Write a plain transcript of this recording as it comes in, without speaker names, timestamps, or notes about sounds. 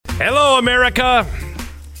Hello, America.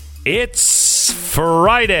 It's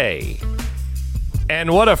Friday.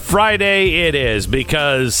 And what a Friday it is,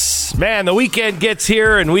 because, man, the weekend gets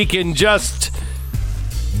here and we can just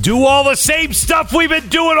do all the same stuff we've been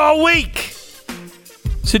doing all week.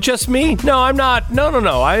 Is it just me? No, I'm not. No.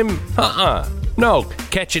 No.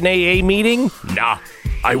 Catch an AA meeting? Nah.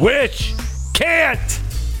 I wish. Can't.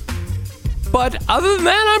 But other than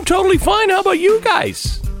that, I'm totally fine. How about you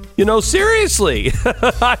guys? You know, seriously.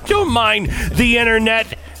 I don't mind the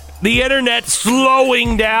internet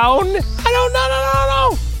slowing down.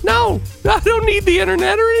 No. I don't need the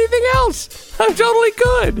internet or anything else. I'm totally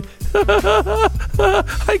good.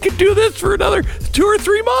 I could do this for another 2 or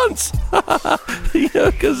 3 months.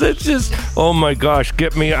 Because it's just, oh my gosh,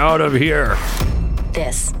 get me out of here.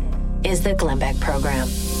 This is the Glenn Beck Program.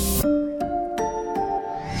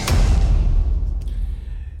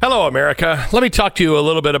 Hello, America. Let me talk to you a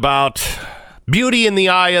little bit about beauty in the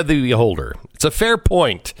eye of the beholder. It's a fair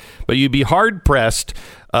point, but you'd be hard-pressed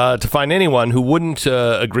to find anyone who wouldn't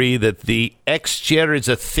agree that the X-chair is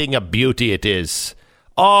a thing of beauty. It is.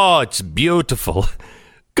 Oh, it's beautiful.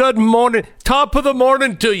 Good morning. Top of the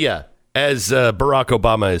morning to you, as Barack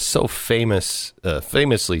Obama is so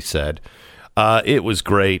famously said. It was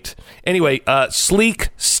great. Anyway, sleek,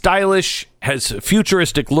 stylish, has a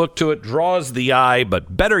futuristic look to it, draws the eye,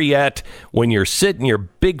 but better yet, when you're sitting your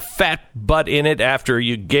big fat butt in it after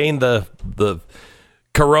you gain the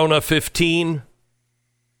Corona 15,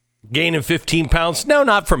 gaining 15 pounds. No,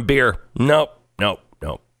 not from beer. Nope.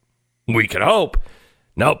 We could hope.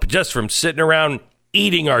 Nope, just from sitting around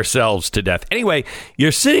eating ourselves to death. Anyway,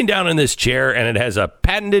 you're sitting down in this chair, and it has a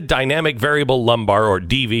patented dynamic variable lumbar, or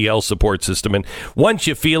DVL, support system. And once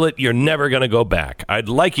you feel it, you're never going to go back. I'd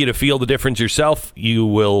like you to feel the difference yourself. You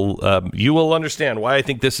will understand why I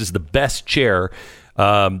think this is the best chair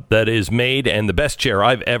that is made, and the best chair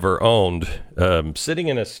I've ever owned. Sitting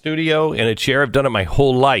in a studio in a chair, I've done it my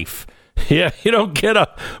whole life. Yeah, you don't get a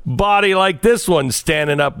body like this one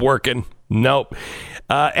standing up working. Nope.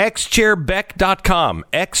 xchairbeck.com.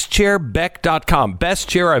 xchairbeck.com. Best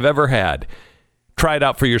chair I've ever had. Try it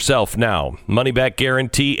out for yourself now. Money back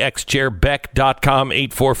guarantee. xchairbeck.com.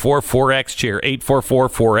 844-4XChair.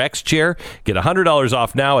 844-4XChair. Get $100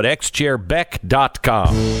 off now at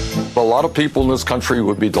xchairbeck.com. A lot of people in this country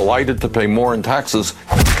would be delighted to pay more in taxes.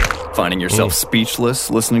 Finding yourself speechless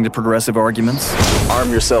listening to progressive arguments? Arm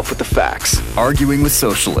yourself with the facts. Arguing with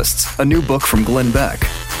Socialists, a new book from Glenn Beck.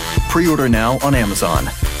 Pre-order now on Amazon.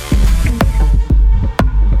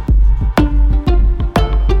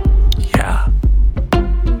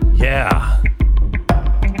 Yeah.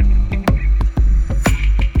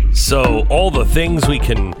 So, all the things we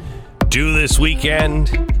can do this weekend.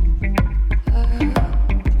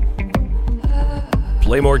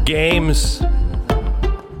 Play more games.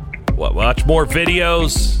 Watch more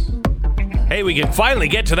videos. Hey, we can finally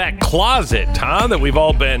get to that closet, huh? That we've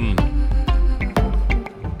all been...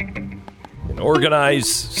 organize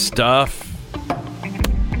stuff.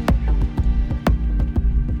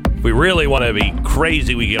 If we really want to be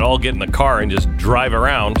crazy, we can all get in the car and just drive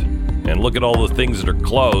around and look at all the things that are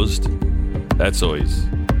closed. That's always...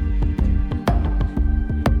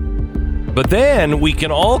 But then we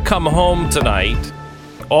can all come home tonight,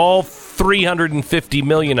 all 350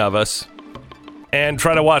 million of us, and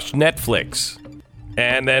try to watch Netflix.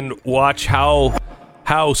 And then watch how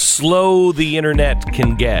slow the internet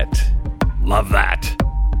can get. Love that.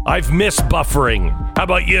 I've missed buffering. How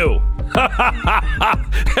about you?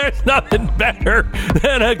 There's nothing better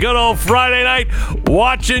than a good old Friday night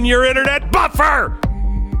watching your internet buffer.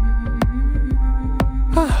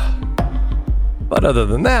 But other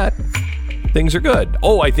than that, things are good.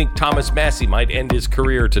 Oh, I think Thomas Massie might end his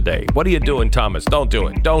career today. What are you doing, Thomas? Don't do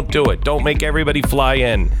it. Don't do it. Don't make everybody fly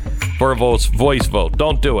in for a voice vote.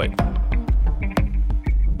 Don't do it.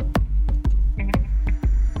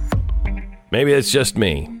 Maybe it's just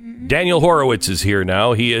me. Daniel Horowitz is here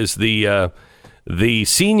now. He is the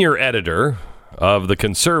senior editor of the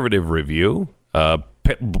Conservative Review,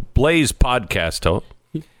 Blaze podcast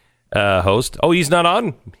host. Oh, he's not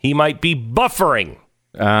on? He might be buffering.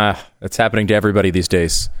 That's happening to everybody these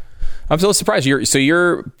days. I'm so surprised.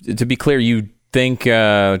 You're to be clear, you think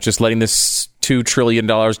just letting this $2 trillion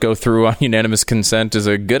go through on unanimous consent is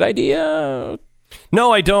a good idea?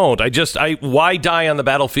 No, I don't. Why die on the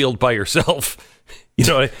battlefield by yourself?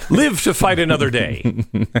 Live to fight another day.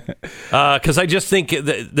 Because I just think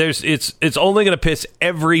that it's only going to piss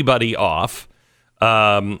everybody off.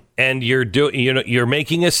 And you're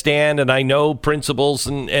making a stand, and I know principles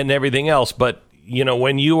and everything else, but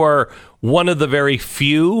when you are one of the very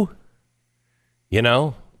few,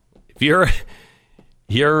 if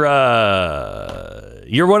You're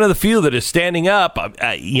one of the few that is standing up.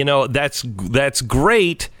 That's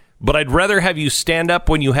great, but I'd rather have you stand up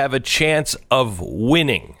when you have a chance of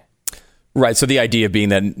winning. Right. So the idea being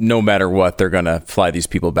that no matter what, they're going to fly these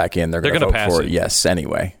people back in. They're going to vote pass for it. it. Yes.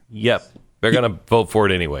 Anyway. Yep. They're going to vote for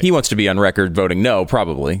it anyway. He wants to be on record voting no,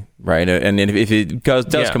 probably. Right. And if it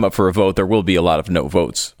does come up for a vote, there will be a lot of no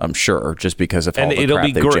votes, I'm sure, just because of all the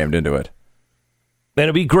crap they've jammed into it. And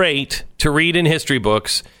it'll be great to read in history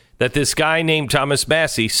books that this guy named Thomas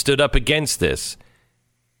Massie stood up against this.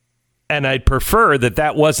 And I'd prefer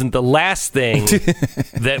that wasn't the last thing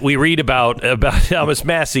that we read about Thomas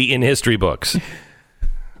Massie in history books.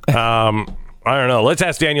 I don't know. Let's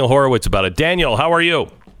ask Daniel Horowitz about it. Daniel, how are you?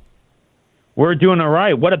 We're doing all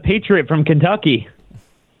right. What a patriot from Kentucky.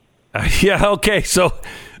 Yeah, okay. So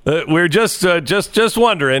we're just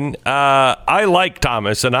wondering. I like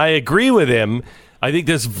Thomas, and I agree with him. I think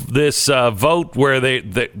this vote where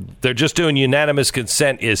they're just doing unanimous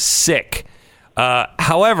consent is sick.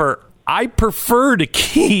 However, I prefer to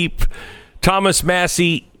keep Thomas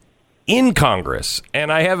Massie in Congress,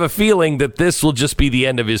 and I have a feeling that this will just be the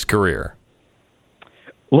end of his career.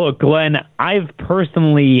 Look, Glenn, I've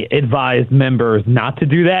personally advised members not to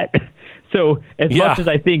do that. So as much as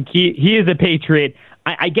I think he is a patriot,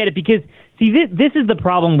 I get it because, see, this is the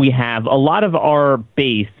problem we have. A lot of our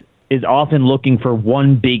base is often looking for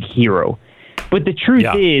one big hero. But the truth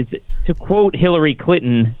is, to quote Hillary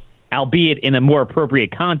Clinton, albeit in a more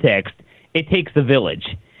appropriate context, it takes a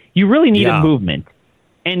village. You really need a movement,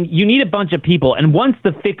 and you need a bunch of people. And once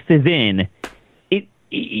the fix is in,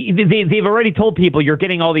 they've already told people you're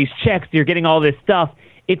getting all these checks, you're getting all this stuff.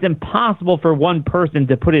 It's impossible for one person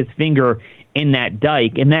to put his finger in that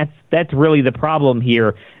dike, and that's really the problem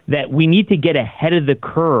here, that we need to get ahead of the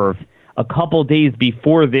curve a couple days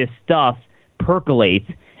before this stuff percolates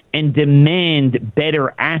and demand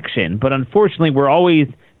better action. But unfortunately, we're always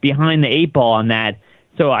behind the eight ball on that.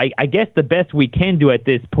 So I guess the best we can do at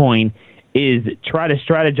this point is try to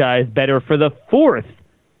strategize better for the fourth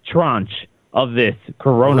tranche of this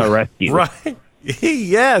corona rescue. Right.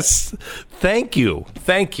 Yes. Thank you.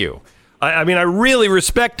 I mean, I really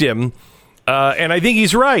respect him, and I think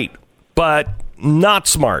he's right, but not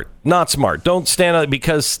smart. Don't stand up,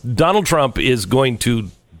 because Donald Trump is going to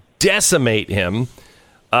decimate him,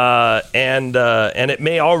 and it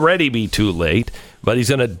may already be too late, but he's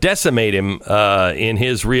going to decimate him in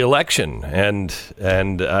his reelection, and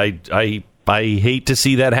I hate to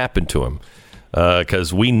see that happen to him,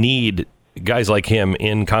 because we need guys like him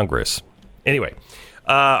in Congress. Anyway,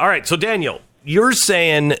 all right. So Daniel, you're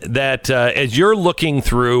saying that as you're looking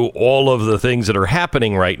through all of the things that are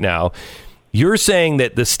happening right now, you're saying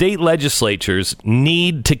that the state legislatures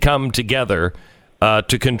need to come together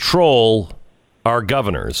to control our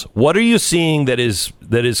governors. What are you seeing that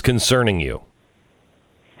is concerning you?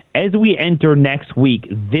 As we enter next week,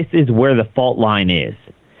 this is where the fault line is.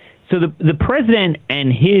 So the president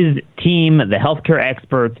and his team, the healthcare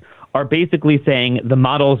experts, are basically saying the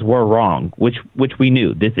models were wrong, which we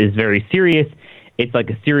knew. This is very serious. It's like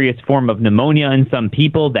a serious form of pneumonia in some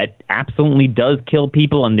people that absolutely does kill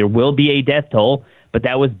people, and there will be a death toll. But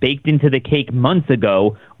that was baked into the cake months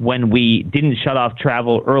ago when we didn't shut off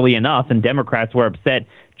travel early enough, and Democrats were upset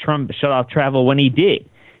Trump shut off travel when he did.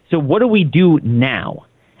 So what do we do now?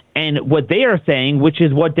 And what they are saying, which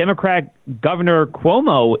is what Democrat Governor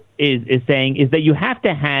Cuomo is saying, is that you have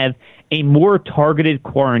to have a more targeted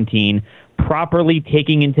quarantine, properly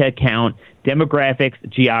taking into account demographics,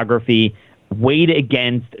 geography, weighed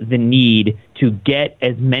against the need to get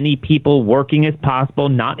as many people working as possible,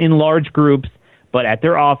 not in large groups, but at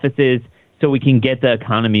their offices, so we can get the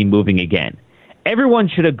economy moving again. Everyone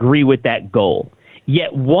should agree with that goal.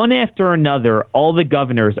 Yet one after another, all the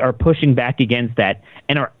governors are pushing back against that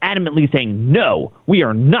and are adamantly saying, no, we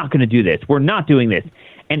are not going to do this. We're not doing this.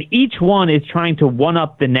 And each one is trying to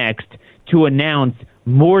one-up the next to announce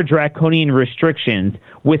more draconian restrictions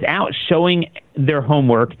without showing their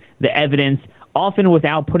homework, the evidence, often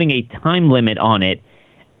without putting a time limit on it.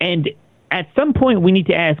 And at some point, we need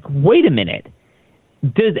to ask, wait a minute,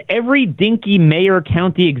 does every dinky mayor,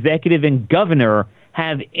 county executive, and governor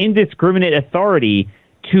have indiscriminate authority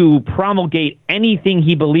to promulgate anything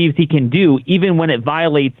he believes he can do, even when it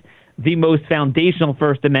violates the most foundational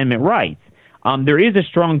First Amendment rights? There is a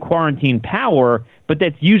strong quarantine power, but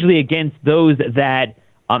that's usually against those that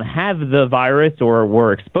have the virus or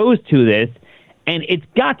were exposed to this, and it's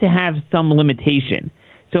got to have some limitation.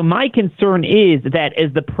 So my concern is that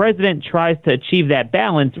as the president tries to achieve that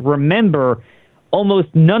balance, remember,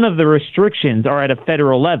 almost none of the restrictions are at a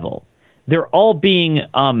federal level. They're all being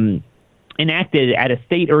enacted at a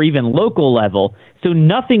state or even local level. So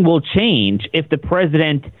nothing will change if the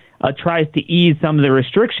president tries to ease some of the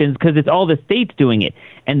restrictions, because it's all the states doing it.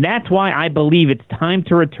 And that's why I believe it's time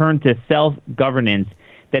to return to self-governance,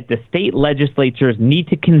 that the state legislatures need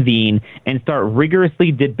to convene and start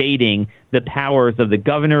rigorously debating the powers of the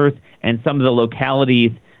governors and some of the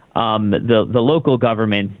localities, the local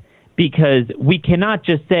governments, because we cannot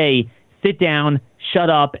just say, sit down,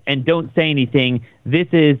 shut up, and don't say anything. This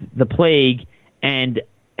is the plague, and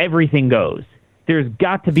everything goes. There's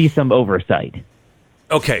got to be some oversight.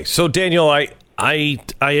 Okay, so Daniel, I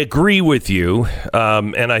agree with you,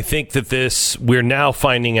 and I think that we're now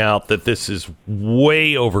finding out that this is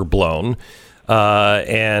way overblown,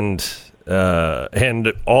 and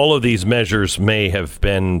all of these measures may have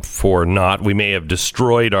been for naught. We may have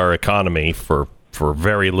destroyed our economy for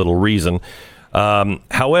very little reason.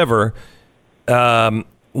 However,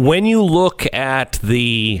 when you look at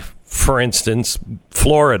for instance,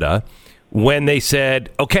 Florida, when they said,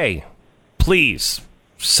 okay, please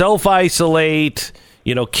self-isolate,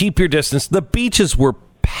 keep your distance, the beaches were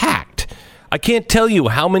packed. I can't tell you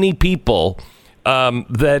how many people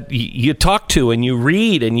that you talk to and you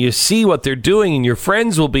read and you see what they're doing, and your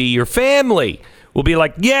family will be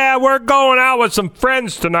like, yeah, we're going out with some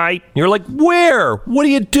friends tonight. And you're like, where? What are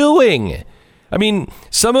you doing? I mean,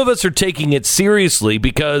 some of us are taking it seriously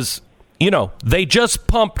because, they just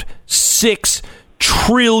pumped $6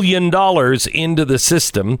 trillion into the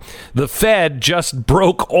system. The Fed just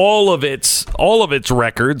broke all of its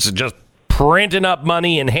records, just printing up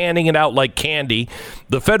money and handing it out like candy.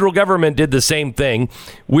 The federal government did the same thing.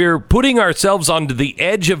 We're putting ourselves onto the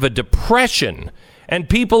edge of a depression, and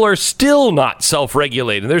people are still not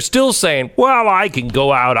self-regulating. They're still saying, well, I can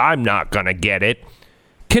go out, I'm not going to get it.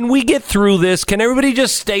 Can we get through this? Can everybody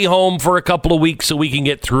just stay home for a couple of weeks so we can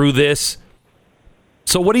get through this?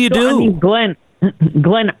 So what do you do? I mean, Glenn,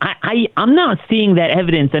 I'm not seeing that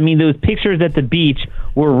evidence. I mean, those pictures at the beach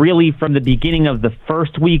were really from the beginning of the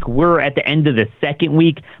first week. We're at the end of the second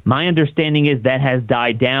week. My understanding is that has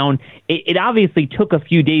died down. It obviously took a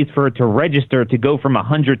few days for it to register. To go from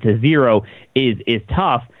 100 to 0 is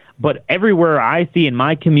tough. But everywhere I see in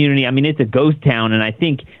my community, I mean, it's a ghost town, and I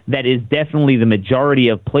think that is definitely the majority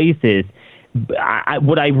of places.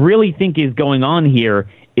 What I really think is going on here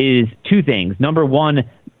is two things. Number one,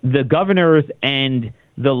 the governors and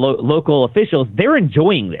the local officials, they're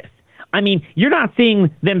enjoying this. I mean, you're not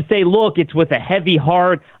seeing them say, look, it's with a heavy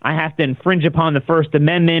heart. I have to infringe upon the First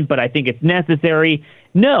Amendment, but I think it's necessary.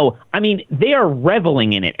 No, I mean, they are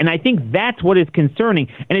reveling in it. And I think that's what is concerning.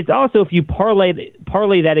 And it's also, if you parlay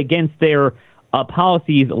that against their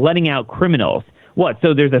policies, letting out criminals. What?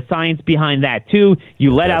 So there's a science behind that, too.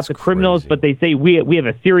 You let out the criminals, but they say we have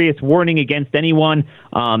a serious warning against anyone.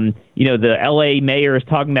 The L.A. mayor is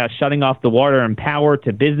talking about shutting off the water and power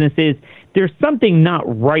to businesses. There's something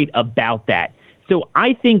not right about that. So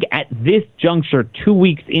I think at this juncture, 2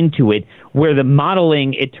 weeks into it, where the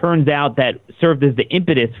modeling, it turns out, that served as the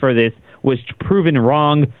impetus for this was proven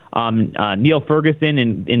wrong. Neil Ferguson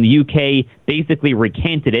in the UK basically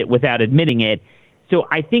recanted it without admitting it. So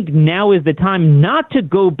I think now is the time not to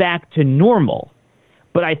go back to normal,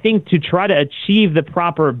 but I think to try to achieve the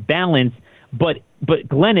proper balance. But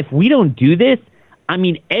Glenn, if we don't do this, I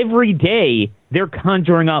mean, every day they're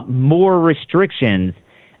conjuring up more restrictions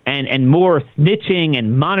and more snitching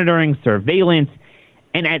and monitoring, surveillance.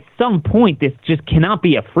 And at some point, this just cannot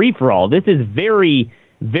be a free-for-all. This is very,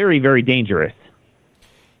 very, very dangerous.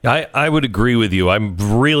 I would agree with you. I'm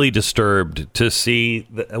really disturbed to see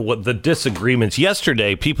the disagreements.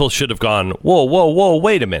 Yesterday, people should have gone, whoa,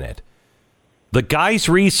 wait a minute. The guy's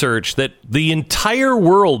research that the entire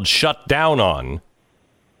world shut down on,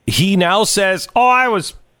 he now says, I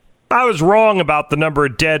was wrong about the number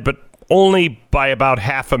of dead, but only by about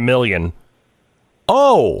 500,000.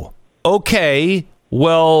 Oh, okay.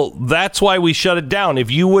 Well, that's why we shut it down. If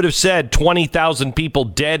you would have said 20,000 people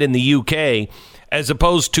dead in the UK, as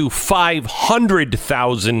opposed to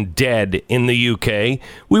 500,000 dead in the UK,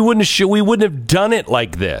 we wouldn't have done it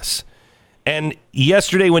like this. And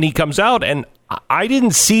yesterday when he comes out, and I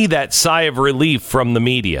didn't see that sigh of relief from the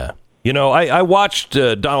media. I watched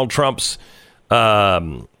Donald Trump's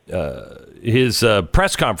his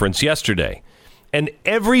press conference yesterday, and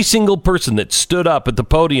every single person that stood up at the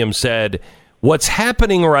podium said, what's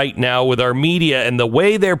happening right now with our media and the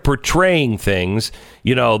way they're portraying things,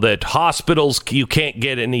 that hospitals, you can't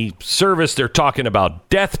get any service. They're talking about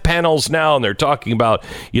death panels now, and they're talking about,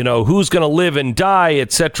 who's going to live and die,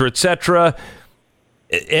 et cetera, et cetera.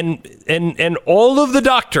 And all of the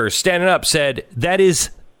doctors standing up said that is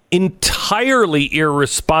entirely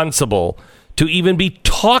irresponsible to even be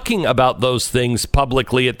talking about those things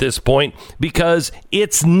publicly at this point, because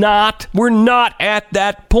we're not at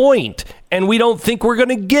that point, and we don't think we're going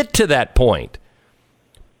to get to that point.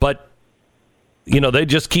 But, they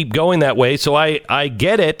just keep going that way, so I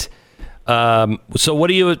get it. So what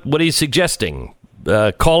are you suggesting?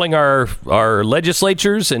 Calling our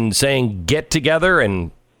legislatures and saying, get together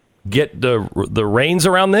and get the reins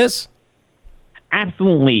around this?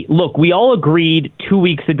 Absolutely. Look, we all agreed 2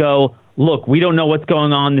 weeks ago, look, we don't know what's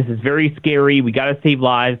going on. This is very scary. We got to save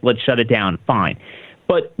lives. Let's shut it down. Fine.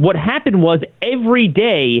 But what happened was every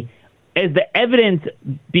day, as the evidence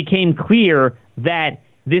became clear that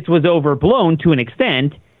this was overblown to an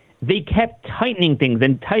extent, they kept tightening things,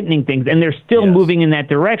 and they're still moving in that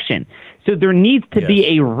direction. So there needs to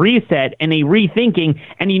be a reset and a rethinking.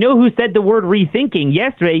 And you know who said the word rethinking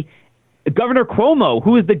yesterday? Governor Cuomo,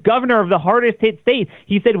 who is the governor of the hardest hit state.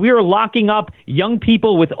 He said, we are locking up young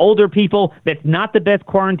people with older people. That's not the best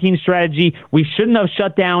quarantine strategy. We shouldn't have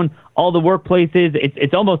shut down all the workplaces.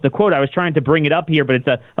 It's almost a quote. I was trying to bring it up here, but it's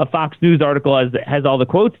a Fox News article has all the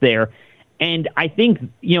quotes there. And I think,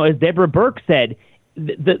 as Deborah Burke said,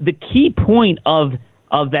 the key point of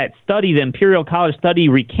that study, the Imperial College study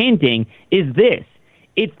recanting, is this.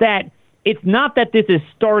 It's not that this is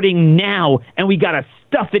starting now and we got to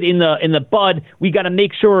stuff it in the bud. We got to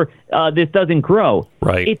make sure this doesn't grow.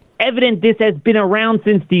 Right. It's evident this has been around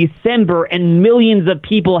since December, and millions of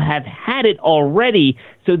people have had it already.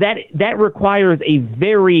 So that requires a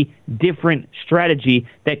very different strategy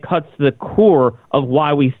that cuts to the core of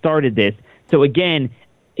why we started this. So again,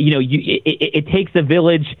 it takes a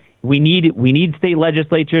village. We need state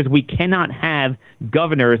legislatures. We cannot have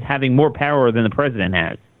governors having more power than the president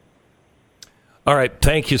has. All right.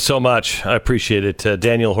 Thank you so much. I appreciate it.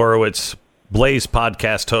 Daniel Horowitz, Blaze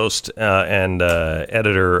podcast host and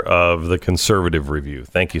editor of the Conservative Review.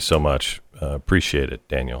 Thank you so much. Appreciate it,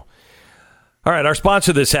 Daniel. All right. Our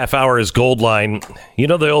sponsor this half hour is Goldline. You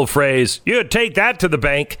know the old phrase, you take that to the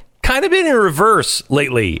bank. Kind of been in reverse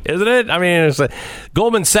lately, isn't it? I mean,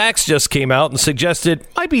 Goldman Sachs just came out and suggested it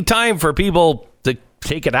might be time for people to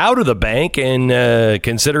take it out of the bank and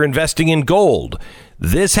consider investing in gold.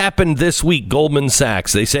 This happened this week, Goldman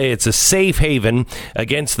Sachs. They say it's a safe haven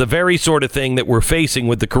against the very sort of thing that we're facing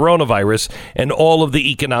with the coronavirus and all of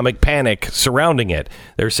the economic panic surrounding it.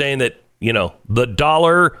 They're saying that, the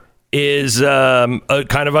dollar is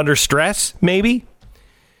kind of under stress, maybe.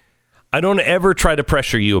 I don't ever try to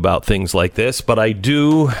pressure you about things like this, but I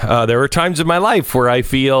do. There are times in my life where I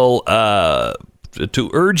feel to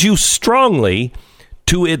urge you strongly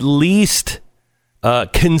to at least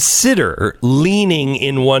consider leaning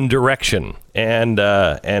in one direction and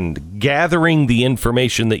gathering the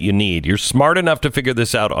information that you need. You're smart enough to figure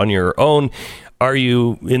this out on your own. Are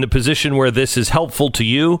you in a position where this is helpful to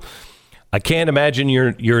you? I can't imagine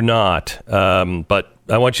you're not, but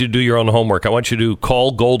I want you to do your own homework. I want you to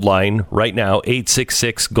call Goldline right now,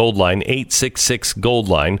 866-GOLDLINE,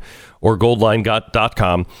 866-GOLDLINE, or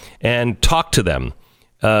goldline.com, and talk to them.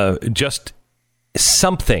 Just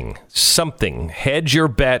something. Hedge your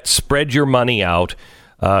bet, spread your money out.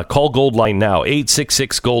 Call Goldline now,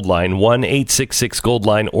 866-GOLDLINE,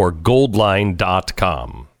 1-866-GOLDLINE, or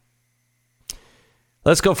goldline.com.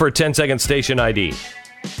 Let's go for a 10-second station ID.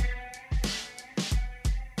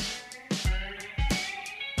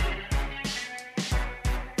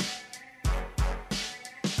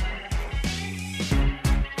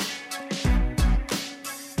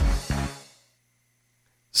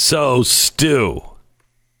 So, Stu.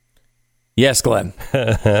 Yes, Glenn. You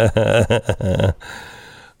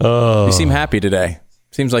seem happy today.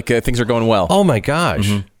 Seems like things are going well. Oh, my gosh.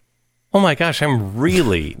 Mm-hmm. Oh, my gosh. I'm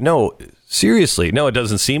really... No, seriously. No, it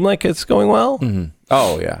doesn't seem like it's going well. Mm-hmm.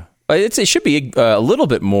 Oh, yeah. It should be a little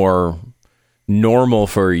bit more normal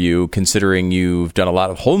for you, considering you've done a lot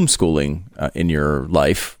of homeschooling in your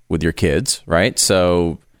life with your kids, right?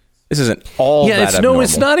 So... This isn't all that abnormal.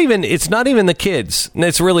 It's not even the kids.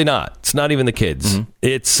 It's really not. It's not even the kids. Mm-hmm.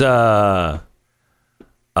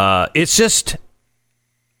 It's just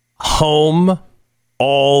home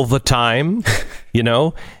all the time,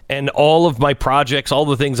 and all of my projects, all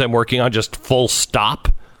the things I'm working on, just full stop,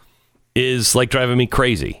 is like driving me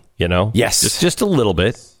crazy, Yes. Just a little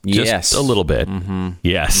bit. Just a little bit. Mm-hmm.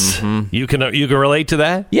 Yes. Mm-hmm. You can relate to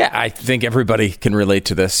that? Yeah, I think everybody can relate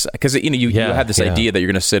to this because you have this idea that you're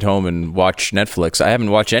going to sit home and watch Netflix. I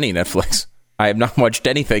haven't watched any Netflix. I have not watched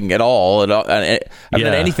anything at all. I've done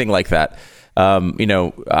anything like that.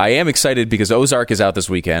 I am excited because Ozark is out this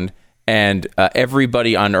weekend, and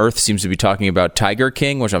everybody on Earth seems to be talking about Tiger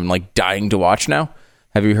King, which I'm like dying to watch now.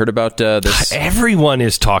 Have you heard about this? Everyone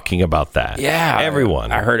is talking about that. Yeah,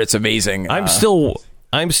 everyone. I heard it's amazing. I'm still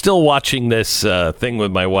watching this thing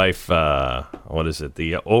with my wife. What is it?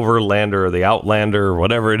 The Overlander or the Outlander or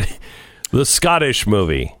whatever it is. The Scottish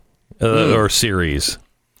movie or series.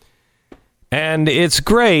 And it's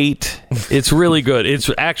great. It's really good. It's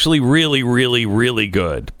actually really, really, really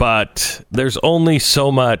good. But there's only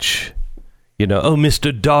so much,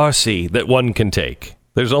 Mr. Darcy that one can take.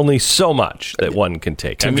 There's only so much that one can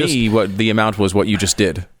take. To me, what the amount was what you just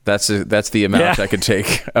did. That's the amount I could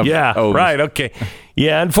take. Right. Okay.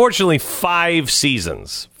 Yeah. Unfortunately, 5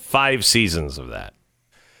 seasons. 5 seasons of that.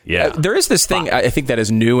 Yeah. There is this thing I think that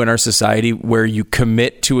is new in our society where you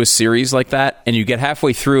commit to a series like that and you get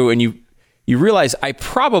halfway through and you realize I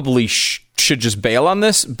probably should just bail on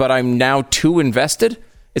this, but I'm now too invested.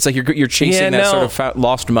 It's like you're chasing that sort of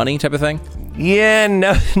lost money type of thing. Yeah,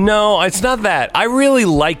 no, it's not that. I really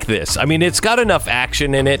like this. I mean, it's got enough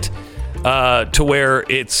action in it to where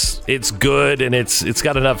it's good, and it's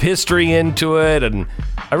got enough history into it, and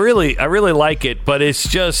I really like it. But it's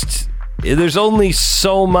just there's only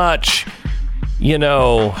so much,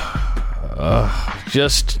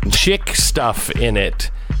 just chick stuff in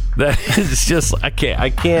it. That is just I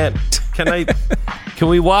can't. Can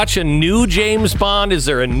we watch a new James Bond? Is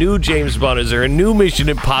there a new James Bond? Is there a new Mission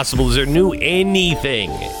Impossible? Is there new anything?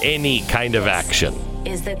 Any kind of action?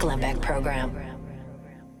 Is the Glenn Beck Program.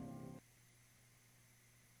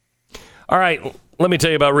 All right, let me tell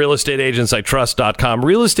you about realestateagentsitrust.com.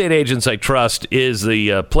 Real Estate Agents I Trust is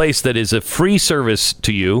the place that is a free service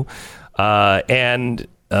to you, and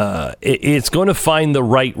it's going to find the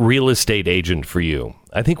right real estate agent for you.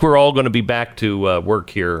 I think we're all going to be back to work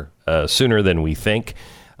here sooner than we think.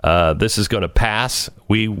 This is going to pass.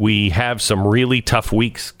 We have some really tough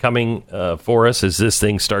weeks coming for us as this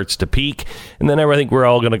thing starts to peak. And then I think we're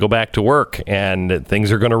all going to go back to work and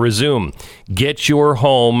things are going to resume. Get your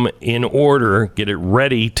home in order. Get it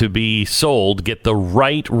ready to be sold. Get the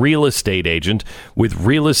right real estate agent with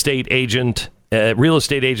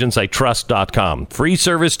realestateagentsitrust.com. Free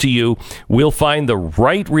service to you. We'll find the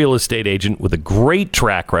right real estate agent with a great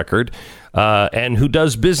track record and who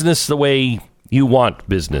does business the way you want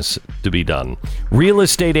business to be done.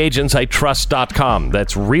 Realestateagentsitrust.com.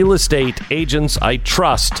 That's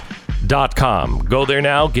realestateagentsitrust.com. Go there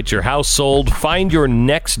now. Get your house sold. Find your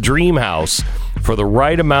next dream house for the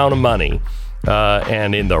right amount of money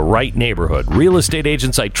and in the right neighborhood.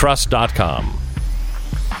 Realestateagentsitrust.com.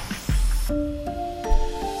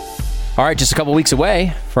 All right, just a couple weeks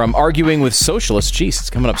away from arguing with socialists. Jeez, it's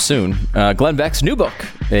coming up soon. Glenn Beck's new book.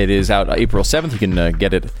 It is out April 7th. You can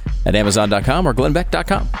get it at Amazon.com or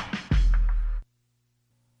GlennBeck.com.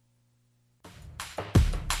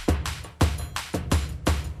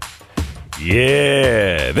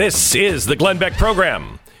 Yeah, this is the Glenn Beck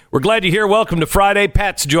Program. We're glad you're here. Welcome to Friday.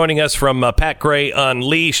 Pat's joining us from Pat Gray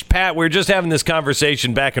Unleashed. Pat, we're just having this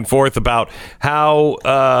conversation back and forth about how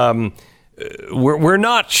we're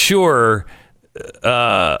not sure.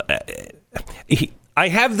 I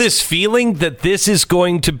have this feeling that this is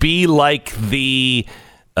going to be like the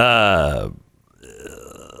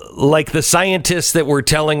scientists that were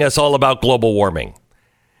telling us all about global warming.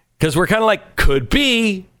 Because we're kind of like, could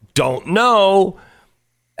be, don't know.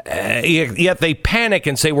 Yet they panic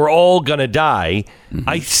and say we're all going to die. Mm-hmm.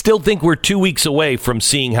 I still think we're 2 weeks away from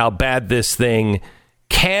seeing how bad this thing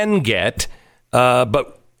can get.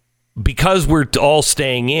 But because we're all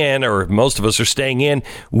staying in, or most of us are staying in,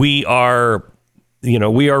 we are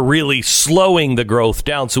really slowing the growth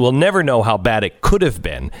down. So we'll never know how bad it could have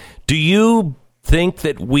been. Do you think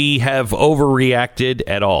that we have overreacted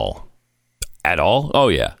at all? At all? Oh,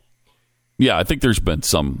 yeah. Yeah, I think there's been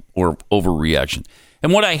some overreaction.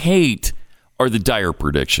 And what I hate are the dire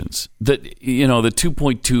predictions that, the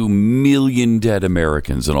 2.2 million dead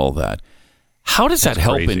Americans and all that. How does that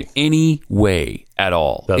help in any way at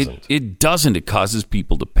all? It doesn't. It causes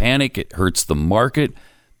people to panic. It hurts the market.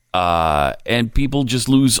 And people just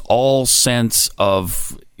lose all sense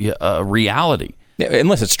of reality. Yeah,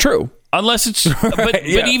 unless it's true. Unless it's but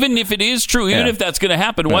even if it is true, even if that's going to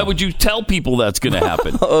happen, why would you tell people that's going to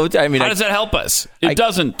happen? How does that help us? It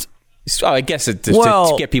doesn't. I guess it's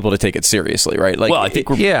to get people to take it seriously, right? I think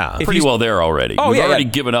we're pretty well there already. We've already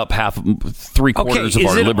given up three-quarters of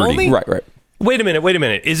our liberty. Right. Wait a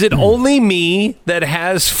minute. Is it only me that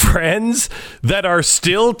has friends that are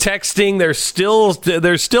still texting? They're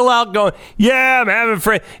still out going, yeah, I'm having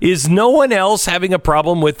friends. Is no one else having a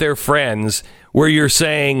problem with their friends where you're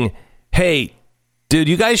saying, hey, dude,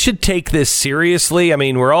 you guys should take this seriously? I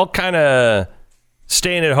mean, we're all kind of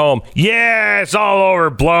staying at home. Yeah, it's all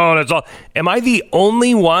overblown. Am I the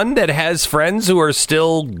only one that has friends who are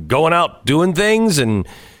still going out doing things and,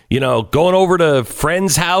 going over to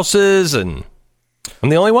friends' houses? And I'm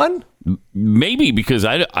the only one? Maybe, because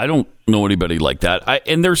I don't know anybody like that.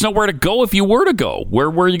 And there's nowhere to go if you were to go. Where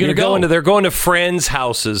are you going to go? They're going to friends'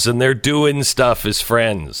 houses and they're doing stuff as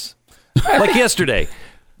friends. Like yesterday.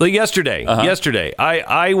 Yesterday,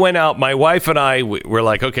 I went out. My wife and I were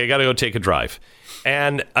like, okay, I got to go take a drive.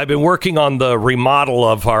 And I've been working on the remodel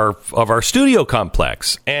of our studio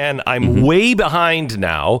complex. And I'm way behind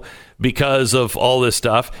now because of all this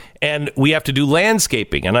stuff. And we have to do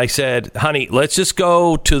landscaping. And I said, honey, let's just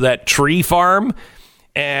go to that tree farm.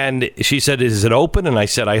 And she said, is it open? And I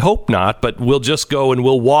said, I hope not, but we'll just go and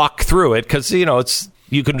we'll walk through it. Because,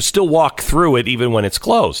 you can still walk through it even when it's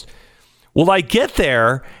closed. Well, I get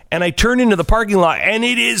there and I turn into the parking lot and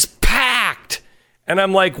it is packed. And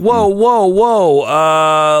I'm like, whoa,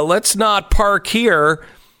 let's not park here.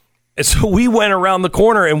 And so we went around the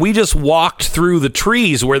corner and we just walked through the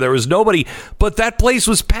trees where there was nobody. But that place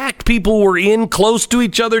was packed. People were in close to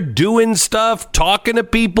each other, doing stuff, talking to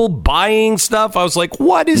people, buying stuff. I was like,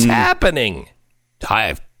 what is happening?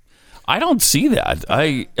 I don't see that.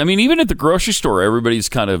 I mean, even at the grocery store, everybody's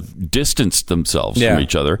kind of distanced themselves from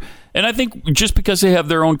each other. And I think just because they have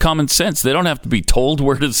their own common sense, they don't have to be told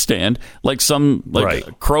where to stand, like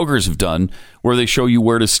Kroger's have done, where they show you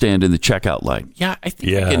where to stand in the checkout line. Yeah, I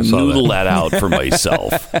think I can noodle that out for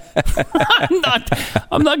myself.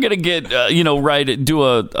 I'm not going to get, do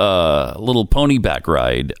a little pony back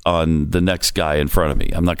ride on the next guy in front of me.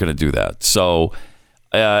 I'm not going to do that. So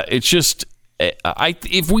it's just...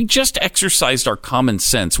 if we just exercised our common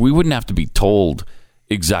sense, we wouldn't have to be told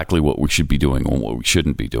exactly what we should be doing and what we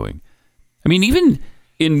shouldn't be doing. I mean, even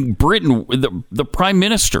in Britain, the Prime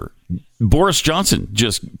Minister, Boris Johnson,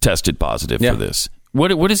 just tested positive for this.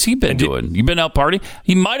 What has he been doing? You been out partying?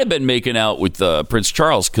 He might have been making out with Prince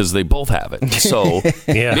Charles because they both have it. So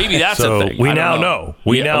maybe that's a thing. We now know.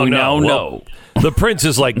 We now know. The prince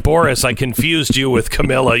is like, Boris, I confused you with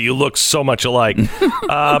Camilla. You look so much alike.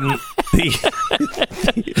 Have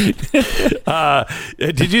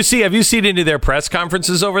you seen any of their press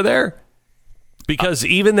conferences over there? Because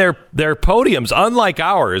even their podiums, unlike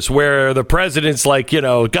ours, where the president's like,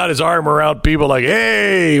 got his arm around people like,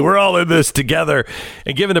 hey, we're all in this together.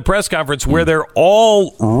 And given the press conference where they're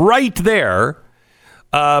all right there,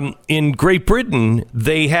 in Great Britain,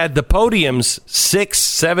 they had the podiums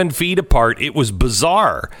 6-7 feet apart. It was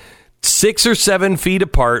bizarre. 6 or 7 feet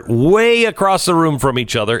apart, way across the room from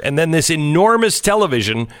each other. And then this enormous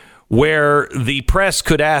television where the press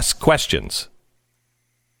could ask questions.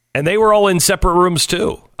 And they were all in separate rooms,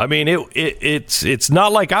 too. I mean, it's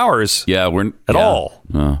not like ours at all.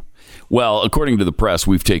 Well, according to the press,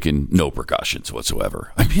 we've taken no precautions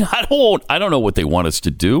whatsoever. I mean, I don't know what they want us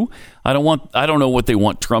to do. I don't know what they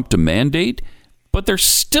want Trump to mandate, but they're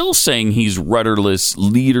still saying he's rudderless,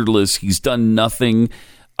 leaderless. He's done nothing.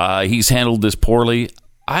 He's handled this poorly.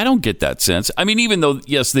 I don't get that sense. I mean, even though,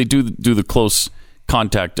 yes, they do the close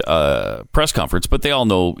contact press conference, but they all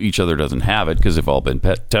know each other doesn't have it because they've all been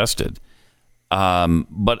tested.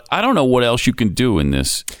 But I don't know what else you can do in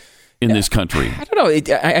this country. I don't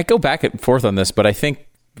know. I go back and forth on this, but I think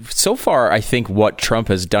so far, what Trump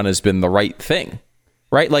has done has been the right thing.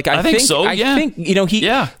 Right? Like, I think so. I think,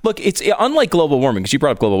 look, it's unlike global warming, because you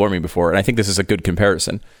brought up global warming before, and I think this is a good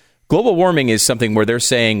comparison. Global warming is something where they're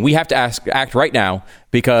saying we have to act right now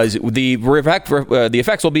because the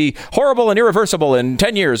effects will be horrible and irreversible in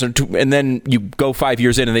 10 years. And then you go 5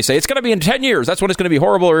 years in and they say it's going to be in 10 years. That's when it's going to be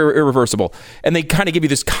horrible or irreversible. And they kind of give you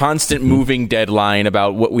this constant moving deadline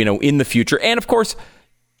about what we know in the future. And of course,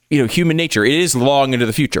 human nature, it is long into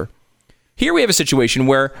the future. Here we have a situation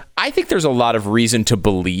where I think there's a lot of reason to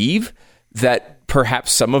believe that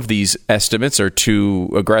perhaps some of these estimates are too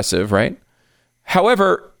aggressive, right?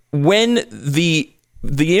 However, when the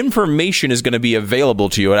information is going to be available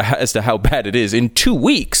to you as to how bad it is in 2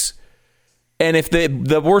 weeks, and if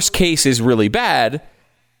the worst case is really bad,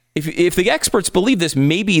 if the experts believe this,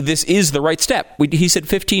 maybe this is the right step. He said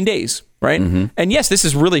 15 days, right? Mm-hmm. And yes, this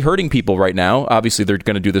is really hurting people right now. Obviously, they're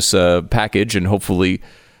going to do this package and hopefully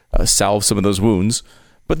salve some of those wounds.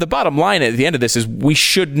 But the bottom line at the end of this is we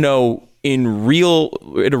should know in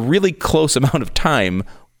a really close amount of time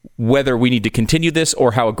whether we need to continue this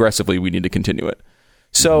or how aggressively we need to continue it.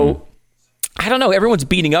 So I don't know. Everyone's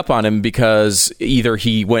beating up on him because either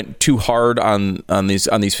he went too hard on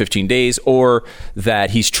these 15 days or that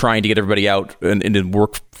he's trying to get everybody out in the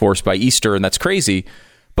workforce by Easter, and that's crazy.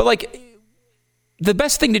 But the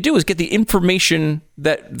best thing to do is get the information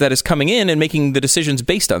that is coming in and making the decisions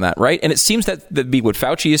based on that, right? And it seems that be what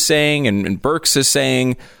Fauci is saying and Birx is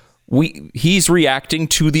saying. He's reacting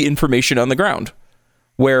to the information on the ground,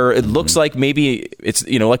 where it looks like maybe it's,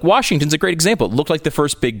 like Washington's a great example. It looked like the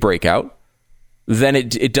first big breakout. Then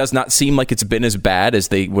it does not seem like it's been as bad as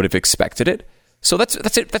they would have expected it. So that's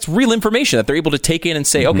it. That's real information that they're able to take in and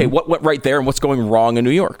say, okay, what went right there and what's going wrong in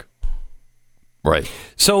New York. Right.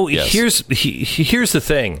 So here's the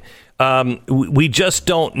thing. We just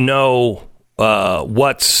don't know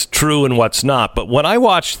what's true and what's not. But when I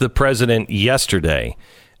watched the president yesterday,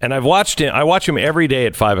 and I watch him every day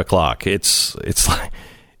at 5:00.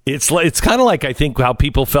 It's kind of like, I think, how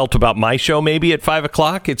people felt about my show maybe at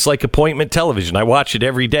 5:00. It's like appointment television. I watch it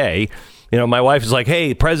every day. My wife is like, hey,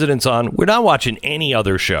 the president's on. We're not watching any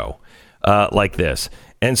other show like this.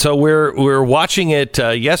 And so we're watching it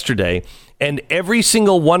yesterday. And every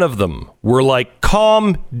single one of them were like,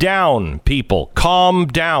 calm down, people, calm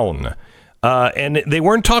down. And they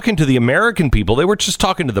weren't talking to the American people. They were just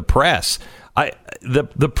talking to the press.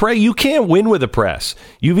 The press, you can't win with the press.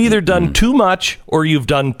 You've either done too much or you've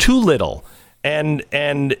done too little. And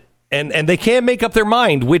they can't make up their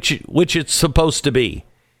mind which it's supposed to be.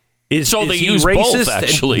 They use both,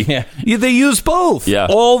 actually. They use both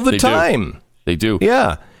all the time. They do.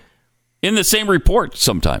 Yeah. In the same report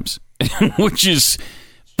sometimes. Which is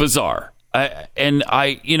bizarre.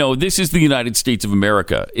 This is the United States of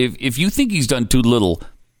America. If you think he's done too little,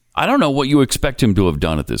 I don't know what you expect him to have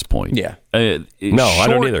done at this point. Yeah. No, I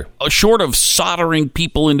don't either. Short of soldering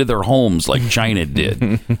people into their homes like China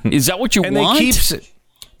did. Is that what you want?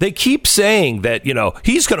 They keep saying that,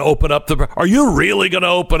 he's going to open up are you really going to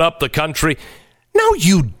open up the country? No,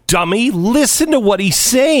 you dummy. Listen to what he's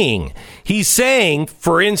saying. He's saying,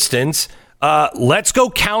 for instance, let's go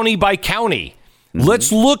county by county.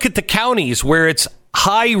 Let's look at the counties where it's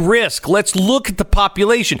high risk. Let's look at the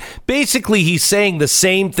population. Basically, he's saying the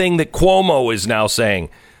same thing that Cuomo is now saying.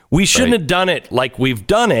 We shouldn't have done it like we've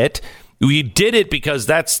done it. We did it because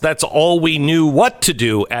that's all we knew what to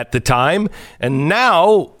do at the time. And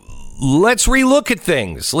now let's relook at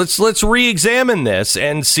things. Let's re-examine this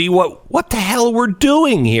and see what the hell we're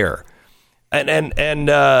doing here. And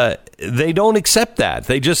they don't accept that.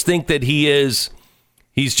 They just think that he's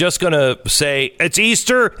just going to say, it's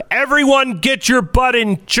Easter. Everyone get your butt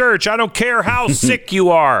in church. I don't care how sick you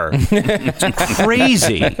are. It's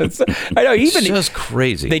crazy. I know. It's just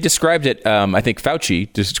crazy. They described it. I think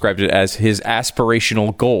Fauci described it as his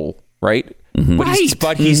aspirational goal, right? Mm-hmm.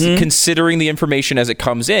 But he's considering the information as it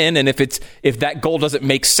comes in. And if that goal doesn't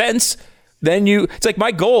make sense, then it's like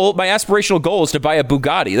my aspirational goal is to buy a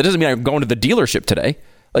Bugatti. That doesn't mean I'm going to the dealership today.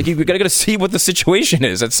 Like, you got to see what the situation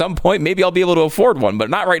is. At some point, maybe I'll be able to afford one, but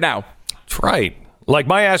not right now. That's right. Like,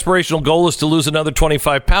 my aspirational goal is to lose another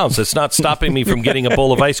 25 pounds. It's not stopping me from getting a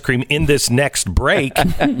bowl of ice cream in this next break.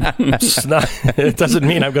 It doesn't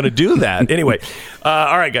mean I'm going to do that. Anyway,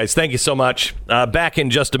 all right, guys, thank you so much. Back in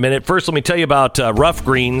just a minute. First, let me tell you about Rough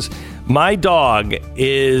Greens. My dog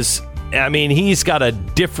he's got a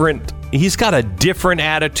different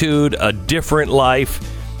attitude, a different life.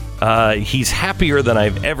 He's happier than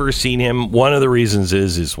I've ever seen him. One of the reasons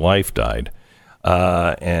is his wife died.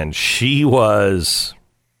 And she was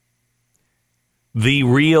the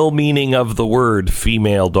real meaning of the word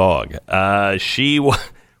female dog.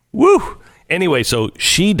 Woo! Anyway, so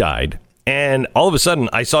she died. And all of a sudden,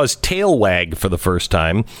 I saw his tail wag for the first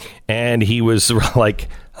time. And he was like,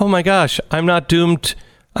 oh my gosh, I'm not doomed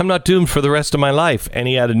for the rest of my life. And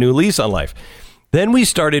he had a new lease on life. Then we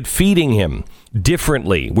started feeding him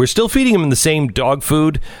differently. We're still feeding him the same dog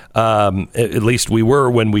food. At least we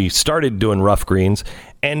were when we started doing Rough Greens.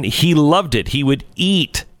 And he loved it. He would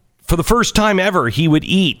eat. For the first time ever, he would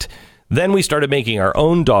eat. Then we started making our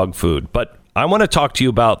own dog food. But I want to talk to you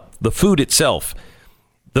about the food itself.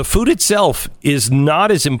 The food itself is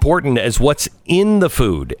not as important as what's in the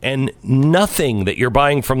food. And nothing that you're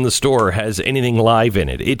buying from the store has anything live in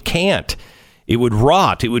it. It can't. It would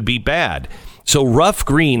rot. It would be bad. So Rough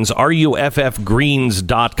Greens,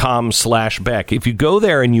 ruffgreens.com/Beck. If you go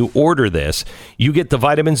there and you order this, you get the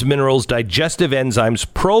vitamins, minerals, digestive enzymes,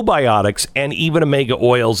 probiotics, and even omega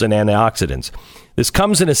oils and antioxidants. This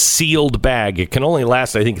comes in a sealed bag. It can only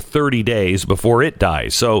last, I think, 30 days before it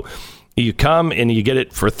dies. So you come and you get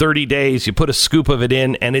it for 30 days. You put a scoop of it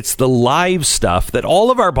in, and it's the live stuff that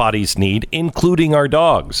all of our bodies need, including our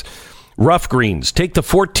dogs. Rough Greens. Take the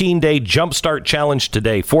 14-day Jumpstart Challenge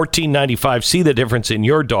today. $14.95. See the difference in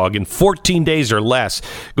your dog in 14 days or less.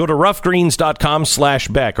 Go to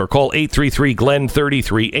roughgreens.com/Beck or call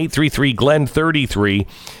 833-GLEN-33, 833-GLEN-33.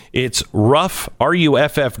 It's rough,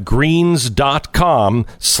 RUFF,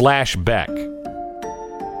 greens.com/Beck.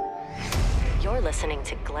 You're listening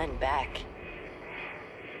to Glenn Beck.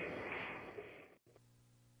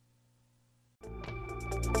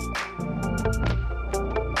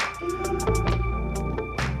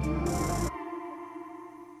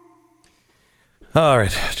 All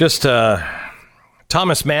right, just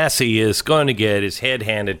Thomas Massie is going to get his head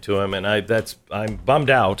handed to him, and I'm bummed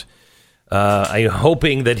out. I'm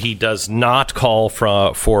hoping that he does not call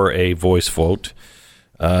for a voice vote,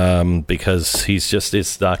 because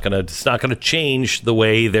it's not going to change the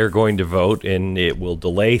way they're going to vote, and it will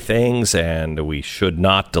delay things, and we should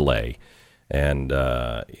not delay. And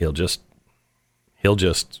he'll just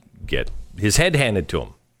get his head handed to him.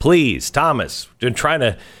 Please, Thomas, been trying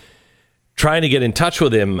to get in touch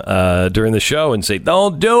with him during the show and say,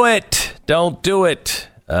 don't do it.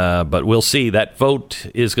 But we'll see. That vote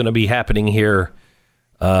is going to be happening here.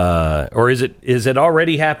 Or is it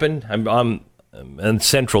already happened? I'm in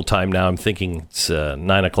Central Time now. I'm thinking it's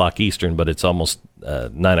 9 o'clock Eastern, but it's almost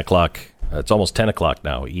 9 o'clock. It's almost 10 o'clock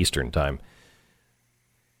now Eastern Time.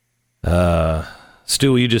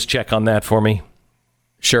 Stu, will you just check on that for me?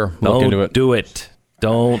 Sure. Don't do it.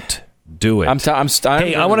 Don't do it. I'm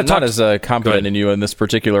I want to talk as confident in you in this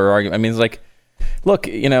particular argument. I mean, it's like, look,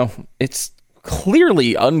 it's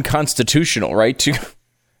clearly unconstitutional, right?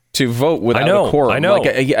 To vote without a quorum. I know.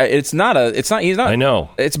 Like, he's not. I know.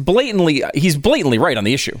 He's blatantly right on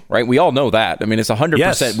the issue, right? We all know that. I mean, it's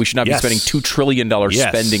 100%. We should not be spending $2 trillion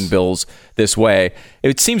spending bills this way.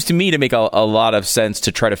 It seems to me to make a lot of sense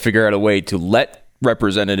to try to figure out a way to let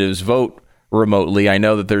representatives vote remotely. I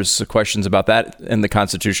know that there's questions about that and the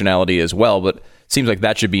constitutionality as well, but it seems like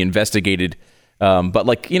that should be investigated. But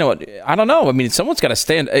I don't know. I mean, someone's got to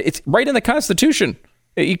stand. It's right in the Constitution.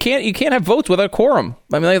 You can't have votes without a quorum.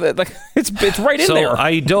 I mean, it's right in there.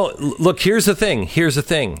 I don't look. Here's the thing.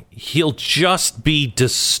 He'll just be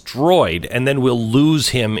destroyed, and then we'll lose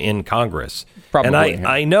him in Congress. Probably. And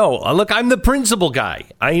I know. Look, I'm the principle guy.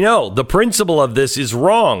 I know the principle of this is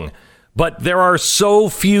wrong. But there are so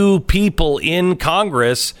few people in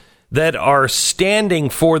Congress that are standing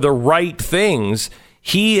for the right things.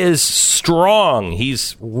 He is strong.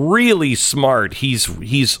 He's really smart.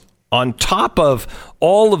 He's on top of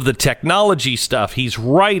all of the technology stuff. He's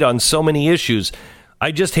right on so many issues.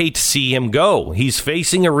 I just hate to see him go. He's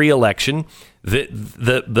facing a re-election.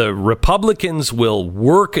 The Republicans will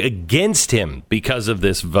work against him because of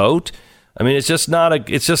this vote. I mean, it's just not a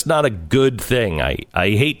good thing. I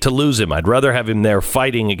hate to lose him. I'd rather have him there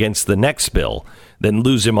fighting against the next bill than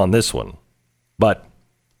lose him on this one. But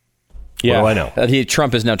yeah, what do I know?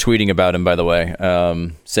 Trump is now tweeting about him, by the way,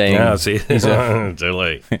 saying he's too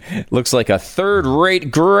late. Looks like a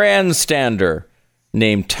third-rate grandstander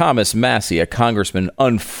named Thomas Massie, a congressman,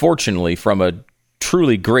 unfortunately from a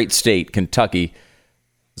truly great state, Kentucky.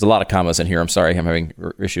 There's a lot of commas in here. I'm sorry, I'm having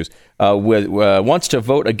issues. Wants to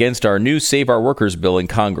vote against our new Save Our Workers bill in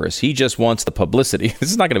Congress. He just wants the publicity.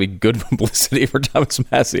 This is not going to be good publicity for Thomas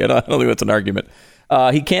Massie. I don't think that's an argument.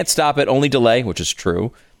 He can't stop it, only delay, which is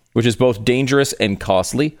true, which is both dangerous and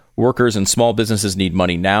costly. Workers and small businesses need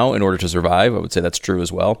money now in order to survive. I would say that's true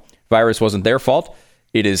as well. Virus wasn't their fault.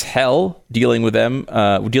 It is hell dealing with them.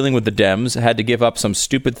 Dealing with the Dems had to give up some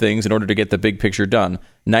stupid things in order to get the big picture done.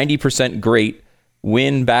 90% great.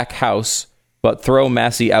 Win back House, but throw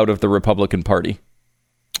Massie out of the Republican Party.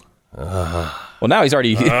 Well, now he's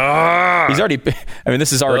already. He's already. I mean,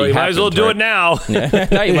 this is already. You might as well do it now.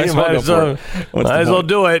 Now you might as well go for it. Might as well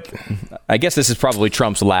do it. I guess this is probably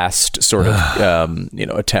Trump's last sort of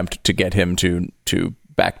attempt to get him to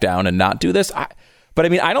back down and not do this. But I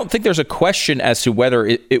mean, I don't think there's a question as to whether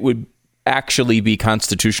it would actually be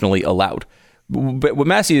constitutionally allowed. But with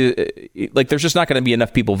Massie, there's just not going to be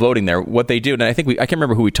enough people voting there. What they do, and I think I can't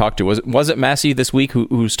remember who we talked to. Was it Massie this week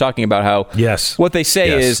who's talking about how? Yes. What they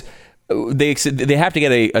say is they have to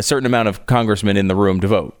get a certain amount of congressmen in the room to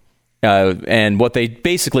vote. And what they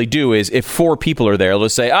basically do is, if 4 people are there, they'll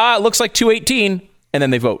say, it looks like 218, and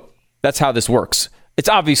then they vote. That's how this works. It's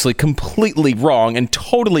obviously completely wrong and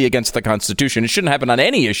totally against the Constitution. It shouldn't happen on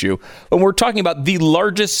any issue. When we're talking about the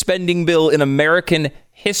largest spending bill in American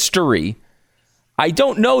history, I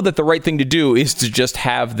don't know that the right thing to do is to just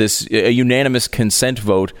have this unanimous consent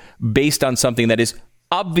vote based on something that is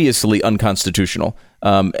obviously unconstitutional.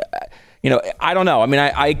 I don't know. I mean,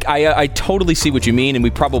 I totally see what you mean, and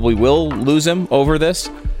we probably will lose him over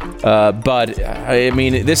this. But I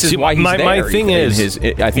mean, this is why he's there. My thing is,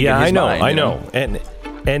 I know,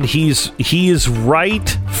 and he is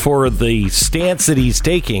right for the stance that he's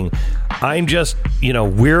taking. I'm just,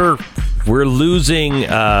 we're losing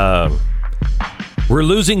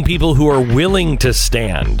people who are willing to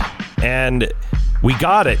stand, and we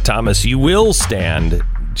got it, Thomas. You will stand.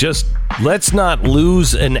 Just let's not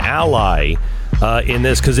lose an ally in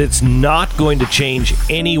this, because it's not going to change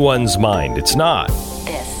anyone's mind. It's not.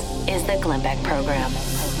 This is the Glenn Beck Program.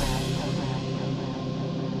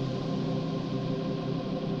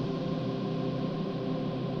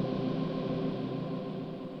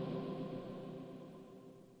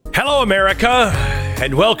 Hello, America,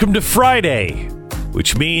 and welcome to Friday,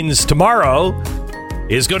 which means tomorrow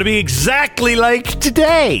is going to be exactly like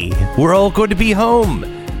today. We're all going to be home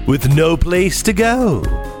with no place to go.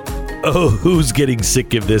 Oh, who's getting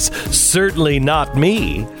sick of this? Certainly not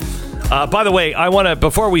me. By the way,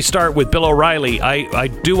 before we start with Bill O'Reilly, I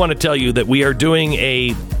do want to tell you that we are doing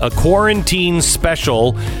a quarantine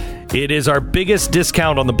special. It is our biggest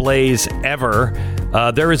discount on the Blaze ever.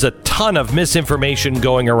 There is a ton of misinformation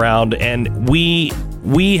going around, and we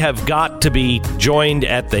have got to be joined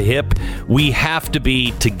at the hip. We have to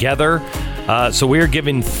be together. So we're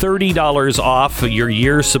giving $30 off your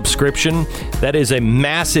year subscription. That is a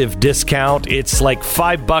massive discount. It's like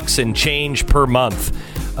 $5 and change per month.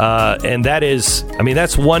 And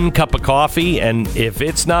that's one cup of coffee. And if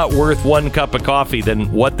it's not worth one cup of coffee, then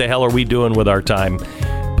what the hell are we doing with our time?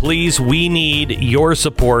 Please, we need your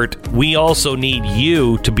support. We also need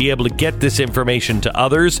you to be able to get this information to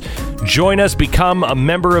others. Join us, become a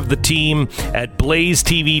member of the team at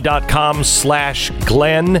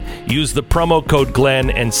blazetv.com/Glenn. Use the promo code Glenn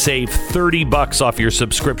and save $30 off your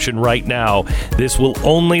subscription right now. This will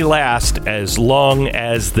only last as long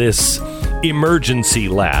as this emergency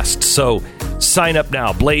lasts. So sign up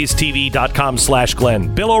now,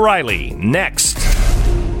 blazetv.com/Glenn. Bill O'Reilly, next.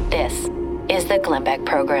 This is the Glenn Beck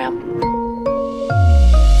Program.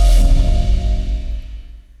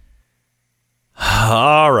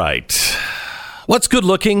 All right. What's good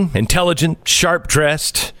looking, intelligent, sharp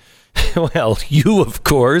dressed? Well, you, of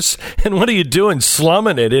course. And what are you doing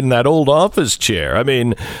slumming it in that old office chair? I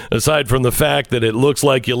mean, aside from the fact that it looks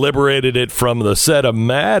like you liberated it from the set of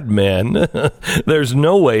Mad Men, there's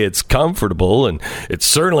no way it's comfortable, and it's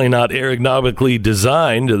certainly not ergonomically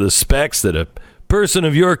designed to the specs that a person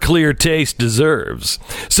of your clear taste deserves.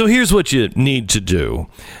 So here's what you need to do.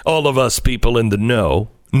 All of us people in the know.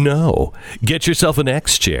 Get yourself an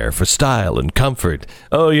X chair for style and comfort.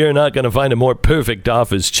 Oh, you're not going to find a more perfect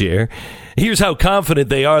office chair. Here's how confident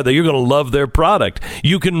they are that you're going to love their product.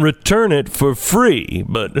 You can return it for free,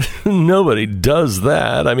 but nobody does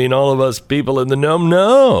that. I mean, all of us people in the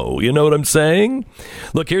know. You know what I'm saying?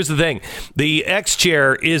 Look, here's the thing. The X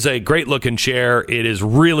chair is a great-looking chair. It is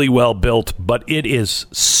really well built, but it is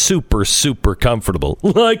super, super comfortable.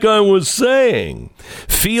 Like I was saying.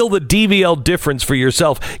 Feel the DVL difference for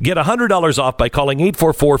yourself. Get $100 off by calling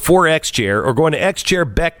 844-4XChair or going to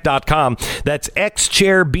xchairbeck.com. That's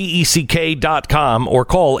xchairbeck.com or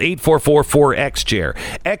call 844-4XChair.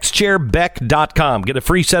 xchairbeck.com. Get a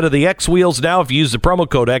free set of the X wheels now if you use the promo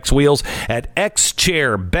code XWheels at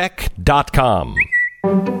xchairbeck.com.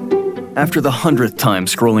 After the 100th time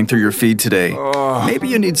scrolling through your feed today, maybe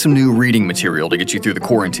you need some new reading material to get you through the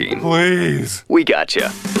quarantine. Please. We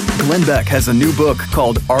gotcha. Glenn Beck has a new book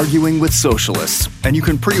called Arguing with Socialists, and you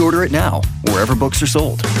can pre-order it now, wherever books are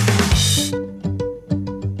sold.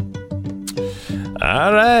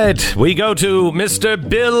 All right, we go to Mr.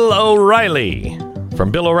 Bill O'Reilly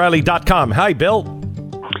from BillO'Reilly.com. Hi, Bill.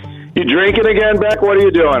 You drinking again, Beck? What are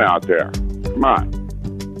you doing out there? Come on.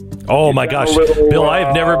 Oh, my gosh. Bill, I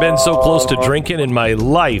have never been so close to drinking in my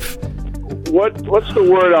life. What's the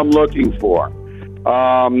word I'm looking for?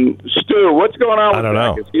 Stu, what's going on with I don't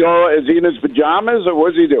know. Is he in his pajamas, or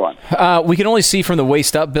what's he doing? We can only see from the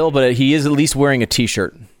waist up, Bill, but he is at least wearing a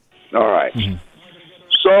T-shirt. All right. Mm-hmm.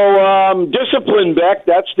 So, discipline, Beck,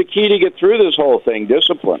 that's the key to get through this whole thing,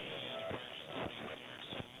 discipline.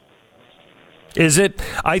 Is it?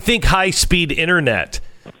 I think high-speed internet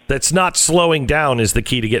that's not slowing down is the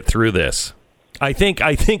key to get through this. I think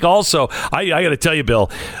also, I got to tell you,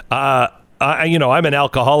 Bill, I'm an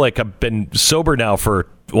alcoholic. I've been sober now for,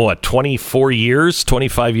 25 years.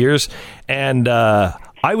 And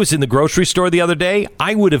I was in the grocery store the other day.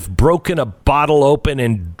 I would have broken a bottle open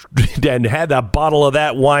and had a bottle of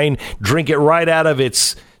that wine, drink it right out of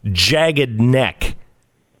its jagged neck.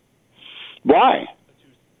 Why?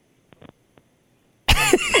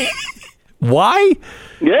 Why?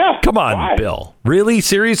 Yeah. Come on, why? Bill. Really?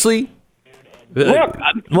 Seriously? Look,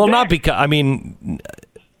 well, not because, I mean...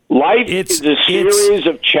 Life is a series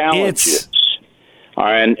of challenges.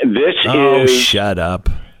 And this is... shut up.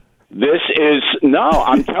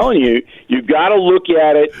 I'm telling you, you've got to look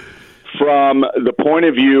at it from the point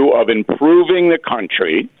of view of improving the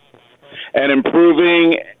country and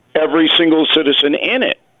improving every single citizen in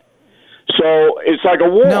it. So it's like a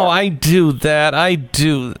war. No, I do that. I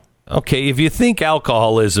do. Okay, if you think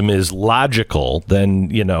alcoholism is logical, then,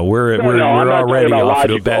 we're already off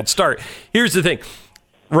to a bad start. Here's the thing.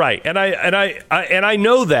 Right. And I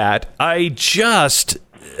know that. I just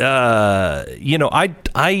I'm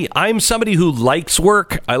somebody who likes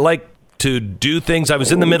work. I like to do things. I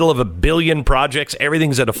was in the middle of a billion projects.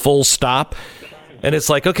 Everything's at a full stop. And it's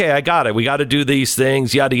like, okay, I got it. We got to do these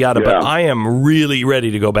things, yada, yada. Yeah. But I am really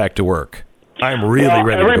ready to go back to work. I'm really ready to go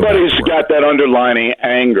back to work. Everybody's got that underlining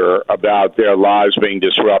anger about their lives being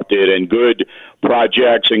disrupted and good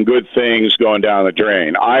projects and good things going down the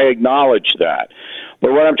drain. I acknowledge that.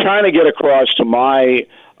 But what I'm trying to get across to my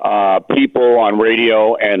people on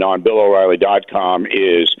radio and on BillO'Reilly.com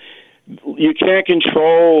is you can't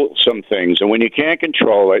control some things. And when you can't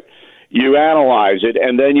control it, you analyze it,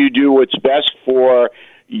 and then you do what's best for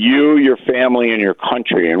you, your family, and your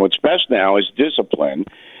country. And what's best now is discipline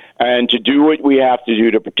and to do what we have to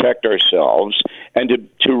do to protect ourselves and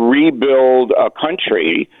to rebuild a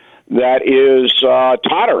country that is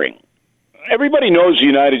tottering. Everybody knows the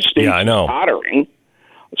United States is tottering.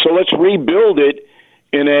 So let's rebuild it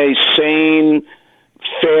in a sane,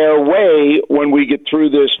 fair way when we get through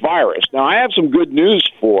this virus. Now, I have some good news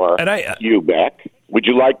for you, Beck. Would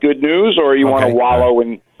you like good news, or you want to wallow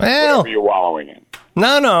in whatever you're wallowing in?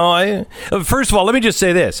 No. First of all, let me just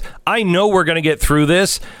say this. I know we're going to get through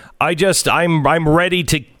this. I'm ready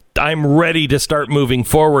to start moving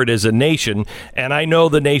forward as a nation, and I know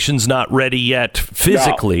the nation's not ready yet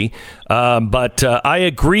physically. No. But I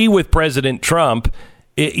agree with President Trump.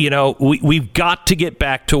 We've got to get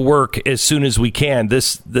back to work as soon as we can.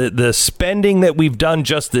 The spending that we've done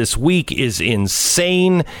just this week is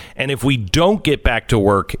insane, and if we don't get back to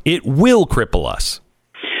work, it will cripple us.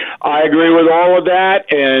 I agree with all of that,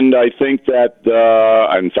 and I think that,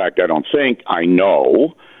 in fact, I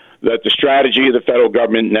know that the strategy of the federal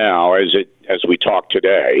government now, as we talk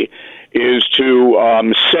today, is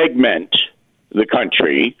to segment the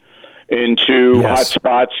country into hot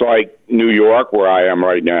spots like New York, where I am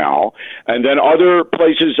right now, and then other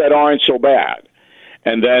places that aren't so bad.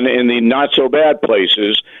 And then in the not-so-bad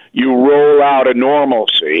places, you roll out a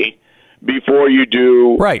normalcy before you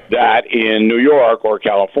do that in New York or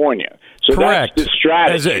California. So that's the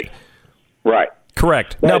strategy. Right.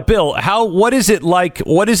 Correct. Now, Bill, what is it like?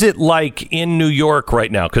 What is it like in New York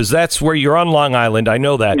right now? Because that's where you're on Long Island. I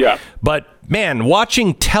know that. Yeah. But man,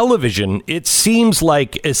 watching television, it seems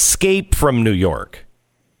like escape from New York.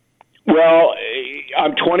 Well,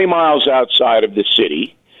 I'm 20 miles outside of the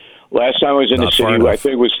city. Last time I was in the city, I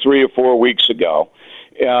think it was 3 or 4 weeks ago.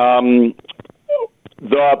 The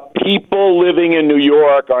people living in New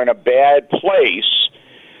York are in a bad place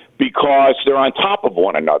because they're on top of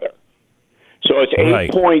one another. So it's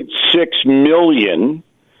 8.6 million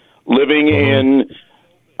living in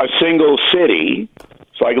a single city.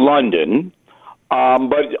 It's like London.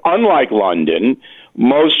 But unlike London,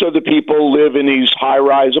 most of the people live in these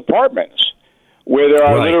high-rise apartments where there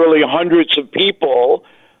are literally hundreds of people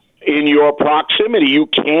in your proximity. You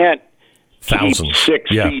can't keep 6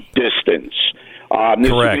 feet distance. There's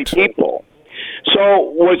so many people.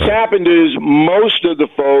 So what's happened is most of the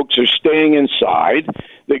folks are staying inside.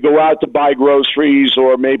 They go out to buy groceries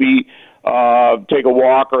or maybe take a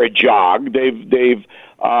walk or a jog. They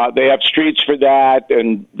have streets for that,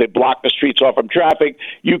 and they block the streets off from traffic.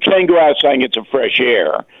 You can go outside and get some fresh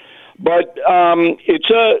air. But it's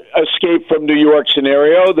a escape from New York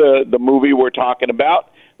scenario, the movie we're talking about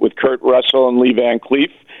with Kurt Russell and Lee Van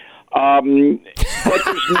Cleef. But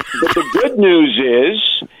the good news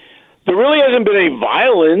is there really hasn't been any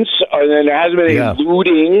violence, and there hasn't been any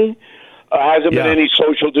looting, hasn't been any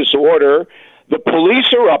social disorder. The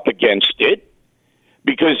police are up against it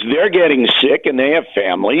because they're getting sick and they have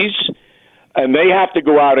families, and they have to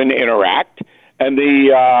go out and interact. And the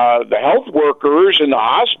health workers in the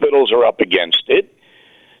hospitals are up against it.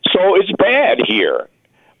 So it's bad here,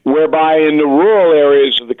 whereby in the rural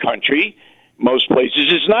areas of the country, most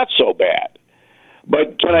places it's not so bad.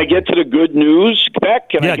 But can I get to the good news, Beck?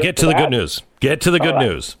 Get to the good news. Get to the good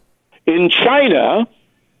news. In China,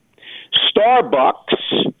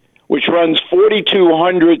 Starbucks, which runs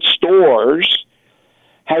 4,200 stores,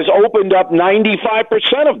 has opened up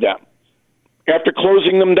 95% of them after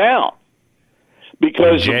closing them down.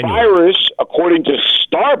 because the virus, according to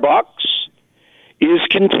Starbucks, is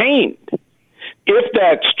contained. If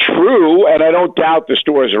that's true, and I don't doubt the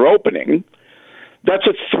stores are opening, that's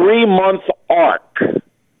a 3-month arc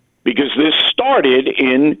because this started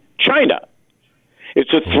in China.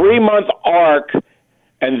 It's a 3-month arc,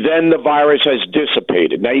 and then the virus has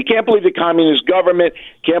dissipated. Now, you can't believe the communist government,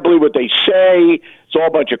 can't believe what they say. It's all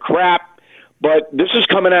a bunch of crap. But this is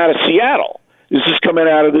coming out of Seattle. This is coming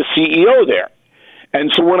out of the CEO there.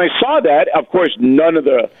 And so when I saw that, of course, none of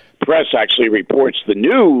the press actually reports the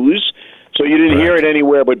news, so you didn't hear it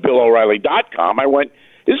anywhere but BillO'Reilly.com. I went,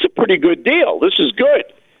 this is a pretty good deal. This is good.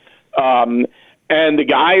 And the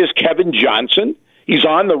guy is Kevin Johnson. He's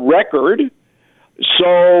on the record.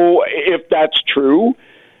 So if that's true,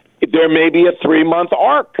 there may be a 3-month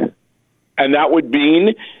arc. And that would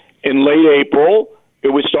mean in late April, it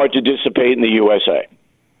would start to dissipate in the USA.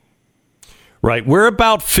 Right. We're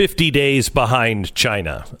about 50 days behind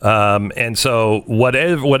China. And so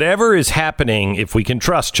whatever is happening, if we can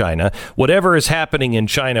trust China, whatever is happening in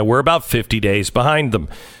China, we're about 50 days behind them.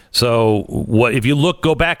 So if you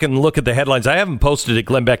go back and look at the headlines, I haven't posted at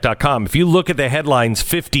glennbeck.com. If you look at the headlines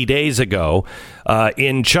 50 days ago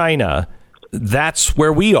in China, that's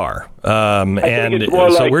where we are. I think it's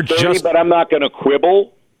more like 30, but I'm not going to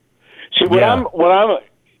quibble. See, what I'm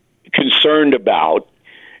concerned about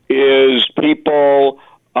is people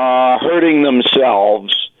hurting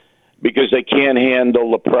themselves because they can't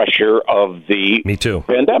handle the pressure of the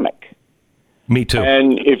pandemic. Me too.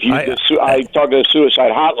 And if you, I talked to the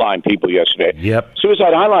suicide hotline people yesterday. Yep.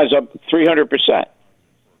 Suicide hotline's up 300%.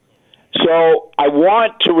 So I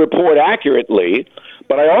want to report accurately,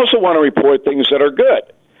 but I also want to report things that are good.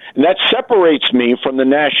 And that separates me from the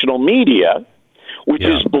national media, which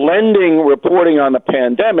is blending reporting on the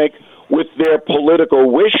pandemic with their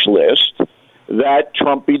political wish list that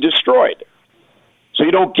Trump be destroyed. So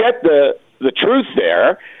you don't get the truth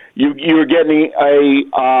there. You're getting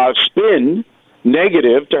a spin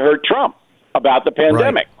negative to hurt Trump about the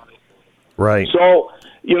pandemic. Right. So,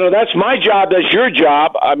 that's my job. That's your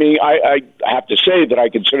job. I mean, I have to say that I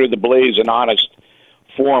consider the Blaze an honest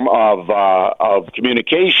form of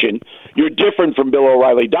communication. You're different from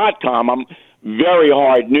BillO'Reilly.com. I'm very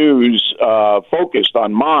hard news focused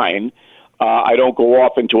on mine. I don't go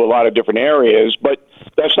off into a lot of different areas, but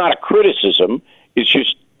that's not a criticism. It's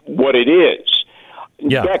just what it is.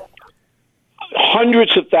 Yeah. In fact,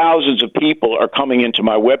 hundreds of thousands of people are coming into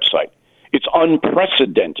my website. It's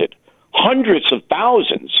unprecedented. Hundreds of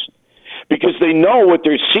thousands. Because they know what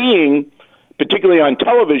they're seeing, particularly on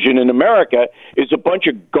television in America, is a bunch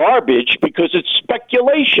of garbage because it's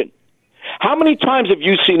speculation. How many times have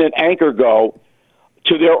you seen an anchor go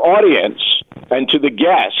to their audience and to the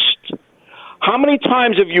guest? How many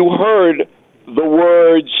times have you heard the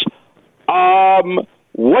words,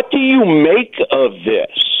 what do you make of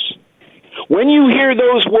this? When you hear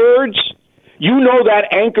those words, you know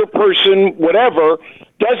that anchor person, whatever,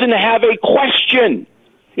 doesn't have a question,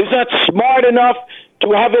 is not smart enough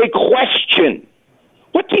to have a question.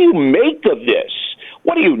 What do you make of this?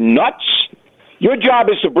 What are you, nuts? Your job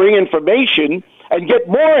is to bring information and get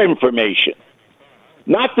more information,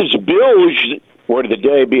 not this bilge, word of the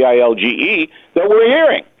day, B-I-L-G-E, that we're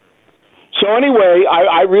hearing. So anyway,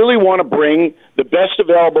 I really want to bring the best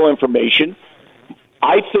available information.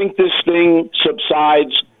 I think this thing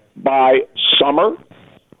subsides by summer.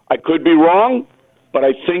 I could be wrong, but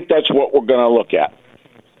I think that's what we're going to look at.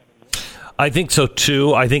 I think so,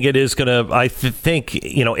 too. I think it is going to, I think,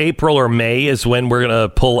 April or May is when we're going to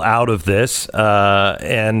pull out of this.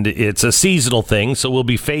 And it's a seasonal thing, so we'll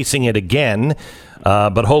be facing it again.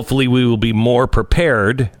 But hopefully we will be more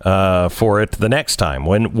prepared for it the next time.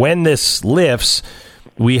 When this lifts,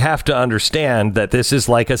 we have to understand that this is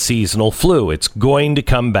like a seasonal flu. It's going to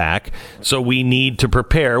come back, so we need to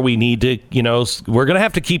prepare. We need to, we're going to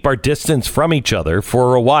have to keep our distance from each other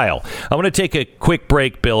for a while. I want to take a quick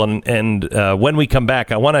break, Bill, and when we come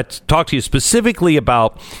back, I want to talk to you specifically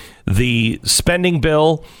about the spending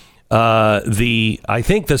bill, I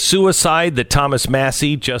think the suicide that Thomas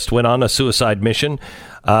Massie just went on a suicide mission.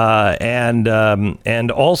 And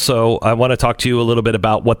also I want to talk to you a little bit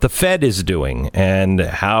about what the Fed is doing and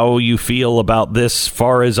how you feel about this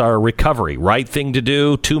far as our recovery. Right thing to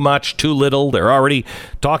do, too much, too little. They're already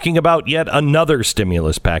talking about yet another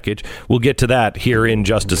stimulus package. We'll get to that here in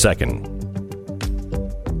just a second.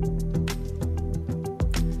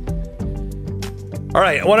 All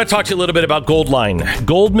right, I want to talk to you a little bit about Goldline.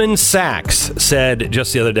 Goldman Sachs said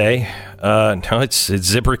just the other day, no, it's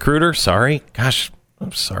ZipRecruiter. Sorry. Gosh,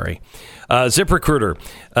 I'm sorry. ZipRecruiter.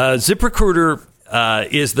 ZipRecruiter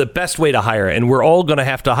is the best way to hire. And we're all going to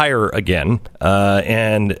have to hire again.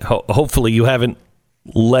 And hopefully you haven't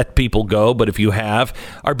let people go. But if you have,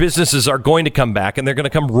 our businesses are going to come back, and they're going to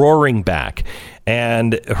come roaring back.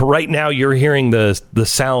 And right now you're hearing the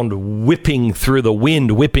sound whipping through the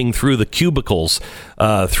wind, whipping through the cubicles,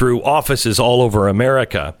 through offices all over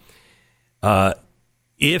America.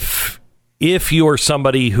 If you're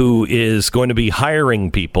somebody who is going to be hiring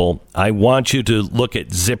people, I want you to look at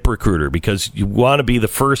ZipRecruiter, because you want to be the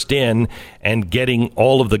first in and getting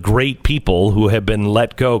all of the great people who have been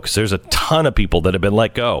let go, because there's a ton of people that have been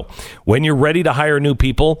let go. When you're ready to hire new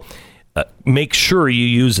people, make sure you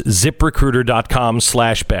use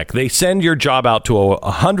ZipRecruiter.com/Beck. They send your job out to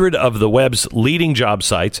 100 of the web's leading job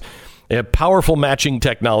sites. They have powerful matching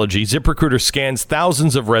technology. ZipRecruiter scans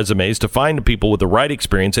thousands of resumes to find people with the right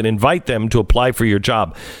experience and invite them to apply for your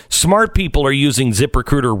job. Smart people are using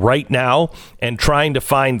ZipRecruiter right now and trying to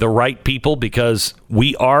find the right people, because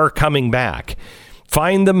we are coming back.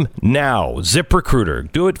 Find them now.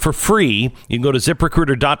 ZipRecruiter. Do it for free. You can go to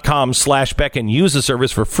ZipRecruiter.com/Beck and use the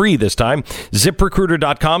service for free this time.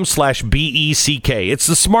 ZipRecruiter.com/BECK. It's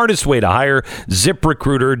the smartest way to hire.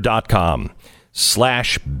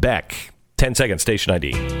 ZipRecruiter.com/Beck. 10 seconds, station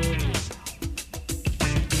ID.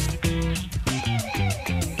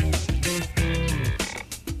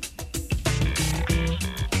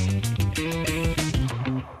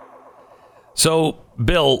 So,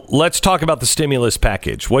 Bill, let's talk about the stimulus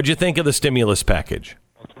package. What'd you think of the stimulus package?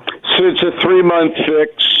 So it's a 3-month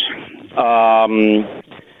fix.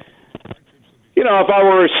 If I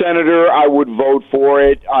were a senator, I would vote for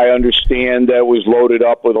it. I understand that it was loaded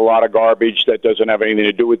up with a lot of garbage that doesn't have anything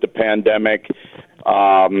to do with the pandemic.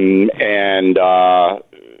 The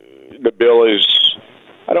bill is,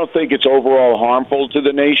 I don't think it's overall harmful to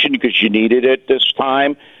the nation, because you needed it this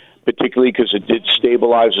time, particularly because it did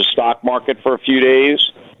stabilize the stock market for a few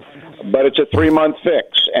days. But it's a 3-month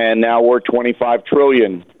fix, and now we're $25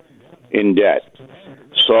 trillion in debt.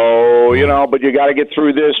 So, but you got to get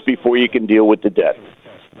through this before you can deal with the debt.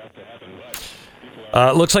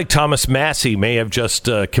 Looks like Thomas Massie may have just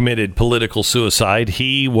committed political suicide.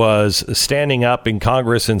 He was standing up in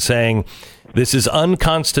Congress and saying, this is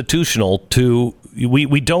unconstitutional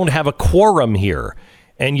we don't have a quorum here,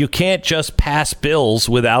 and you can't just pass bills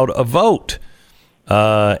without a vote.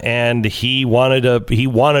 And he wanted a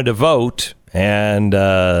vote, and,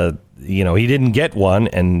 he didn't get one.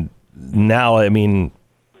 And now,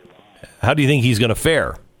 how do you think he's going to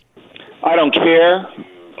fare? I don't care.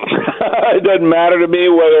 It doesn't matter to me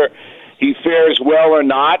whether he fares well or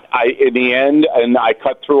not. In the end, and I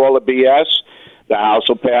cut through all the BS, the House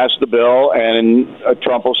will pass the bill, and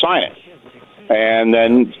Trump will sign it. And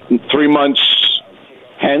then 3 months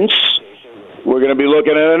hence, we're going to be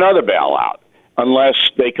looking at another bailout, unless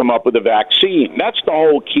they come up with a vaccine. That's the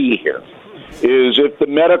whole key here, is if the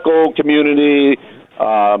medical community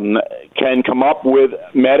can come up with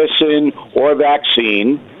medicine or a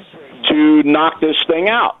vaccine to knock this thing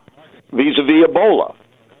out, vis-a-vis Ebola.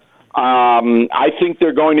 I think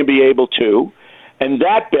they're going to be able to, and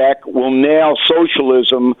that, Beck, will nail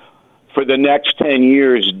socialism for the next 10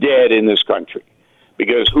 years dead in this country.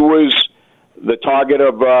 Because who was the target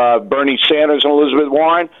of Bernie Sanders and Elizabeth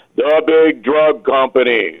Warren? The big drug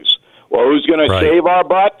companies. Well, who's going to save our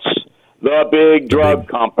butts? The big drug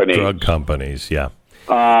companies. Drug companies, yeah.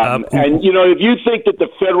 And, if you think that the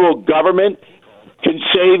federal government can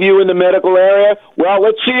save you in the medical area, well,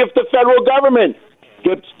 let's see if the federal government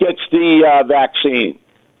gets the vaccine.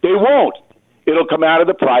 They won't. It'll come out of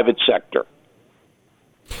the private sector.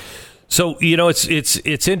 So,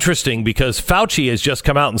 it's interesting, because Fauci has just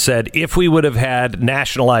come out and said, if we would have had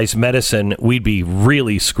nationalized medicine, we'd be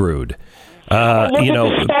really screwed. Look at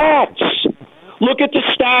the stats. Look at the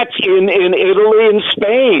stats in Italy and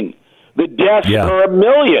Spain. The deaths per 1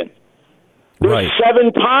 million. They're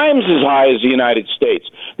 7 times as high as the United States.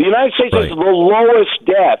 The United States has the lowest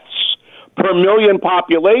deaths per million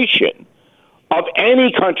population of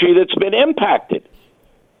any country that's been impacted.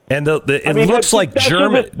 And it looks like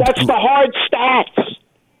Germany. That's the hard stats.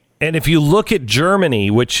 And if you look at Germany,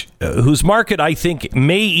 whose market I think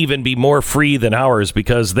may even be more free than ours,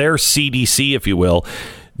 because their CDC, if you will,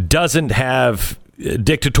 doesn't have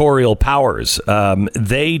dictatorial powers.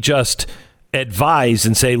 They just advise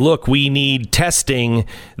and say, look, we need testing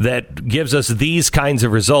that gives us these kinds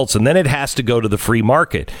of results, and then it has to go to the free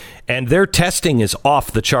market. And their testing is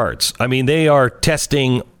off the charts. They are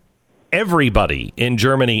testing everybody in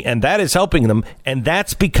Germany, and that is helping them, and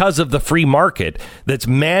that's because of the free market that's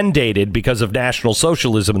mandated because of National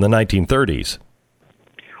Socialism in the 1930s.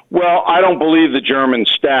 Well, I don't believe the German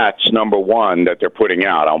stats, number one, that they're putting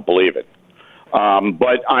out. I don't believe it.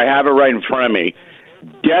 But I have it right in front of me.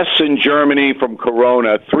 Deaths in Germany from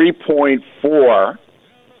corona, 3.4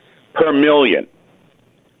 per million.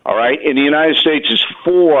 All right? In the United States, it's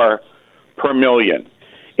 4 per million.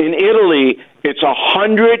 In Italy, it's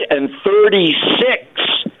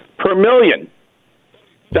 136 per million.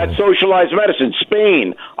 That's socialized medicine.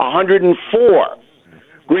 Spain, 104.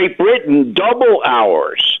 Great Britain, double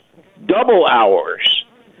ours.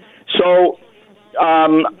 So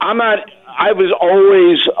I was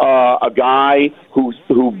always a guy who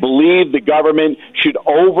believed the government should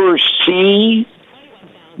oversee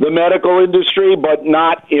the medical industry, but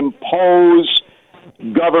not impose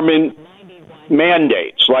government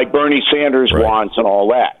mandates like Bernie Sanders wants and all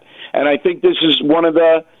that. And I think this is one of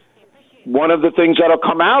the things that'll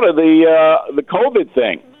come out of the COVID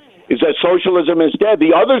thing, is that socialism is dead.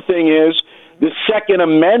 The other thing is the Second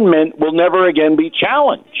Amendment will never again be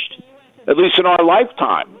challenged, at least in our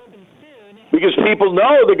lifetime, because people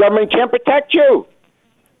know the government can't protect you.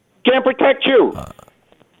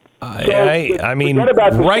 I mean,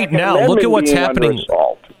 right now, look at what's happening.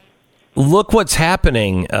 Look what's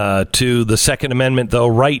happening to the Second Amendment, though,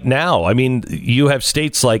 right now. I mean, you have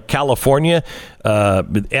states like California,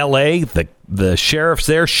 L.A., the sheriffs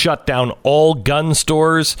there shut down all gun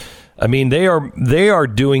stores. I mean, they are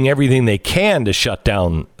doing everything they can to shut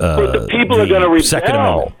down but the people are going to rebel. Second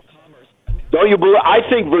Amendment. Don't you believe? I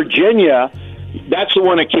think Virginia, that's the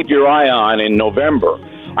one to keep your eye on in November.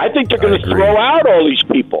 I think they're going to throw out all these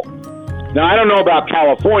people. Now, I don't know about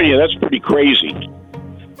California. That's pretty crazy.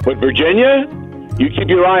 But Virginia, you keep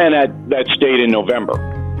your eye on that state in November.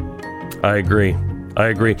 I agree.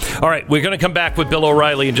 All right, we're going to come back with Bill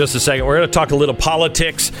O'Reilly in just a second. We're going to talk a little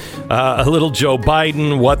politics, a little Joe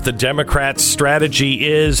Biden, what the Democrats' strategy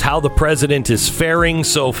is, how the president is faring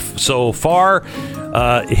so far.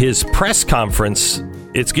 His press conference,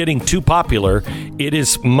 it's getting too popular. It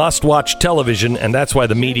is must-watch television, and that's why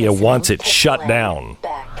the media wants it shut down.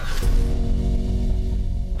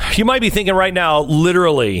 You might be thinking right now,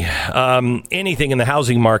 literally, anything in the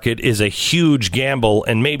housing market is a huge gamble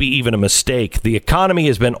and maybe even a mistake. The economy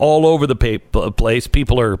has been all over the place.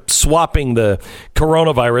 People are swapping the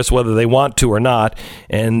coronavirus, whether they want to or not,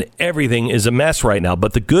 and everything is a mess right now.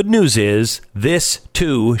 But the good news is this,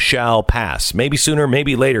 too, shall pass. Maybe sooner,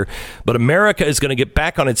 maybe later. But America is going to get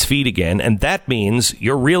back on its feet again, and that means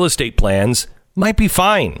your real estate plans might be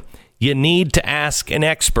fine. You need to ask an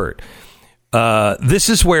expert. This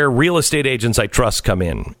is where real estate agents I trust come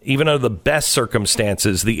in. Even under the best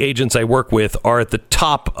circumstances, the agents I work with are at the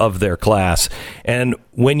top of their class. And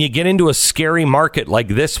when you get into a scary market like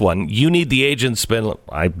this one, you need the agents.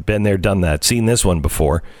 I've been there, done that, seen this one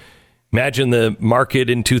before. Imagine the market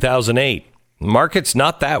in 2008. The market's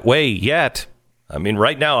not that way yet. I mean,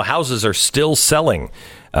 right now, houses are still selling.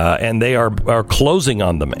 And they are closing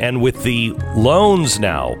on them. And with the loans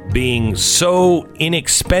now being so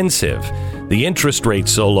inexpensive, the interest rate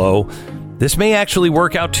so low, this may actually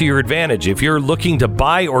work out to your advantage. If you're looking to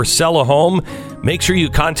buy or sell a home, make sure you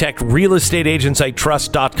contact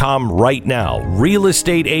realestateagentsitrust.com right now.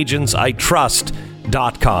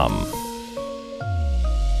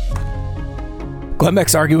 realestateagentsitrust.com. Glenn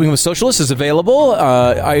Beck's Arguing with Socialists is available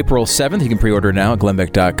April 7th. You can pre-order now at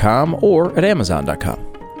glennbeck.com or at amazon.com.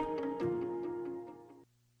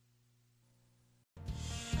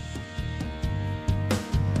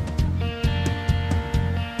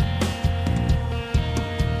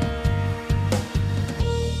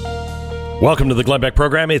 Welcome to the Glenn Beck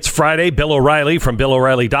program. It's Friday. Bill O'Reilly from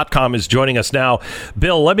BillO'Reilly.com is joining us now.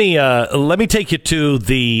 Bill, let me take you to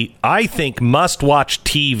the, I think, must-watch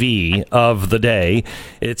TV of the day.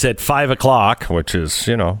 It's at 5 o'clock, which is,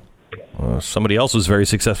 somebody else was very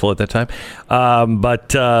successful at that time. But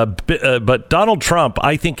Donald Trump,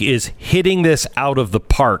 I think, is hitting this out of the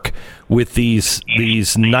park with these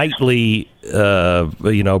nightly,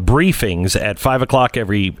 briefings at 5 o'clock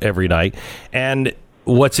every night. And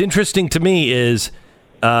what's interesting to me is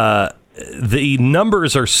the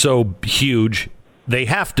numbers are so huge, they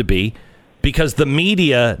have to be, because the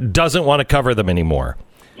media doesn't want to cover them anymore.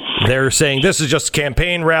 They're saying this is just a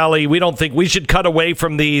campaign rally. We don't think we should cut away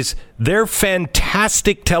from these. They're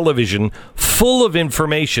fantastic television, full of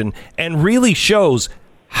information, and really shows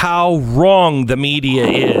how wrong the media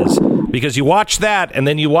is. Because you watch that, and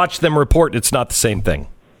then you watch them report it's not the same thing.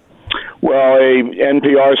 Well, a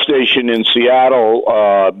NPR station in Seattle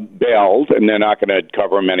bailed, and they're not going to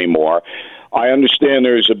cover them anymore. I understand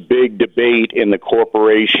there's a big debate in the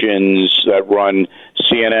corporations that run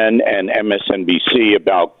CNN and MSNBC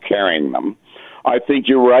about carrying them. I think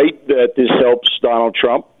you're right that this helps Donald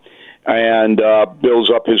Trump and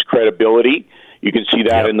builds up his credibility. You can see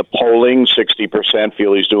that in the polling. 60%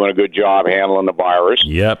 feel he's doing a good job handling the virus.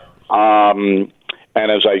 Yep. And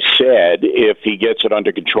as I said, if he gets it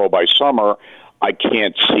under control by summer, I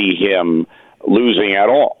can't see him losing at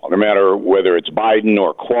all, no matter whether it's Biden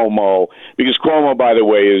or Cuomo, because Cuomo, by the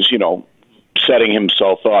way, is, setting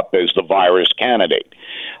himself up as the virus candidate.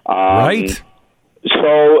 Right.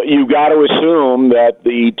 So you got to assume that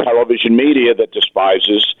the television media that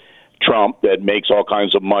despises Trump, that makes all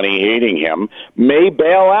kinds of money hating him, may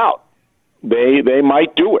bail out. They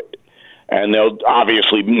might do it. And they'll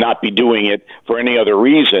obviously not be doing it for any other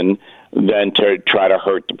reason than to try to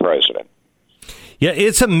hurt the president. Yeah,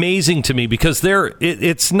 it's amazing to me because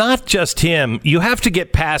it's not just him. You have to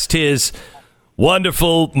get past his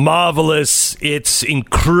wonderful, marvelous, it's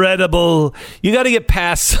incredible. You got to get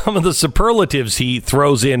past some of the superlatives he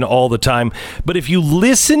throws in all the time. But if you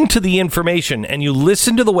listen to the information and you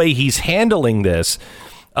listen to the way he's handling this,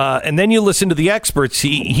 and then you listen to the experts,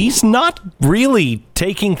 he's not really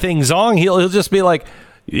taking things on. He'll just be like,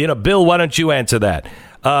 Bill, why don't you answer that?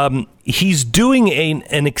 He's doing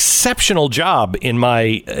an exceptional job in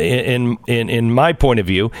my point of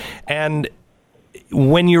view. And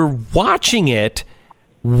when you're watching it,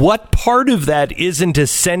 what part of that isn't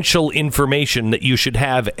essential information that you should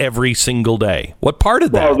have every single day? What part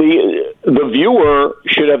of that? Well, the viewer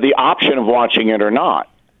should have the option of watching it or not.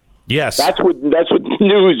 Yes. That's what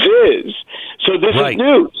news is. So this is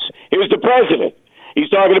news. Here's the president. He's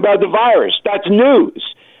talking about the virus. That's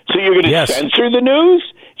news. So you're going to censor the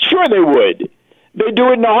news? Sure they would. They'd do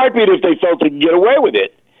it in a heartbeat if they felt they could get away with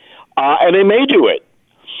it. And they may do it.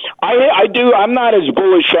 I do. I'm not as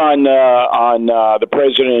bullish on the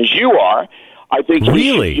president as you are. I think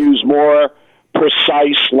he should use more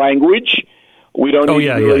precise language. We don't need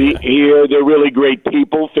to hear they're really great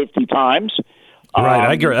people 50 times. Right,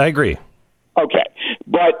 I agree. Okay,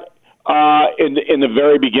 but in the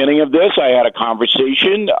very beginning of this, I had a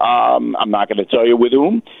conversation. I'm not going to tell you with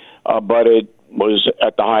whom, but it was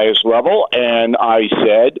at the highest level, and I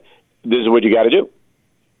said, "This is what you got to do."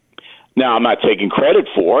 Now, I'm not taking credit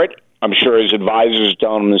for it. I'm sure his advisors are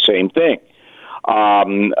telling him the same thing.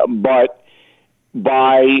 But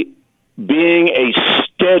by being a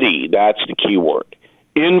steady, that's the key word,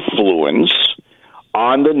 influence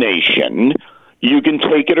on the nation, you can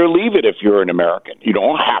take it or leave it if you're an American. You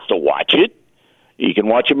don't have to watch it. You can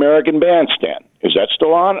watch American Bandstand. Is that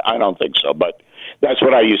still on? I don't think so, but that's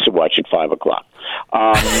what I used to watch at 5 o'clock.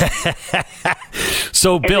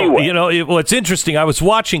 So, Bill, anyway. What's interesting, I was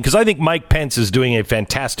watching, because I think Mike Pence is doing a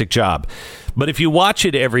fantastic job. But if you watch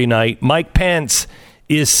it every night, Mike Pence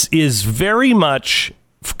is very much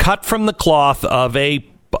cut from the cloth of a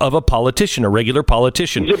politician, a regular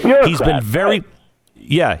politician. He's a bureaucrat. He's been very... Right.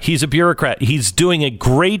 Yeah, he's a bureaucrat. He's doing a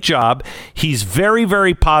great job. He's very,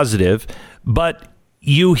 very positive, but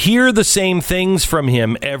you hear the same things from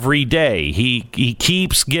him every day. He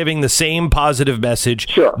keeps giving the same positive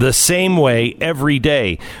message the same way every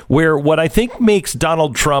day. Where what I think makes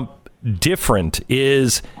Donald Trump different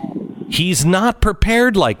is he's not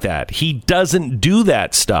prepared like that. He doesn't do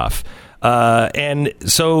that stuff. And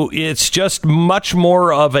so it's just much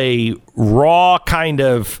more of a raw kind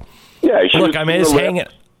of... Yeah, look, I'm just hanging.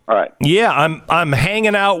 All right. Yeah, I'm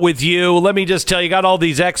hanging out with you. Let me just tell you, got all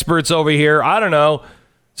these experts over here. I don't know,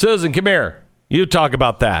 Susan, come here. You talk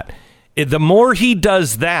about that. The more he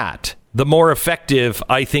does that, the more effective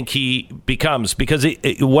I think he becomes. Because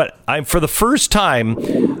for the first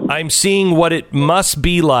time, I'm seeing what it must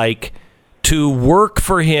be like to work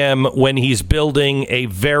for him when he's building a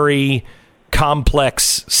very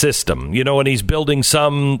complex system, when he's building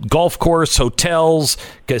some golf course, hotels,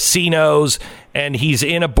 casinos, and he's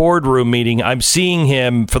in a boardroom meeting. I'm seeing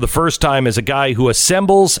him for the first time as a guy who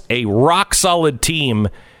assembles a rock solid team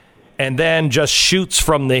and then just shoots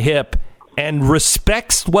from the hip and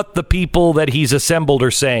respects what the people that he's assembled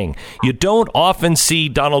are saying. You don't often see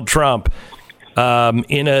Donald Trump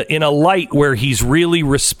in a light where he's really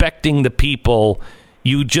respecting the people.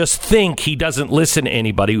 You just think he doesn't listen to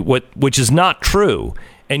anybody, which is not true.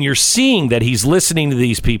 And you're seeing that he's listening to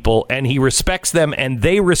these people, and he respects them, and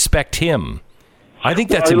they respect him. I think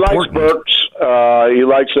that's important. He likes Burks. He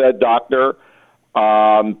likes that doctor.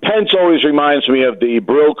 Pence always reminds me of the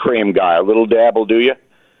Brill Cream guy. A little dab will do you.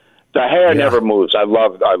 The hair never moves. I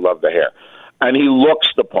love the hair. And he looks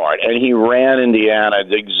the part. And he ran Indiana.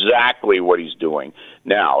 It's exactly what he's doing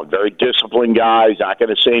now. Very disciplined guy. He's not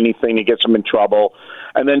going to say anything that gets him in trouble.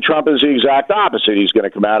 And then Trump is the exact opposite. He's going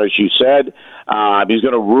to come out, as you said. He's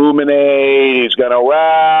going to ruminate. He's going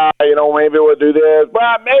to, maybe we'll do this.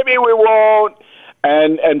 But maybe we won't.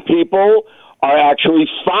 And people are actually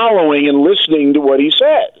following and listening to what he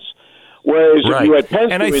says. Whereas if you had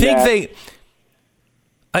Pence and I think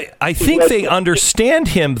I think they understand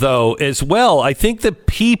him, though, as well. I think the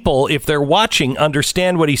people, if they're watching,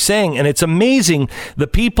 understand what he's saying. And it's amazing. The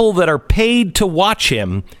people that are paid to watch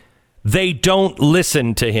him, they don't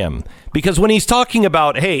listen to him. Because when he's talking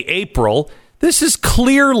about, hey, April, this is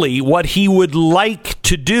clearly what he would like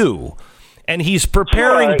to do. And he's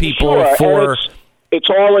preparing people for... It's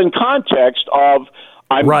all in context of...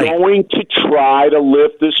 I'm going to try to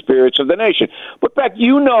lift the spirits of the nation. But, Beck,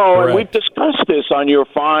 and we've discussed this on your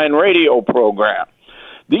fine radio program,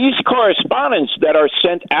 these correspondents that are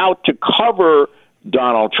sent out to cover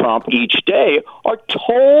Donald Trump each day are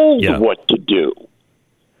told what to do.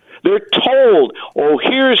 They're told,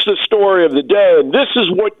 here's the story of the day, and this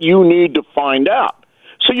is what you need to find out.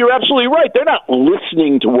 So you're absolutely right. They're not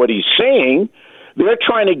listening to what he's saying. They're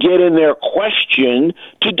trying to get in their question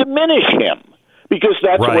to diminish him. Because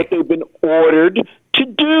that's what they've been ordered to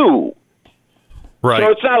do. Right.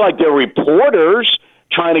 So it's not like they're reporters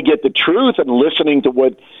trying to get the truth and listening to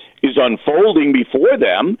what is unfolding before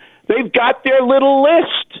them. They've got their little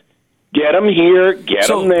list. Get them here, get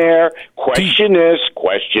them there, question this,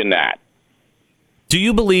 question that. Do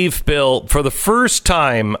you believe, Bill, for the first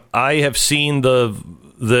time, I have seen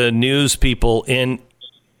the news people in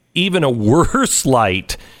even a worse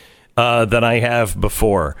light than I have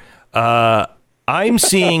before? I'm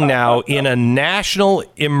seeing now in a national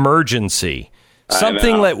emergency,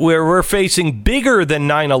 something that we're facing bigger than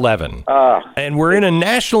 9/11, and we're in a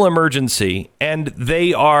national emergency, and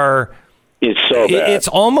they are. It's so bad. It's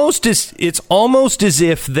almost as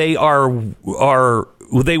if they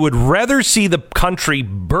they would rather see the country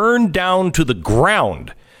burn down to the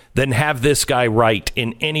ground than have this guy right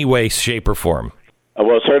in any way, shape, or form.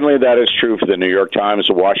 Well, certainly that is true for the New York Times,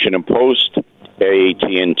 the Washington Post,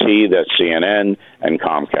 AT&T, that's CNN, and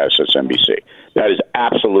Comcast, that's NBC. That is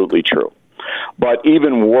absolutely true. But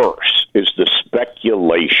even worse is the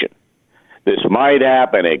speculation. This might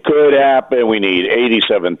happen. It could happen. We need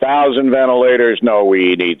 87,000 ventilators. No,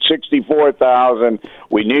 we need 64,000.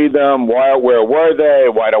 We need them. Where were they?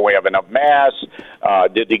 Why don't we have enough masks?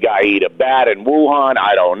 Did the guy eat a bat in Wuhan?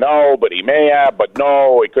 I don't know, but he may have. But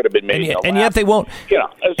no, it could have been made. And yet they won't.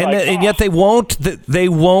 And yet they won't. They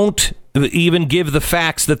won't even give the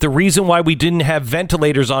facts that the reason why we didn't have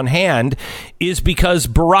ventilators on hand is because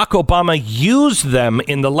Barack Obama used them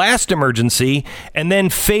in the last emergency and then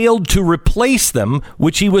failed to replace them,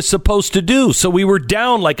 which he was supposed to do. So we were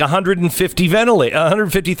down like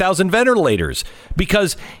 150,000 ventilators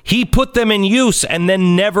because he put them in use and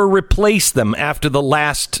then never replaced them after the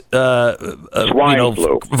last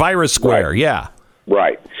virus square. Right. Yeah.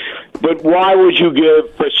 Right. But why would you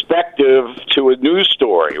give perspective to a news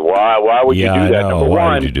story? Why would you do that? Number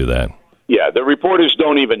why would you do that? Yeah, the reporters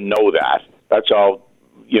don't even know that. That's how,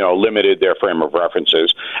 limited their frame of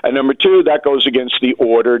references. And number two, that goes against the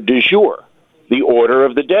order du jour, the order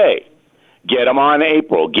of the day. Get them on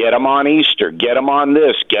April, get them on Easter, get them on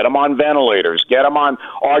this, get them on ventilators, get them on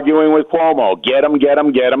arguing with Cuomo, get them.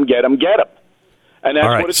 And that's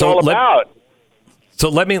what it's all about. So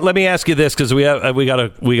let me ask you this, because we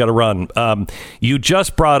gotta run. You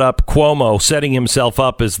just brought up Cuomo setting himself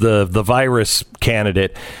up as the virus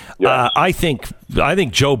candidate. Yes. I think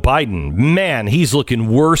Joe Biden, man, he's looking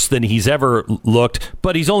worse than he's ever looked.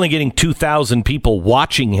 But he's only getting 2,000 people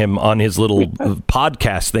watching him on his little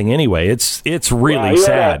podcast thing anyway. It's really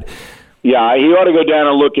sad. He ought to go down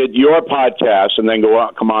and look at your podcast and then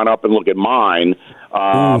come on up and look at mine,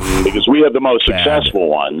 because we have the most successful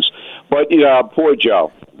ones. But poor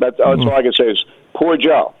Joe. That's all I can say is poor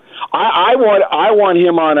Joe. I want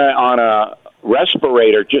him on a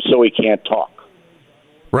respirator just so he can't talk.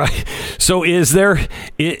 Right. So is there?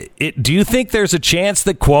 Do you think there's a chance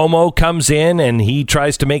that Cuomo comes in and he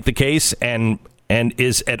tries to make the case and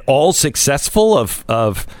is at all successful of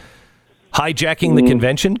hijacking the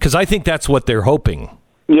convention? Because I think that's what they're hoping.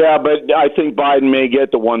 Yeah, but I think Biden may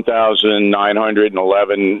get the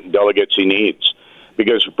 1,911 delegates he needs,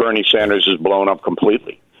 because Bernie Sanders is blown up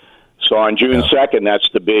completely. So on June 2nd, that's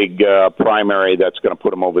the big primary that's going to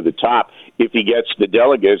put him over the top. If he gets the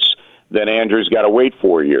delegates, then Andrew's got to wait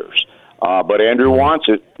 4 years. But Andrew wants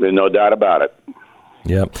it. There's no doubt about it.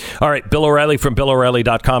 Yeah. All right. Bill O'Reilly from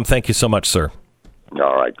BillO'Reilly.com. Thank you so much, sir.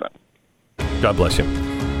 All right, Glenn. God bless you.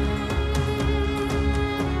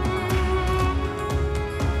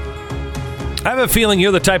 I have a feeling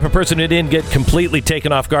you're the type of person who didn't get completely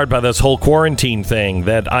taken off guard by this whole quarantine thing.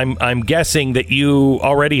 That I'm guessing that you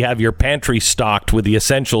already have your pantry stocked with the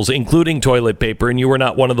essentials, including toilet paper, and you were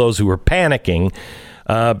not one of those who were panicking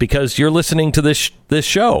because you're listening to this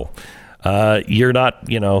show. You're not,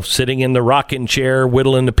 sitting in the rocking chair,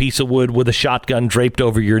 whittling a piece of wood with a shotgun draped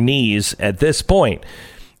over your knees at this point.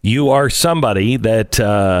 You are somebody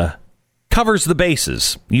that covers the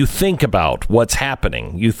bases. You think about what's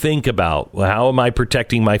happening. You think about, how am I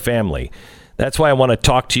protecting my family? That's why I want to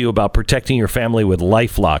talk to you about protecting your family with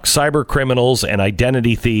LifeLock. Cyber criminals and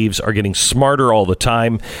identity thieves are getting smarter all the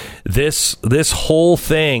time. This whole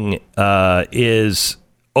thing is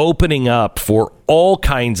opening up for all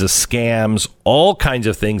kinds of scams, all kinds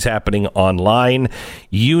of things happening online.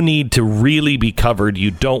 You need to really be covered.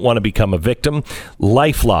 You don't want to become a victim.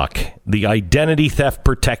 LifeLock, the identity theft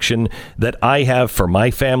protection that I have for my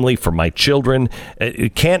family, for my children.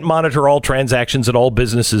 It can't monitor all transactions at all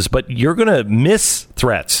businesses, but you're going to miss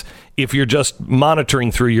threats if you're just monitoring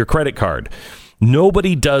through your credit card.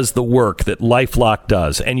 Nobody does the work that LifeLock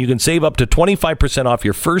does, and you can save up to 25% off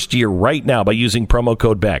your first year right now by using promo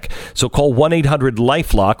code BECK. So call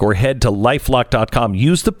 1-800-LifeLock or head to LifeLock.com.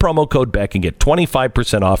 Use the promo code BECK and get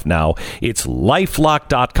 25% off now. It's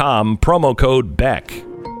LifeLock.com, promo code BECK.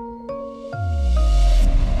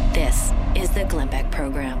 This is the Glenn Beck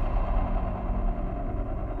Program.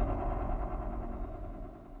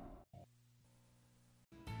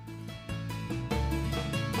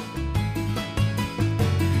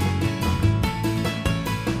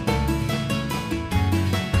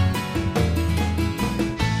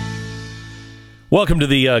 Welcome to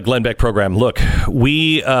the Glenn Beck Program. Look,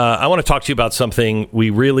 I want to talk to you about something we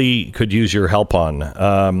really could use your help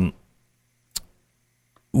on.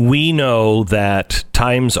 We know that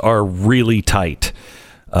times are really tight,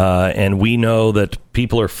 and we know that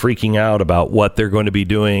people are freaking out about what they're going to be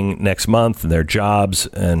doing next month and their jobs.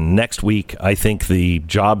 And next week, I think the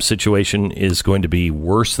job situation is going to be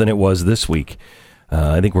worse than it was this week.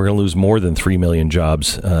 I think we're going to lose more than 3 million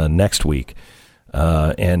jobs next week.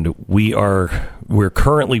 And we're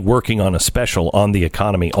currently working on a special on the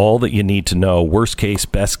economy, all that you need to know, worst case,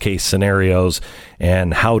 best case scenarios,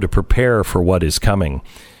 and how to prepare for what is coming.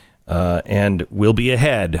 And we'll be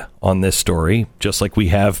ahead on this story, just like we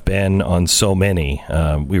have been on so many.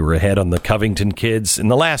 We were ahead on the Covington kids in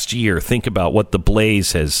the last year. Think about what the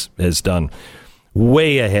Blaze has done.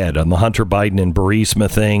 Way ahead on the Hunter Biden and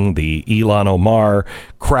Burisma thing, the Ilhan Omar.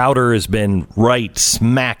 Crowder has been right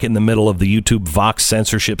smack in the middle of the YouTube Vox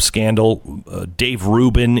censorship scandal. Dave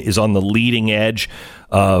Rubin is on the leading edge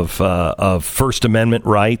of First Amendment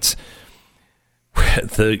rights.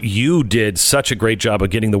 You did such a great job of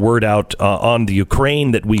getting the word out on the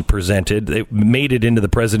Ukraine that we presented. It made it into the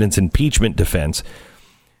president's impeachment defense.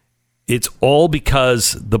 It's all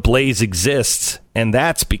because the Blaze exists, and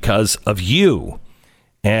that's because of you.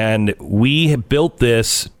 And we have built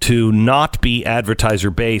this to not be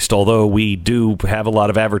advertiser-based, although we do have a lot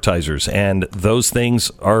of advertisers, and those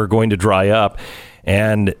things are going to dry up.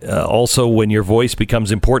 And also, when your voice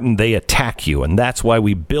becomes important, they attack you, and that's why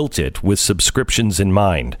we built it with subscriptions in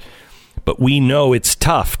mind. But we know it's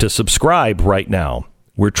tough to subscribe right now.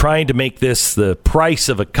 We're trying to make this the price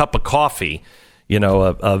of a cup of coffee,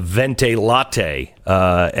 a venti latte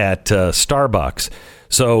at Starbucks.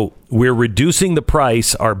 So we're reducing the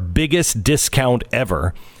price, our biggest discount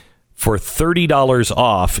ever, for $30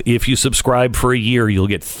 off. If you subscribe for a year, you'll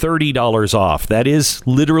get $30 off. That is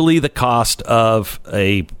literally the cost of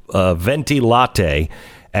a venti latte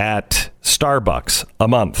at Starbucks a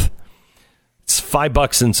month. It's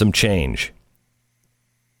 $5 and some change.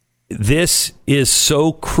 This is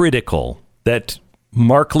so critical that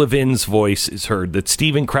Mark Levin's voice is heard, that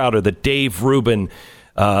Steven Crowder, that Dave Rubin,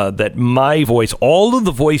 that my voice, all of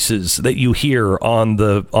the voices that you hear on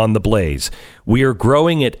the Blaze. We are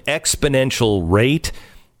growing at exponential rate,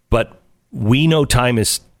 but we know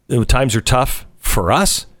times are tough for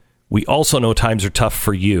us. We also know times are tough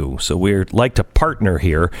for you. So we'd like to partner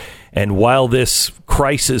here. And while this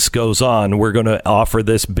crisis goes on, we're going to offer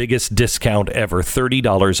this biggest discount ever,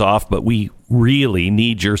 $30 off. But we really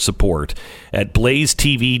need your support at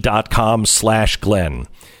blazetv.com/Glenn.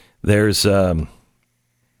 There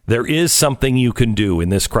is something you can do in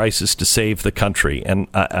this crisis to save the country. And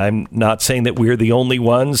I'm not saying that we're the only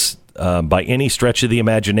ones by any stretch of the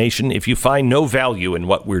imagination. If you find no value in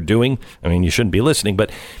what we're doing, I mean, you shouldn't be listening,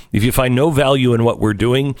 but if you find no value in what we're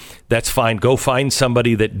doing, that's fine. Go find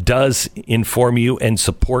somebody that does inform you and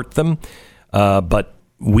support them. But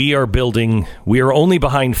we are only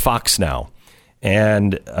behind Fox now.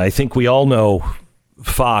 And I think we all know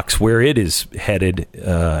Fox, where it is headed.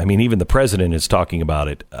 Even the president is talking about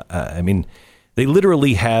it. They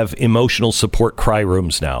literally have emotional support cry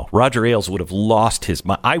rooms now. Roger Ailes would have lost his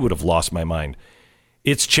mind. I would have lost my mind.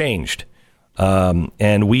 It's changed.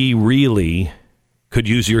 And we really could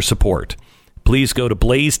use your support. please go to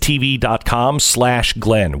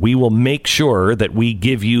blazetv.com/Glenn. We will make sure that we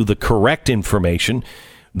give you the correct information,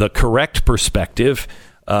 the correct perspective,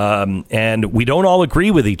 and we don't all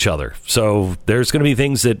agree with each other. So there's going to be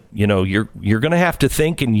things that, you're going to have to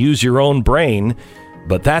think and use your own brain.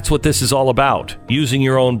 But that's what this is all about, using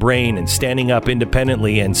your own brain and standing up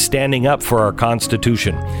independently and standing up for our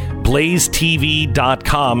Constitution.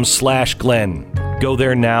 blazetv.com/Glenn. Go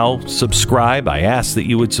there now, subscribe. I ask that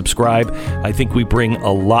you would subscribe. I think we bring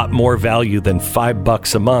a lot more value than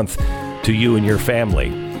 $5 a month to you and your family.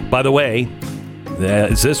 By the way,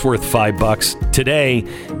 is this worth $5? Today,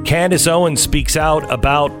 Candace Owens speaks out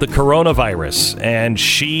about the coronavirus, and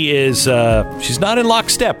she's not in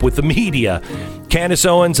lockstep with the media. Candace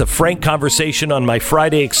Owens, a frank conversation on my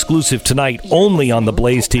Friday exclusive tonight, only on the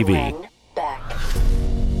Blaze TV.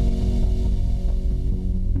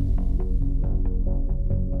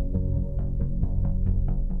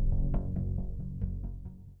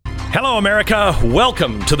 Hello, America.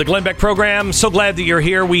 Welcome to the Glenn Beck program. So glad that you're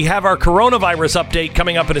here. We have our coronavirus update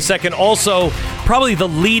coming up in a second. Also, probably the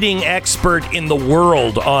leading expert in the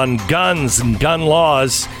world on guns and gun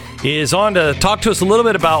laws is on to talk to us a little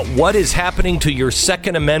bit about what is happening to your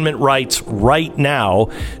Second Amendment rights right now.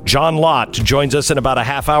 John Lott joins us in about a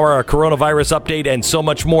half hour. Our coronavirus update and so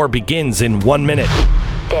much more begins in 1 minute.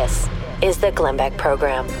 This is the Glenn Beck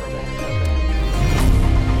program.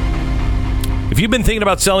 If you've been thinking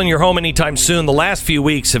about selling your home anytime soon, the last few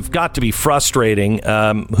weeks have got to be frustrating.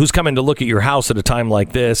 Who's coming to look at your house at a time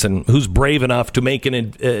like this, and who's brave enough to make an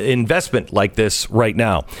investment like this right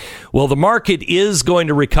now? Well, the market is going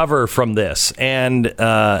to recover from this, and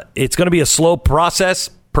it's going to be a slow process,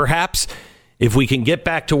 perhaps. If we can get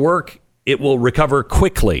back to work, it will recover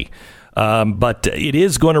quickly. But it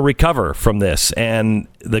is going to recover from this. And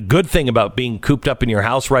the good thing about being cooped up in your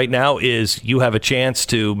house right now is you have a chance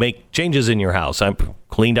to make changes in your house. I've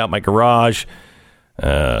cleaned out my garage,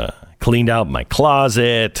 cleaned out my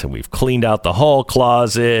closet. We've cleaned out the hall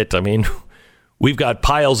closet. I mean, we've got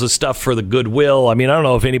piles of stuff for the Goodwill. I mean, I don't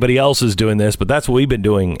know if anybody else is doing this, but that's what we've been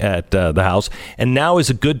doing at the house. And now is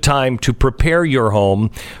a good time to prepare your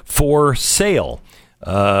home for sale.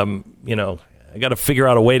 I got to figure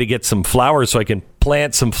out a way to get some flowers so I can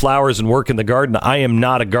plant some flowers and work in the garden. I am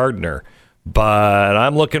not a gardener, but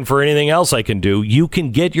I'm looking for anything else I can do. You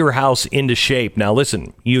can get your house into shape. Now,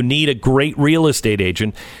 listen, you need a great real estate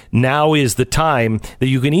agent. Now is the time that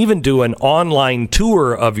you can even do an online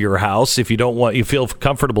tour of your house if you feel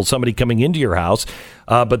comfortable somebody coming into your house.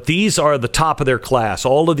 But these are the top of their class,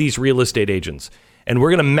 all of these real estate agents. And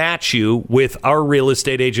we're going to match you with our real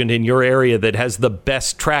estate agent in your area that has the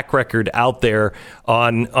best track record out there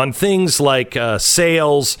on things like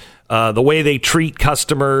sales, the way they treat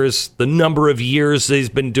customers, the number of years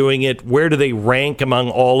they've been doing it, where do they rank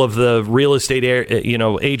among all of the real estate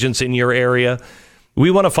agents in your area.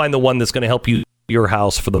 We want to find the one that's going to help you your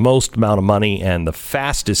house for the most amount of money and the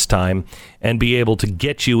fastest time, and be able to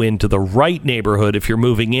get you into the right neighborhood if you're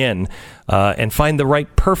moving in, and find the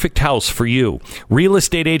right perfect house for you.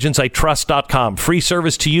 realestateagentsitrust.com. Free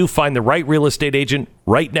service to you. Find the right real estate agent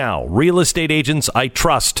right now.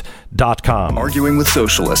 realestateagentsitrust.com. Arguing with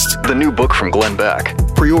Socialists, the new book from Glenn Beck.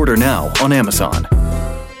 Pre-order now on Amazon.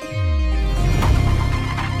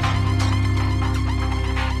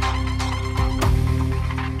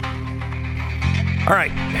 All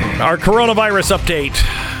right, our coronavirus update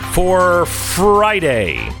for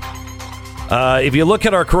Friday. If you look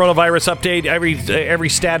at our coronavirus update, every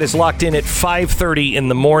stat is locked in at 5:30 in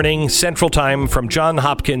the morning Central Time from Johns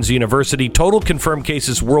Hopkins University. Total confirmed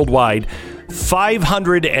cases worldwide,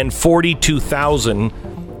 542,000.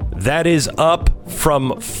 That is up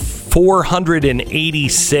from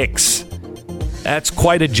 486. That's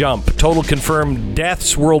quite a jump. Total confirmed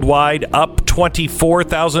deaths worldwide up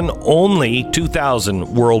 24,000, only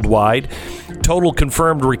 2,000 worldwide. Total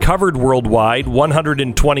confirmed recovered worldwide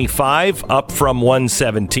 125, up from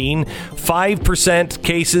 117. 5%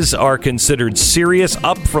 cases are considered serious,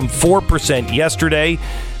 up from 4% yesterday.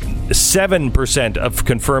 7% of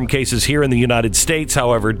confirmed cases here in the United States,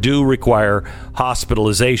 however, do require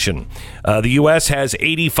hospitalization. The U.S. has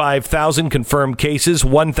 85,000 confirmed cases,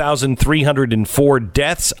 1,304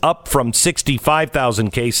 deaths, up from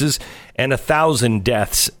 65,000 cases and 1,000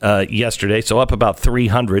 deaths yesterday, so up about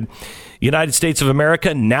 300. United States of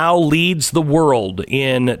America now leads the world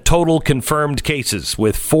in total confirmed cases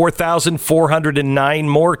with 4,409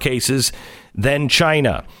 more cases than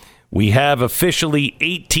China. We have officially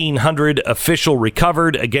 1,800 official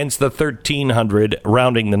recovered against the 1,300,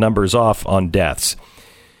 rounding the numbers off on deaths.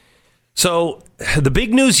 So the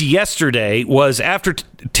big news yesterday was after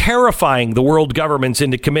terrifying the world governments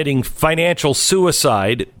into committing financial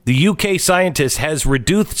suicide, the UK scientist has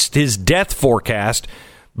reduced his death forecast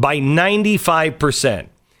by 95%.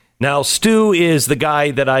 Now, Stu is the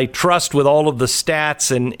guy that I trust with all of the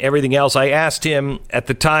stats and everything else. I asked him at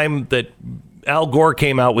the time that Al Gore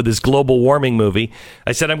came out with his global warming movie.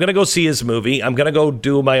 I said, I'm going to go see his movie. I'm going to go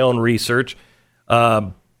do my own research.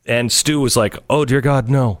 And Stu was like, oh, dear God,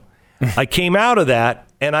 no. I came out of that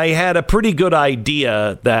and I had a pretty good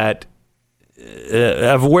idea that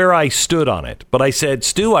of where I stood on it. But I said,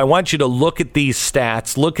 Stu, I want you to look at these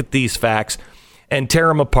stats, look at these facts, and tear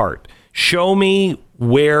them apart. Show me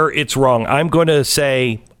where it's wrong. I'm going to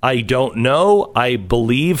say, I don't know. I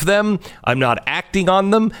believe them. I'm not acting on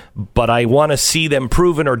them, but I want to see them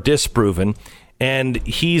proven or disproven. And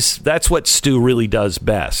that's what Stu really does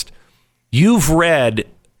best. You've read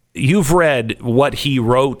what he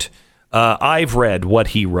wrote. I've read what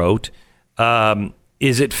he wrote.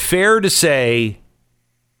 Is it fair to say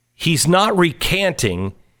he's not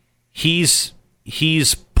recanting? He's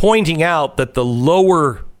pointing out that the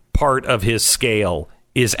lower part of his scale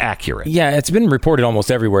is accurate. Yeah, it's been reported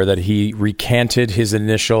almost everywhere that he recanted his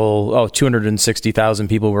initial 260,000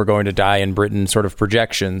 people were going to die in Britain sort of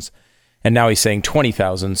projections, and now he's saying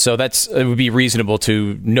 20,000. So it would be reasonable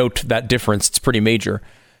to note that difference. It's pretty major.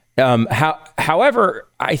 However,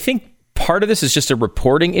 I think part of this is just a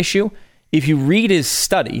reporting issue. If you read his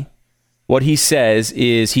study, what he says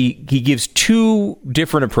is he gives two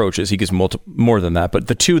different approaches. He gives more than that, but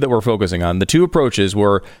the two that we're focusing on, the two approaches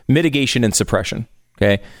were mitigation and suppression.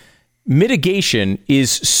 Okay, mitigation is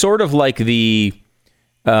sort of like the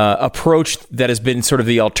approach that has been sort of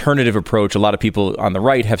the alternative approach. A lot of people on the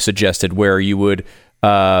right have suggested, where you would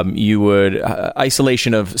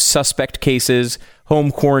isolation of suspect cases,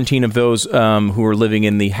 home quarantine of those who are living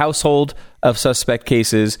in the household of suspect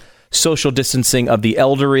cases, social distancing of the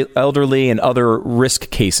elderly and other risk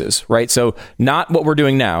cases, right? So not what we're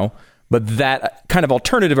doing now, but that kind of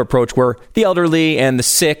alternative approach where the elderly and the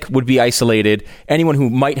sick would be isolated. Anyone who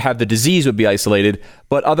might have the disease would be isolated,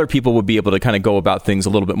 but other people would be able to kind of go about things a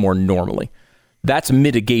little bit more normally. That's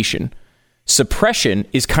mitigation. Suppression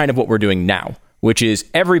is kind of what we're doing now, which is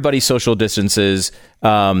everybody social distances.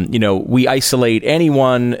 We isolate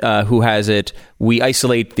anyone who has it. We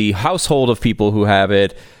isolate the household of people who have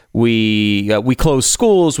it. We close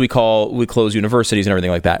schools. We close universities and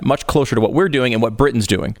everything like that. Much closer to what we're doing and what Britain's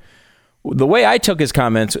doing. The way I took his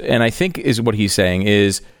comments, and I think is what he's saying,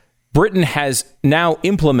 is Britain has now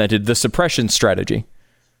implemented the suppression strategy.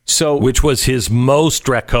 So, which was his most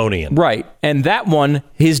draconian. Right. And that one,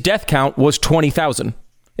 his death count was 20,000.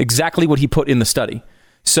 Exactly what he put in the study.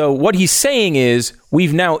 So what he's saying is,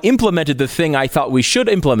 we've now implemented the thing I thought we should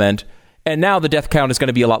implement, and now the death count is going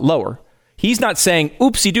to be a lot lower. He's not saying,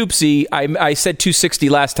 oopsie doopsie, I said 260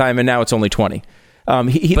 last time, and now it's only 20.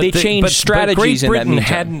 They changed strategies in that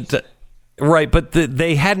meantime. Right, but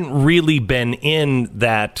they hadn't really been in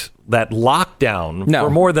that lockdown for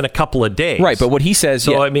more than a couple of days. Right, but what he says,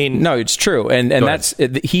 so, I mean, no, it's true. And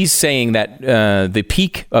he's saying that the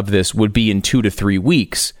peak of this would be in 2 to 3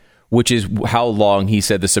 weeks, which is how long he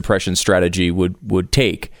said the suppression strategy would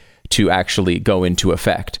take to actually go into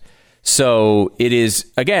effect. So it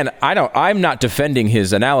is, again, I'm not defending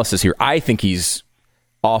his analysis here. I think he's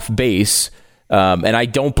off base. And I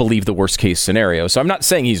don't believe the worst case scenario. So I'm not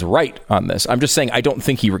saying he's right on this. I'm just saying I don't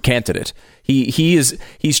think he recanted it.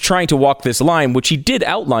 He's trying to walk this line, which he did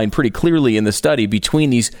outline pretty clearly in the study between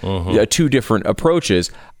these two different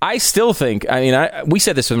approaches. I still think, we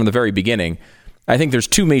said this from the very beginning. I think there's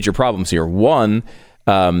two major problems here. One,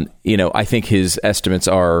 I think his estimates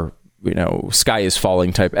are, sky is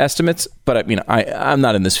falling type estimates. But I'm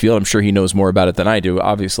not in this field. I'm sure he knows more about it than I do,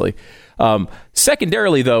 obviously.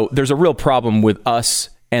 Secondarily, though, there's a real problem with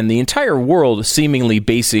us and the entire world seemingly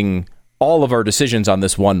basing all of our decisions on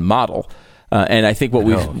this one model. And I think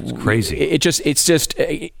it's crazy. It's just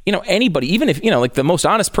anybody, even if, like the most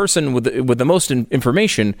honest person with the most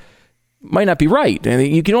information might not be right. And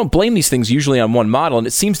you don't blame these things usually on one model. And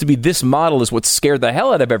it seems to be this model is what scared the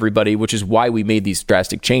hell out of everybody, which is why we made these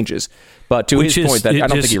drastic changes. But to his point, I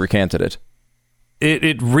don't think he recanted it.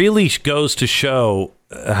 It really goes to show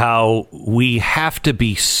how we have to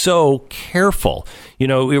be so careful.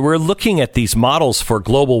 We're looking at these models for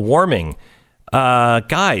global warming.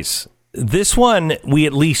 Guys, this one we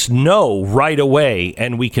at least know right away,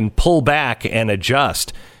 and we can pull back and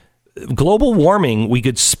adjust. Global warming, we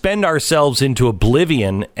could spend ourselves into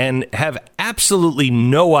oblivion and have absolutely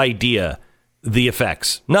no idea the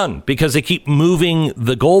effects. None, because they keep moving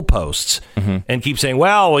the goalposts and keep saying,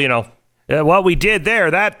 well, what we did there,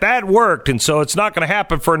 that worked. And so it's not going to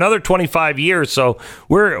happen for another 25 years. So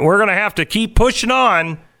we're going to have to keep pushing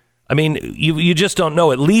on. I mean, you just don't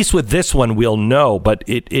know. At least with this one, we'll know. But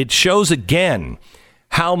it shows again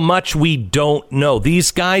how much we don't know.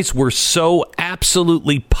 These guys were so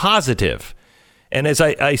absolutely positive. And as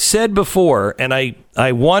I said before, and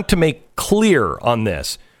I want to make clear on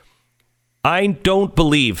this, I don't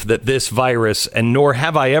believe that this virus, and nor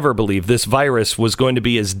have I ever believed this virus was going to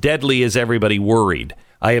be as deadly as everybody worried.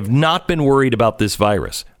 I have not been worried about this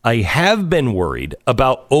virus. I have been worried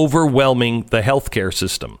about overwhelming the healthcare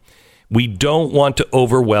system. We don't want to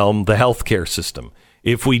overwhelm the healthcare system.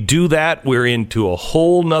 If we do that, we're into a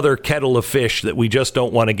whole nother kettle of fish that we just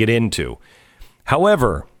don't want to get into.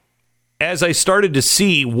 However, as I started to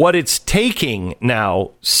see what it's taking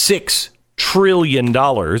now, $6 trillion,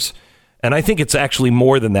 and I think it's actually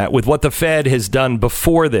more than that with what the Fed has done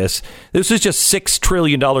before this. This is just $6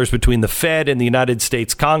 trillion between the Fed and the United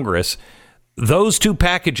States Congress. Those two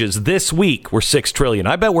packages this week were $6 trillion.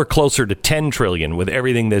 I bet we're closer to $10 trillion with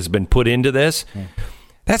everything that's been put into this.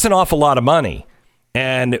 That's an awful lot of money.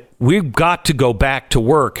 And we've got to go back to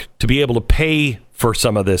work to be able to pay for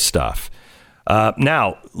some of this stuff.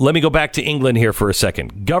 Now, let me go back to England here for a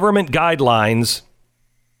second. Government guidelines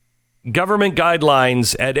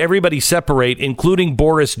had everybody separate, including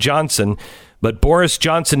Boris Johnson. But Boris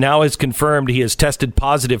Johnson now has confirmed he has tested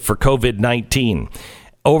positive for COVID-19.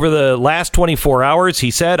 Over the last 24 hours,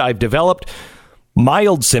 he said, I've developed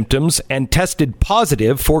mild symptoms and tested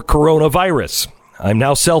positive for coronavirus. I'm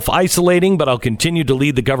now self-isolating, but I'll continue to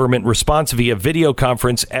lead the government response via video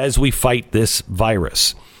conference as we fight this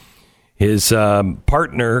virus. His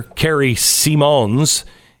partner, Carrie Simons,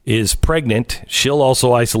 is pregnant. She'll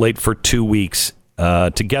also isolate for 2 weeks.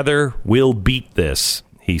 Together, we'll beat this,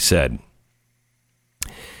 he said.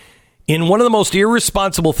 In one of the most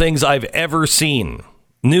irresponsible things I've ever seen,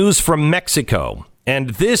 news from Mexico,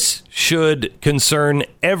 and this should concern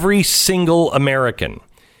every single American,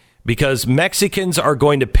 because Mexicans are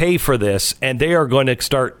going to pay for this, and they are going to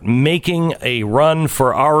start making a run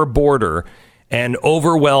for our border and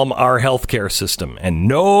overwhelm our healthcare system. And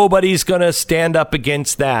nobody's going to stand up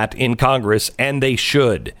against that in Congress, and they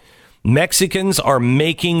should. Mexicans are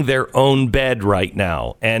making their own bed right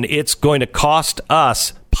now, and it's going to cost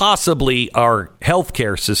us possibly our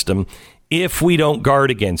healthcare system if we don't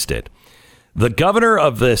guard against it. The governor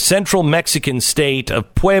of the central Mexican state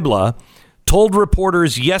of Puebla told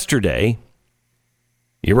reporters yesterday,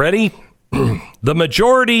 you ready? The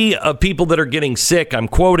majority of people that are getting sick, I'm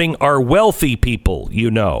quoting, are wealthy people, you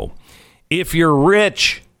know. If you're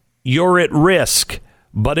rich, you're at risk.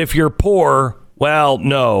 But if you're poor, well,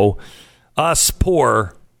 no. Us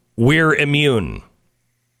poor, we're immune.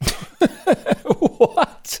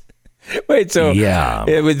 What? Wait, so yeah.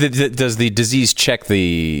 Does the disease check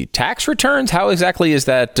the tax returns? How exactly is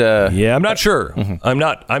that? Yeah, I'm not sure. Mm-hmm.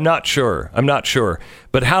 I'm not sure.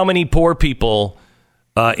 But how many poor people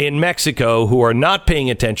in Mexico who are not paying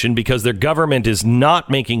attention because their government is not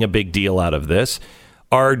making a big deal out of this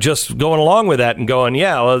are just going along with that and going,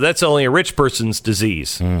 yeah, well, that's only a rich person's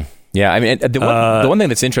disease. Mm. Yeah, I mean, the one thing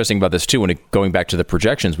that's interesting about this, too, when going back to the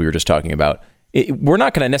projections we were just talking about, we're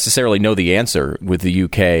not going to necessarily know the answer with the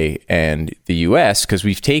UK and the US because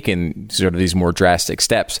we've taken sort of these more drastic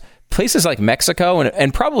steps. Places like Mexico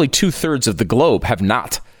and probably 2/3 of the globe have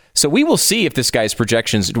not. So we will see if this guy's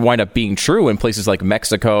projections wind up being true in places like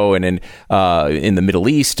Mexico and in the Middle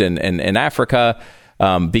East and Africa,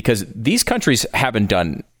 because these countries haven't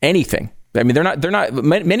done anything. I mean, they're not.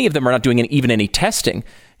 Many of them are not doing even any testing.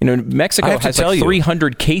 You know, Mexico has like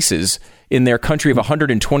 300 cases in their country of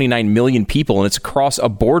 129 million people, and it's across a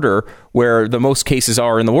border where the most cases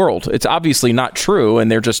are in the world. It's obviously not true, and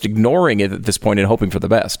they're just ignoring it at this point and hoping for the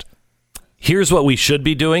best. Here's what we should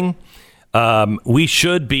be doing. We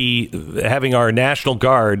should be having our National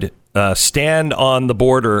Guard stand on the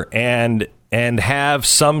border and have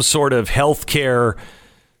some sort of healthcare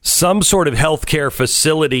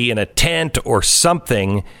facility in a tent or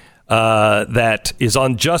something that is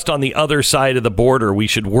on the other side of the border. We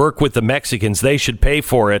should work with the Mexicans. They should pay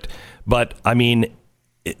for it. But I mean,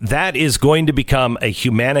 that is going to become a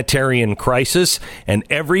humanitarian crisis, and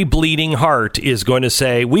every bleeding heart is going to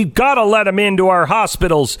say, we've got to let them into our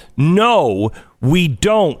hospitals. No, we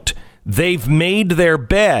don't. They've made their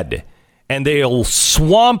bed, and they'll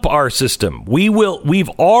swamp our system. We've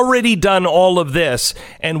already done all of this,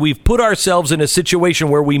 and we've put ourselves in a situation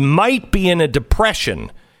where we might be in a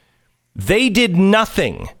depression. They did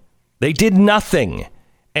nothing.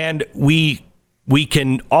 And we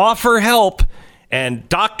can offer help, And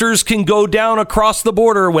doctors can go down across the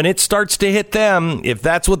border when it starts to hit them, if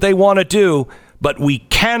that's what they want to do. But we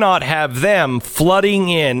cannot have them flooding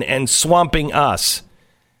in and swamping us.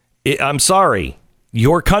 I'm sorry.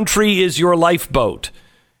 Your country is your lifeboat.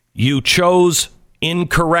 You chose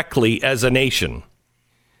incorrectly as a nation.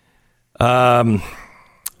 All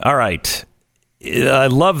right. I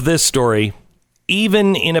love this story.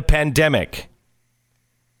 Even in a pandemic,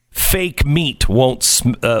 fake meat won't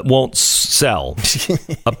sell.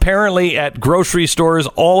 Apparently, at grocery stores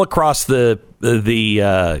all across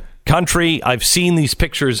the country, I've seen these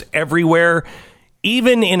pictures everywhere.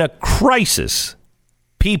 Even in a crisis,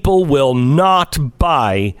 people will not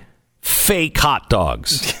buy fake hot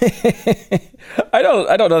dogs. I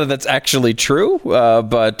don't know that that's actually true,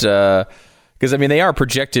 but because I mean they are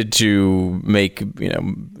projected to make,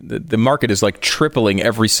 the market is like tripling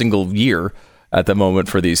every single year at the moment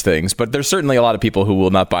for these things, but there's certainly a lot of people who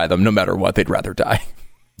will not buy them no matter what. They'd rather die.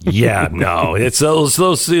 Yeah, no, it's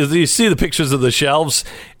those you see the pictures of the shelves,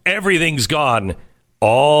 everything's gone.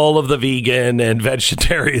 All of the vegan and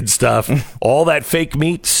vegetarian stuff, all that fake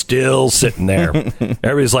meat still sitting there.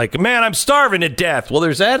 Everybody's like, man, I'm starving to death. Well,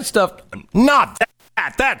 there's that stuff. Not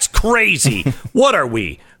that. That's crazy. What are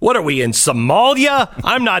we? What are we in Somalia?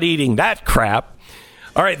 I'm not eating that crap.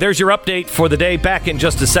 All right, there's your update for the day. Back in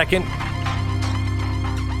just a second.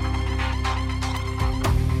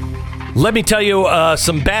 Let me tell you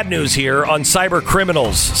some bad news here on cyber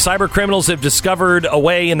criminals. Cyber criminals have discovered a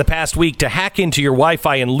way in the past week to hack into your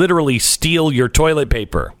Wi-Fi and literally steal your toilet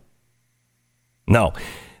paper. No,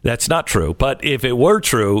 that's not true. But if it were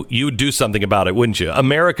true, you'd do something about it, wouldn't you?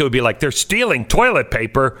 America would be like, they're stealing toilet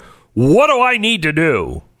paper. What do I need to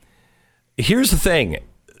do? Here's the thing.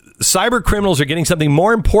 Cyber criminals are getting something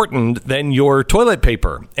more important than your toilet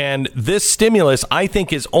paper. And this stimulus, I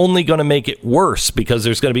think, is only going to make it worse because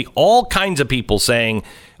there's going to be all kinds of people saying,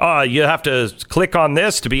 oh, you have to click on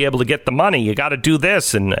this to be able to get the money. You got to do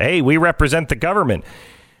this. And, hey, we represent the government.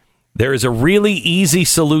 There is a really easy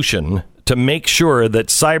solution to make sure that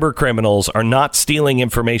cyber criminals are not stealing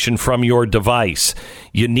information from your device.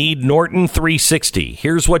 You need Norton 360.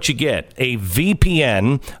 Here's what you get. A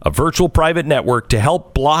VPN, a virtual private network, to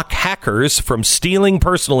help block hackers from stealing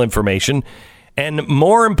personal information. And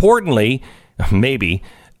more importantly, maybe,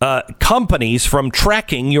 companies from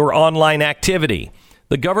tracking your online activity.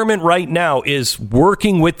 The government right now is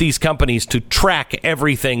working with these companies to track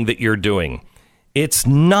everything that you're doing. It's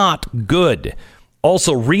not good.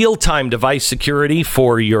 Also, real-time device security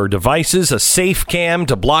for your devices, a safe cam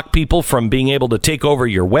to block people from being able to take over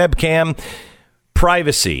your webcam.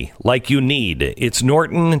 Privacy like you need. It's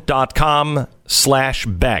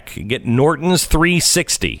norton.com/Beck. Get Norton's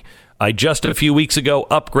 360. I just a few weeks ago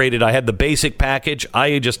upgraded. I had the basic package.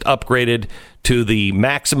 I just upgraded to the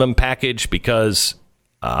maximum package because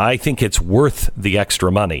I think it's worth the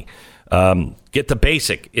extra money. Get the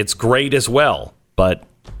basic. It's great as well, but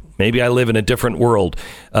maybe I live in a different world.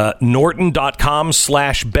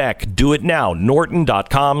 Norton.com/Beck. Do it now.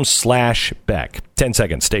 Norton.com/Beck. 10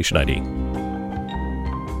 seconds. Station ID.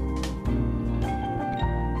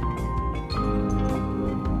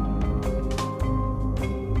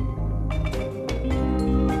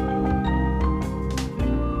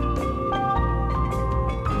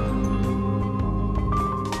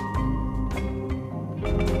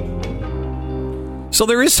 So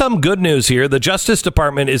there is some good news here. The Justice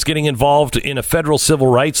Department is getting involved in a federal civil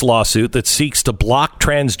rights lawsuit that seeks to block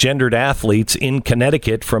transgendered athletes in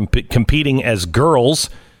Connecticut from competing as girls.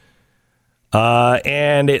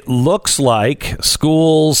 And it looks like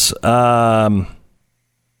schools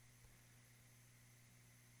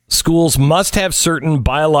must have certain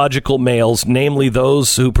biological males, namely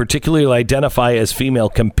those who particularly identify as female,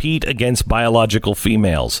 compete against biological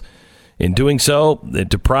females. In doing so, it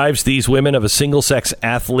deprives these women of a single-sex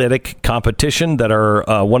athletic competition that are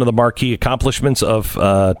one of the marquee accomplishments of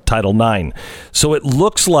Title IX. So it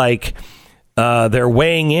looks like they're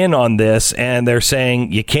weighing in on this, and they're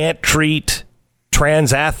saying you can't treat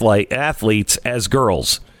trans athletes as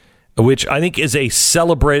girls, which I think is a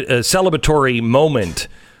celebratory moment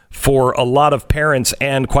for a lot of parents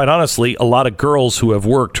and, quite honestly, a lot of girls who have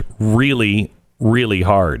worked really, really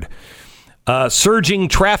hard. Surging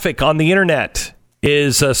traffic on the internet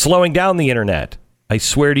is slowing down the internet. I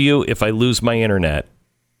swear to you, if I lose my internet,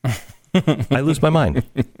 I lose my mind.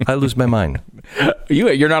 I lose my mind.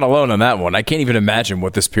 You're not alone on that one. I can't even imagine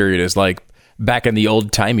what this period is like back in the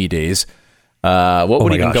old-timey days. What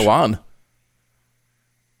would even go on?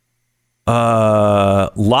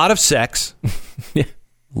 Lot of sex. A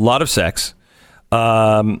lot of sex.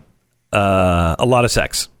 A lot of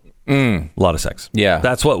sex. A lot of sex. Yeah.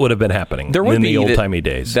 That's what would have been happening in the old-timey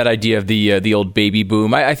days. That idea of the old baby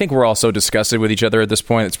boom. I think we're all so disgusted with each other at this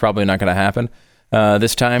point, it's probably not going to happen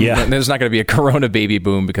this time. Yeah. There's not going to be a corona baby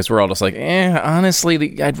boom because we're all just like,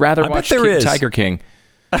 honestly, I'd rather watch Tiger King.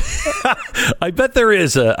 I bet there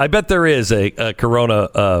is a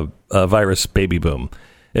corona virus baby boom.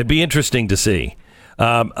 It'd be interesting to see.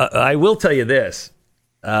 I will tell you this.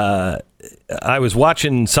 I was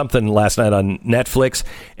watching something last night on Netflix,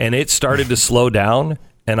 and it started to slow down,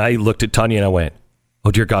 and I looked at Tanya and I went,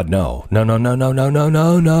 oh, dear God, no.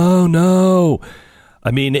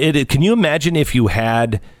 I mean, can you imagine if you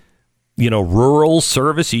had, rural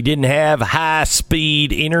service? You didn't have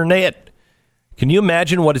high-speed internet. Can you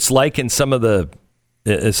imagine what it's like in some of the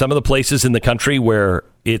places in the country where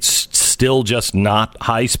it's still just not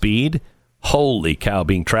high speed? Holy cow,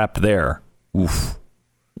 being trapped there. Oof.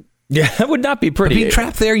 Yeah, that would not be pretty. But being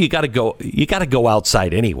trapped there, you got to go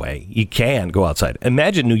outside anyway. You can go outside.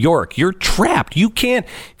 Imagine New York. You're trapped. You can't.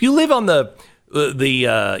 If you live on the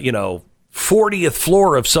 40th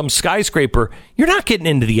floor of some skyscraper, you're not getting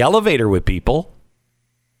into the elevator with people.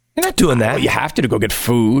 You're not doing that. Well, you have to go get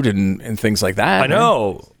food and things like that. I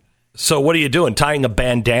know. So what are you doing? Tying a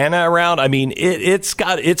bandana around? I mean, it's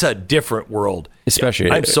a different world. Especially,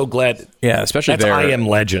 I'm so glad. Yeah, especially that's there. I Am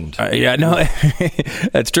Legend. Yeah, no,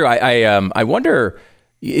 that's true. I wonder.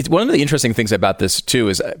 It's one of the interesting things about this too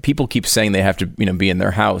is people keep saying they have to be in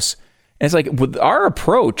their house. And it's like with our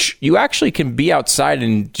approach, you actually can be outside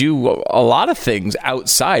and do a lot of things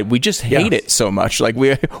outside. We just hate it so much. Like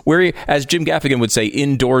we're, as Jim Gaffigan would say,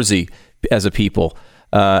 indoorsy as a people.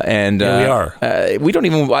 And we are. We don't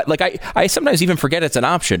even like. I sometimes even forget it's an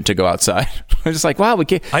option to go outside. I'm just like, wow, we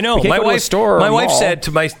can't. I know. We can't go to a store. My wife said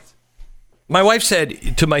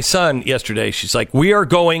to my son yesterday, she's like, "We are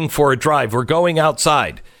going for a drive. We're going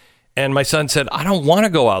outside." And my son said, "I don't want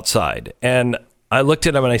to go outside." And I looked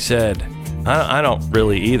at him and I said, I don't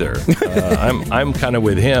really either. I'm kind of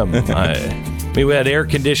with him. We had air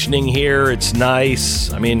conditioning here. It's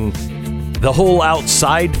nice. I mean, the whole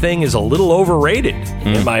outside thing is a little overrated,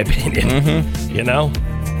 in my opinion.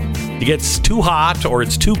 It gets too hot or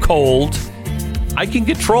it's too cold. I can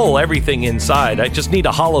control everything inside. I just need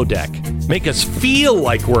a holodeck. Make us feel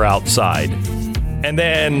like we're outside. And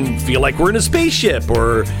then feel like we're in a spaceship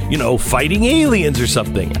or, fighting aliens or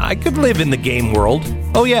something. I could live in the game world.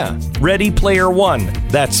 Oh, yeah. Ready Player One.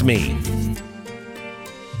 That's me.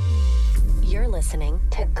 You're listening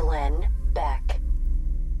to Glenn Beck.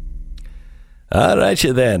 All right,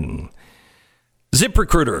 you then.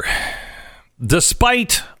 ZipRecruiter.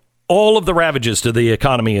 Despite all of the ravages to the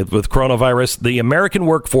economy with coronavirus, the American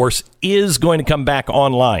workforce is going to come back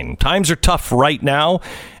online. Times are tough right now.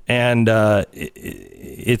 And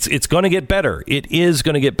it's going to get better. It is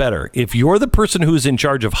going to get better. If you're the person who's in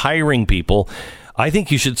charge of hiring people, I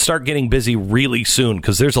think you should start getting busy really soon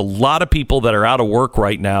because there's a lot of people that are out of work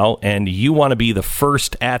right now, and you want to be the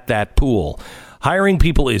first at that pool. Hiring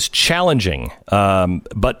people is challenging,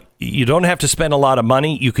 but you don't have to spend a lot of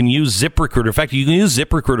money. You can use ZipRecruiter. In fact, you can use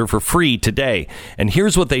ZipRecruiter for free today. And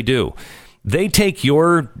here's what they do. They take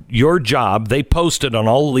your job, they post it on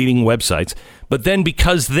all leading websites, but then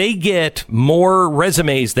because they get more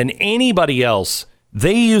resumes than anybody else,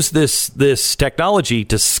 they use this technology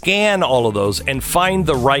to scan all of those and find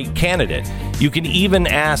the right candidate. You can even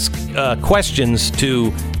ask questions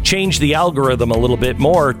to change the algorithm a little bit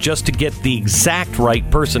more just to get the exact right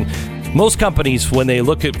person. Most companies, when they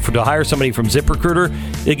look to hire somebody from ZipRecruiter,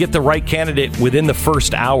 they get the right candidate within the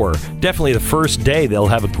first hour. Definitely the first day, they'll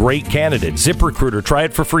have a great candidate. ZipRecruiter. Try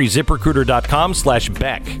it for free.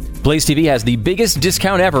 ZipRecruiter.com/Beck. Blaze TV has the biggest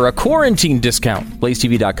discount ever, a quarantine discount.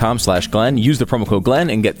 BlazeTV.com/Glenn. Use the promo code Glenn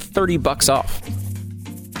and get $30 off.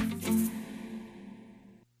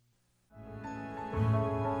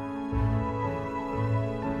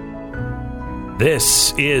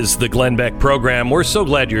 This is the Glenn Beck program. We're so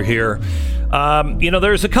glad you're here.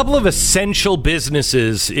 There's a couple of essential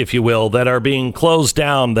businesses, if you will, that are being closed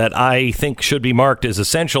down that I think should be marked as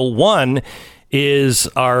essential. One is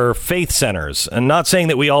our faith centers. And not saying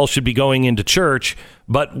that we all should be going into church,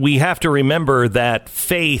 but we have to remember that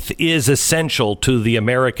faith is essential to the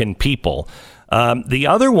American people. The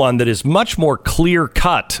other one that is much more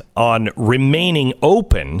clear-cut on remaining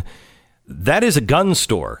open, that is a gun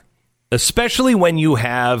store. Especially when you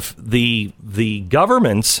have the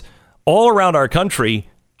governments all around our country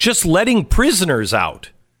just letting prisoners out.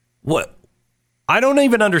 What? I don't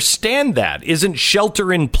even understand that. Isn't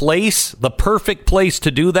shelter in place the perfect place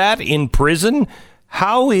to do that in prison?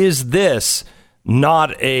 How is this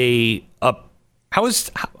not how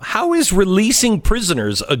is releasing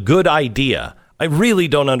prisoners a good idea? I really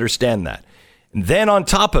don't understand that. And then on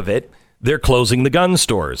top of it, they're closing the gun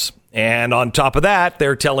stores. And on top of that,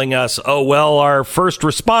 they're telling us, oh, well, our first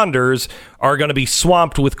responders are going to be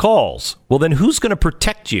swamped with calls. Well, then who's going to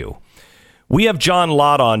protect you? We have John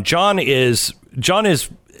Lott on. John is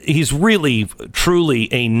he's really,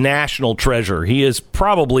 truly a national treasure. He is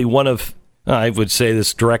probably one of, I would say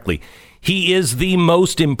this directly, he is the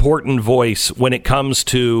most important voice when it comes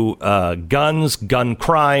to guns, gun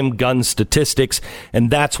crime, gun statistics,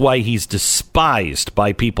 and that's why he's despised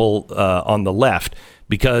by people on the left,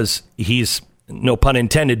 because he's, no pun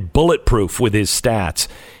intended, bulletproof with his stats.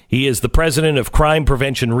 He is the president of Crime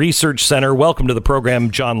Prevention Research Center. Welcome to the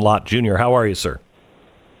program, John Lott Jr. How are you, sir?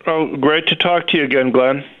 Oh, great to talk to you again,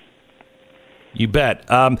 Glenn. You bet.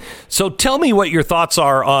 So tell me what your thoughts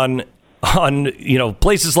are on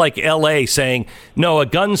places like L.A. saying, no, a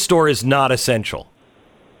gun store is not essential.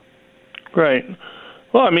 Right.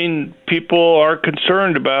 Well, I mean, people are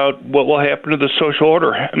concerned about what will happen to the social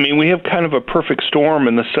order. I mean, we have kind of a perfect storm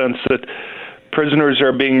in the sense that prisoners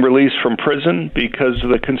are being released from prison because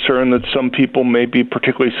of the concern that some people may be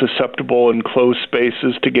particularly susceptible in closed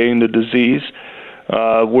spaces to getting the disease.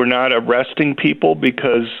 We're not arresting people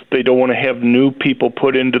because they don't want to have new people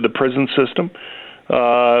put into the prison system.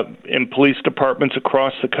 In police departments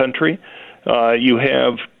across the country, you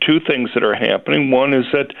have two things that are happening. One is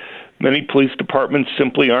that many police departments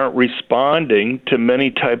simply aren't responding to many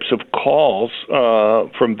types of calls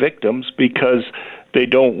from victims because they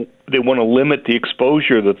want to limit the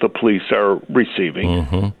exposure that the police are receiving.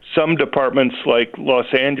 Mm-hmm. Some departments like Los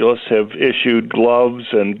Angeles have issued gloves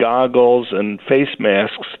and goggles and face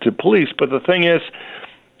masks to police. But the thing is,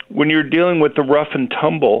 when you're dealing with the rough and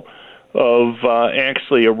tumble of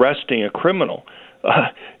actually arresting a criminal,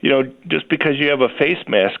 just because you have a face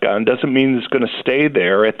mask on doesn't mean it's going to stay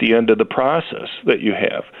there at the end of the process that you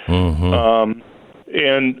have. Mm-hmm.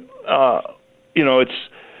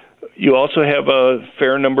 You also have a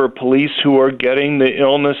fair number of police who are getting the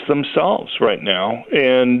illness themselves right now,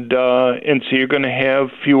 and so you're going to have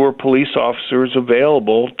fewer police officers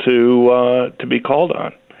available to be called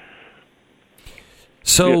on.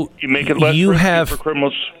 So you make it less risky for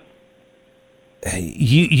criminals.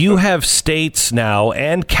 You have states now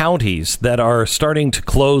and counties that are starting to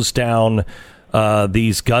close down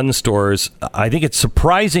these gun stores. I think it's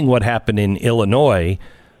surprising what happened in Illinois,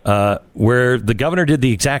 where the governor did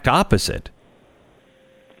the exact opposite.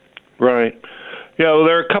 Right. Yeah, well,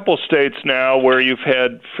 there are a couple states now where you've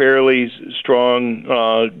had fairly strong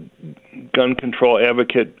gun control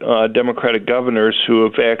advocate Democratic governors who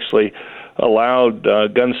have actually allowed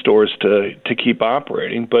gun stores to keep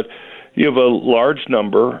operating. But you have a large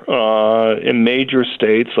number in major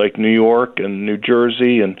states like New York and New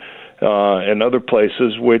Jersey and other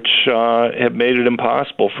places which have made it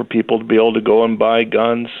impossible for people to be able to go and buy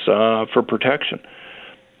guns for protection.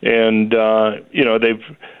 And they've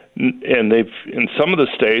in some of the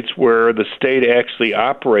states where the state actually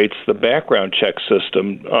operates the background check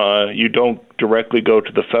system, you don't directly go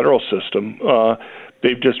to the federal system.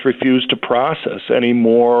 They've just refused to process any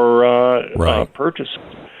more purchases.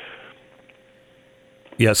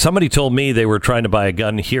 Yeah, somebody told me they were trying to buy a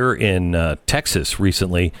gun here in Texas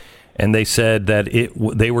recently, and they said that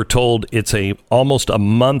they were told it's almost a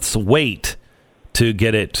month's wait to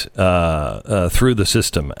get it through the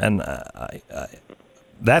system. And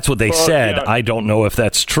that's what they said. Yeah. I don't know if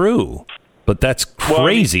that's true, but that's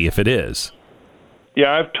crazy if it is.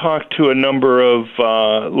 Yeah, I've talked to a number of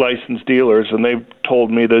licensed dealers, and they've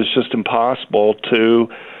told me that it's just impossible to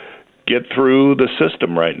get through the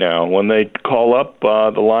system right now. When they call up,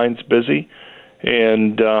 the line's busy,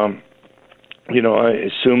 and I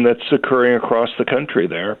assume that's occurring across the country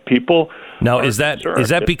there. People now, is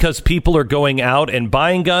that because people are going out and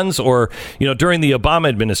buying guns, or during the Obama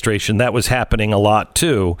administration that was happening a lot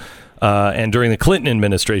too, and during the Clinton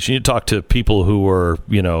administration, you talk to people who were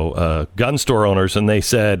gun store owners, and they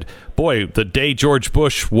said, boy, the day George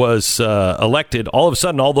Bush was elected, all of a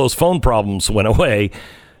sudden all those phone problems went away.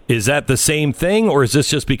 Is that the same thing, or is this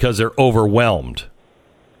just because they're overwhelmed?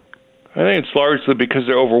 I think it's largely because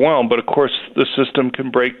they're overwhelmed, but of course the system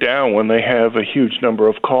can break down when they have a huge number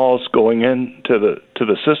of calls going into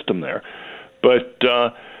the system there. But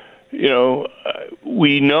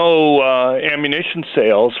we know ammunition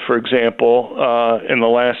sales, for example, in the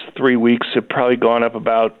last 3 weeks have probably gone up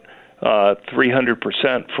about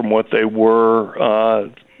 300% from what they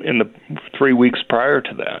were in the 3 weeks prior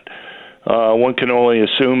to that. One can only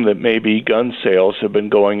assume that maybe gun sales have been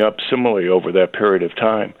going up similarly over that period of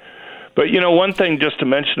time. But, one thing just to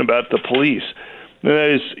mention about the police,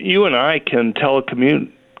 that is, you and I can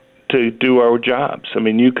telecommute to do our jobs. I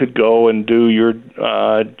mean, you could go and do your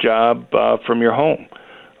job from your home,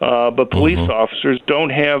 but police officers don't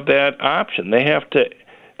have that option. They have to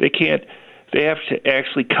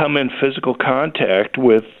actually come in physical contact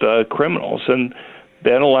with criminals, and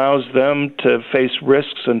that allows them to face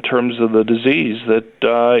risks in terms of the disease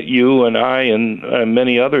that you and I and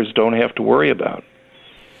many others don't have to worry about.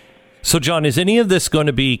 So, John, is any of this going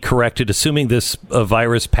to be corrected, assuming this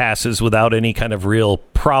virus passes without any kind of real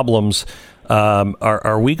problems?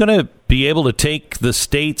 Are we going to be able to take the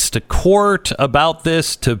states to court about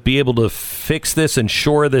this to be able to fix this and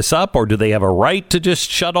shore this up? Or do they have a right to just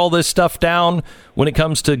shut all this stuff down when it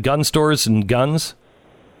comes to gun stores and guns?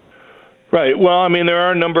 Right. Well, I mean, there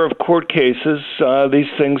are a number of court cases. These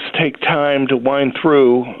things take time to wind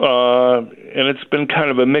through, and it's been kind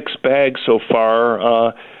of a mixed bag so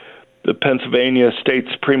far. The Pennsylvania State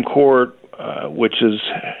Supreme Court, which is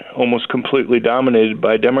almost completely dominated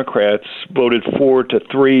by Democrats, voted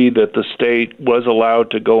 4-3 that the state was allowed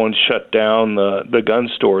to go and shut down the gun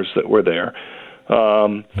stores that were there.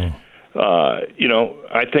 I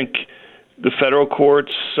think the federal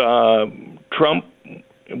courts, Trump,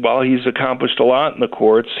 while he's accomplished a lot in the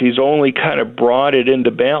courts, he's only kind of brought it into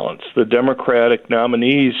balance. The Democratic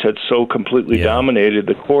nominees had so completely dominated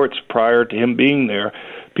the courts prior to him being there.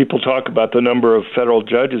 People talk about the number of federal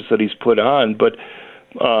judges that he's put on, but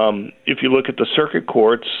if you look at the circuit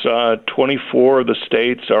courts, 24 of the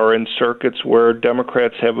states are in circuits where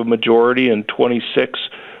Democrats have a majority, and 26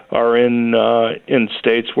 are in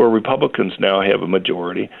states where Republicans now have a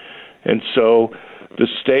majority. And so the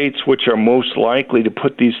states which are most likely to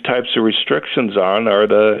put these types of restrictions on are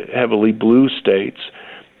the heavily blue states,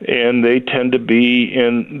 and they tend to be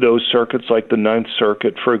in those circuits like the Ninth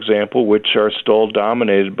Circuit, for example, which are still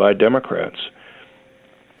dominated by Democrats.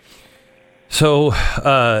 So,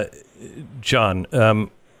 John,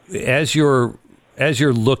 as you're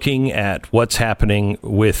looking at what's happening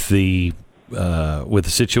with the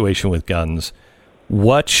situation with guns,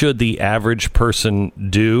 what should the average person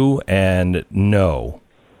do and know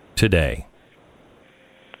today?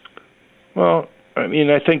 Well, I mean,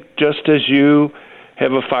 I think just as you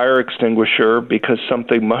have a fire extinguisher because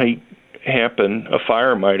something might happen, a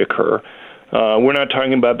fire might occur. We're not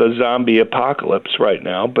talking about the zombie apocalypse right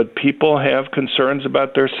now, but people have concerns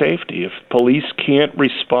about their safety. If police can't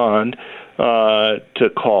respond to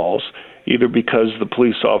calls, either because the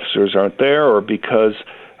police officers aren't there or because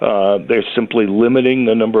they're simply limiting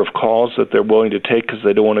the number of calls that they're willing to take because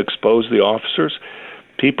they don't want to expose the officers,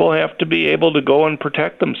 people have to be able to go and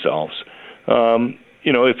protect themselves.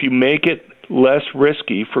 If you make it less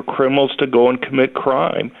risky for criminals to go and commit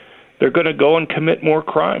crime, they're going to go and commit more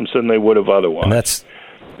crimes than they would have otherwise.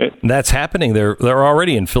 And that's happening. They're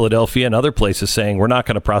already in Philadelphia and other places saying we're not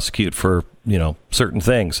going to prosecute for certain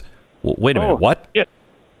things. Well, wait a minute, what? Yeah.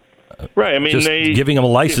 Right. I mean, just giving them a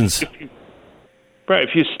license.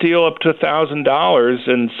 If you steal up to $1,000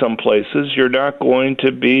 in some places, you're not going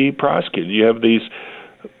to be prosecuted. You have these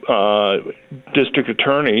district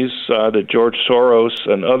attorneys that George Soros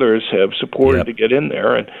and others have supported to get in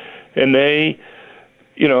there, and they,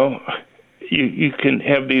 you can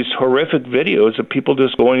have these horrific videos of people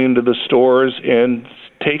just going into the stores and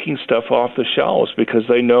taking stuff off the shelves because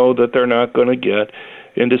they know that they're not going to get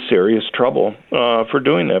into serious trouble for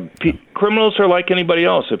doing that. Criminals are like anybody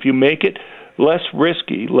else. If you make it less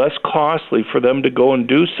risky, less costly for them to go and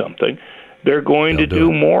do something, they're going to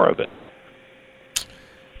do more of it.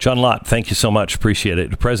 John Lott, thank you so much. Appreciate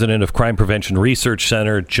it. President of Crime Prevention Research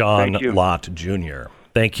Center, John Lott, Jr.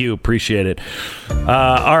 Thank you. Appreciate it.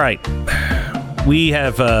 All right. We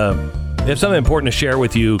have something important to share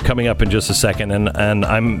with you coming up in just a second, and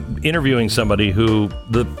I'm interviewing somebody who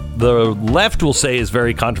the left will say is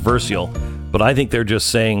very controversial, but I think they're just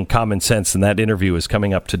saying common sense, and that interview is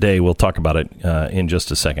coming up today. We'll talk about it in just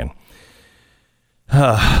a second.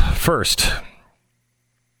 First,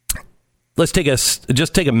 let's take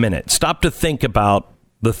a minute. Stop to think about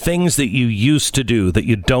the things that you used to do that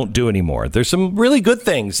you don't do anymore. There's some really good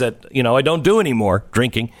things that, I don't do anymore,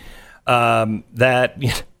 drinking, that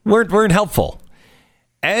weren't helpful.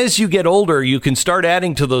 As you get older, you can start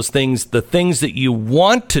adding to those things the things that you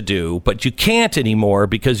want to do, but you can't anymore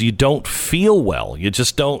because you don't feel well. You're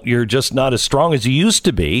just not as strong as you used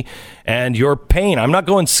to be, and your pain. I'm not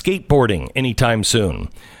going skateboarding anytime soon.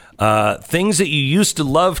 Things that you used to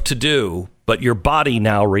love to do, but your body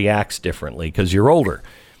now reacts differently because you're older.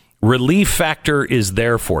 Relief Factor is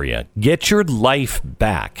there for you. Get your life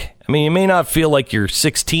back. I mean, you may not feel like you're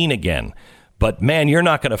 16 again, but man, you're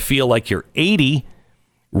not going to feel like you're 80.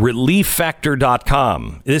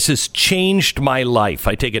 ReliefFactor.com. This has changed my life.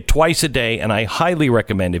 I take it twice a day, and I highly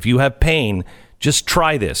recommend, if you have pain, just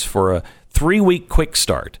try this for a 3-week quick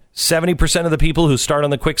start. 70% of the people who start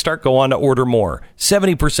on the quick start go on to order more.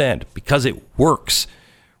 70% because it works.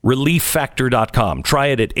 ReliefFactor.com. Try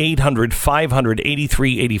it at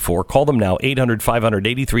 800-500-8384. Call them now,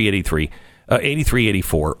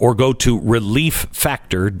 800-500-8384, or go to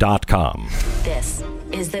ReliefFactor.com. This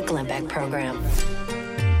is the Glenn Beck Program.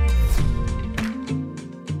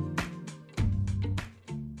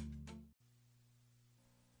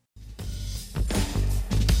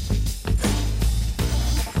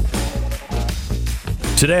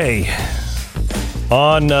 Today,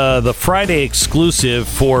 on the Friday exclusive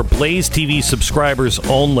for Blaze TV subscribers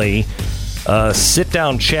only,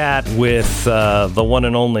 sit-down chat with the one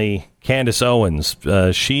and only Candace Owens.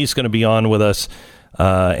 She's going to be on with us,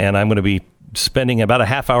 and I'm going to be spending about a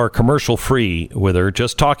half-hour commercial-free with her,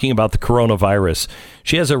 just talking about the coronavirus.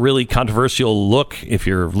 She has a really controversial look, if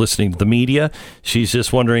you're listening to the media. She's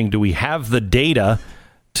just wondering, do we have the data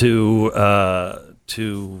to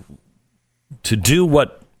do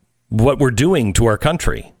what we're doing to our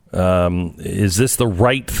country? Is this the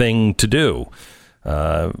right thing to do?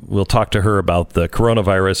 We'll talk to her about the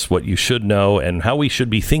coronavirus, what you should know, and how we should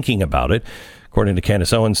be thinking about it, according to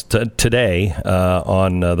Candace Owens today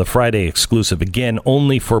on the Friday exclusive. Again,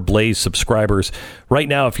 only for Blaze subscribers. Right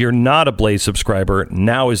now, if you're not a Blaze subscriber,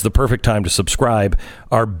 now is the perfect time to subscribe.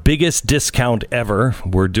 Our biggest discount ever.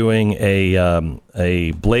 We're doing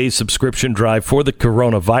a Blaze subscription drive for the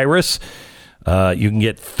coronavirus. You can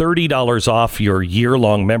get $30 off your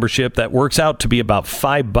year-long membership. That works out to be about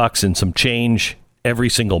 $5 and some change every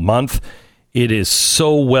single month. It is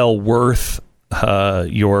so well worth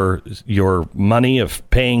your money of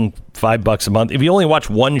paying $5 a month. If you only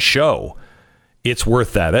watch one show, it's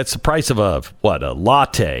worth that. That's the price of a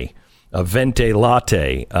latte, a venti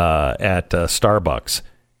latte at Starbucks.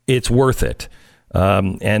 It's worth it.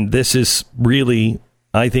 And this is really,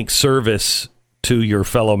 I think, service to your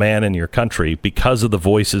fellow man and your country because of the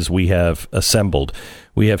voices we have assembled.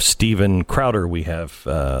 We have Steven Crowder, we have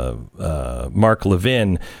Mark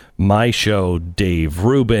Levin, my show, Dave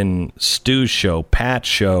Rubin, Stu's show, Pat's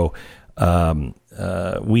show.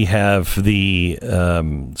 We have the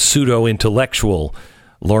pseudo-intellectual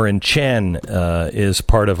Lauren Chen is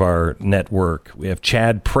part of our network. We have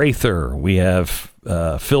Chad Prather. We have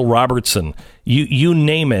Phil Robertson. You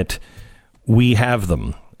name it, we have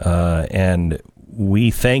them. And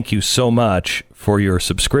we thank you so much for your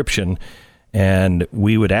subscription, and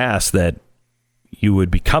we would ask that you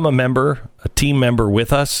would become a member, a team member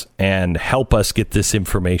with us, and help us get this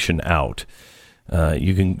information out.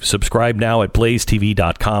 You can subscribe now at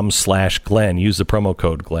blazetv.com/Glenn. Use the promo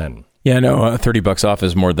code Glenn. Yeah, no, $30 off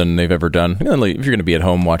is more than they've ever done. If you're going to be at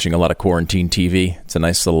home watching a lot of quarantine TV, it's a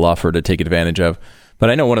nice little offer to take advantage of. But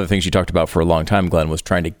I know one of the things you talked about for a long time, Glenn, was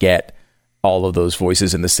trying to get all of those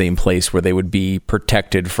voices in the same place where they would be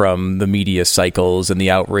protected from the media cycles and the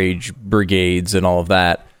outrage brigades and all of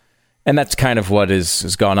that. And that's kind of what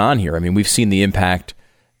has gone on here. I mean, we've seen the impact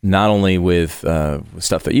not only with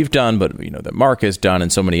stuff that you've done, but that Mark has done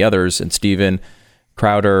and so many others, and Steven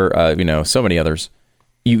Crowder, so many others.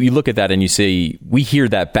 You look at that and you say, we hear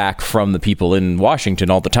that back from the people in Washington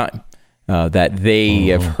all the time. That they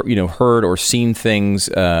have heard or seen things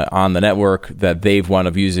on the network that they've wound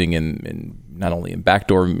up using in not only in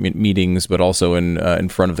backdoor meetings but also in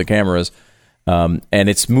front of the cameras, and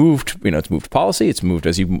it's moved. It's moved policy. It's moved,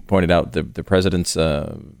 as you pointed out, the president's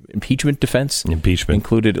impeachment defense. Impeachment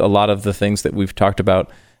included a lot of the things that we've talked about.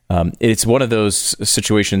 It's one of those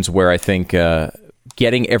situations where I think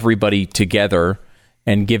getting everybody together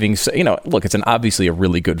and giving, look, it's obviously a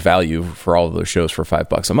really good value for all of those shows for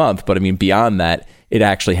 $5 a month. But I mean, beyond that, it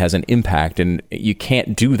actually has an impact, and you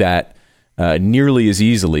can't do that nearly as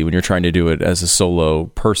easily when you're trying to do it as a solo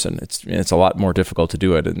person. It's a lot more difficult to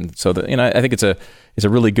do it, and so I think it's a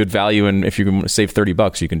really good value. And if you can save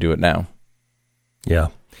 $30, you can do it now. Yeah.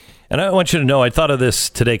 And I want you to know, I thought of this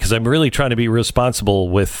today because I'm really trying to be responsible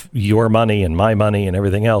with your money and my money and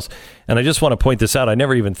everything else. And I just want to point this out. I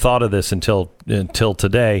never even thought of this until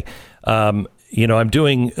today. I'm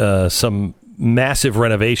doing some massive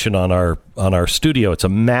renovation on our studio. It's a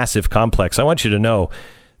massive complex. I want you to know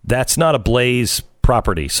that's not a Blaze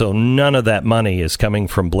property. So none of that money is coming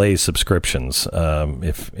from Blaze subscriptions.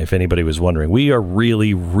 If anybody was wondering, we are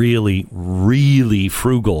really, really, really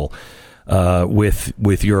frugal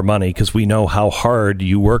with your money, because we know how hard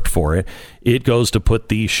you worked for it. It goes to put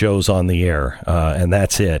these shows on the air, and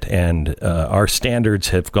that's it. And our standards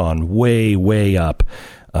have gone way, way up.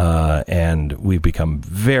 And we've become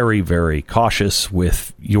very, very cautious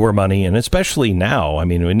with your money. And especially now, I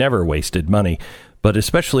mean, we never wasted money, but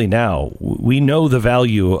especially now, we know the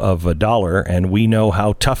value of $1 and we know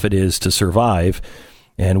how tough it is to survive.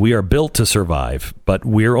 And we are built to survive, but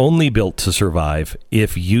we're only built to survive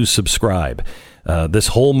if you subscribe. This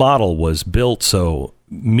whole model was built so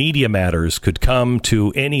Media Matters could come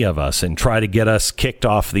to any of us and try to get us kicked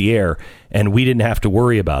off the air, and we didn't have to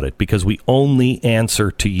worry about it because we only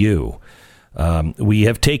answer to you. We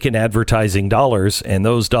have taken advertising dollars, and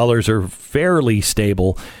those dollars are fairly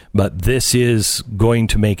stable, but this is going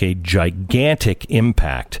to make a gigantic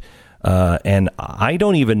impact. And I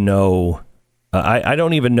don't even know. I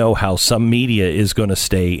don't even know how some media is going to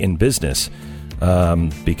stay in business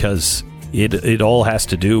because it all has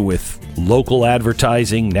to do with local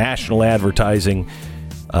advertising, national advertising,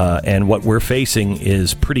 and what we're facing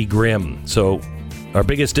is pretty grim. So our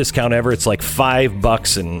biggest discount ever, it's like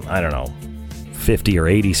 $5 and I don't know, 50 or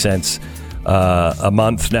 80 cents a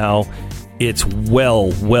month now. It's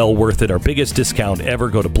well worth it. Our biggest discount ever.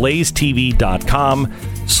 Go to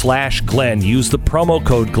blazetv.com/Glenn. Use the promo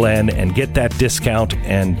code Glenn and get that discount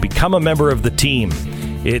and become a member of the team.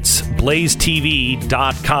 It's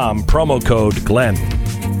blazetv.com, promo code Glenn.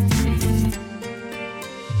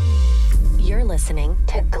 You're listening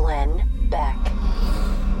to Glenn Beck.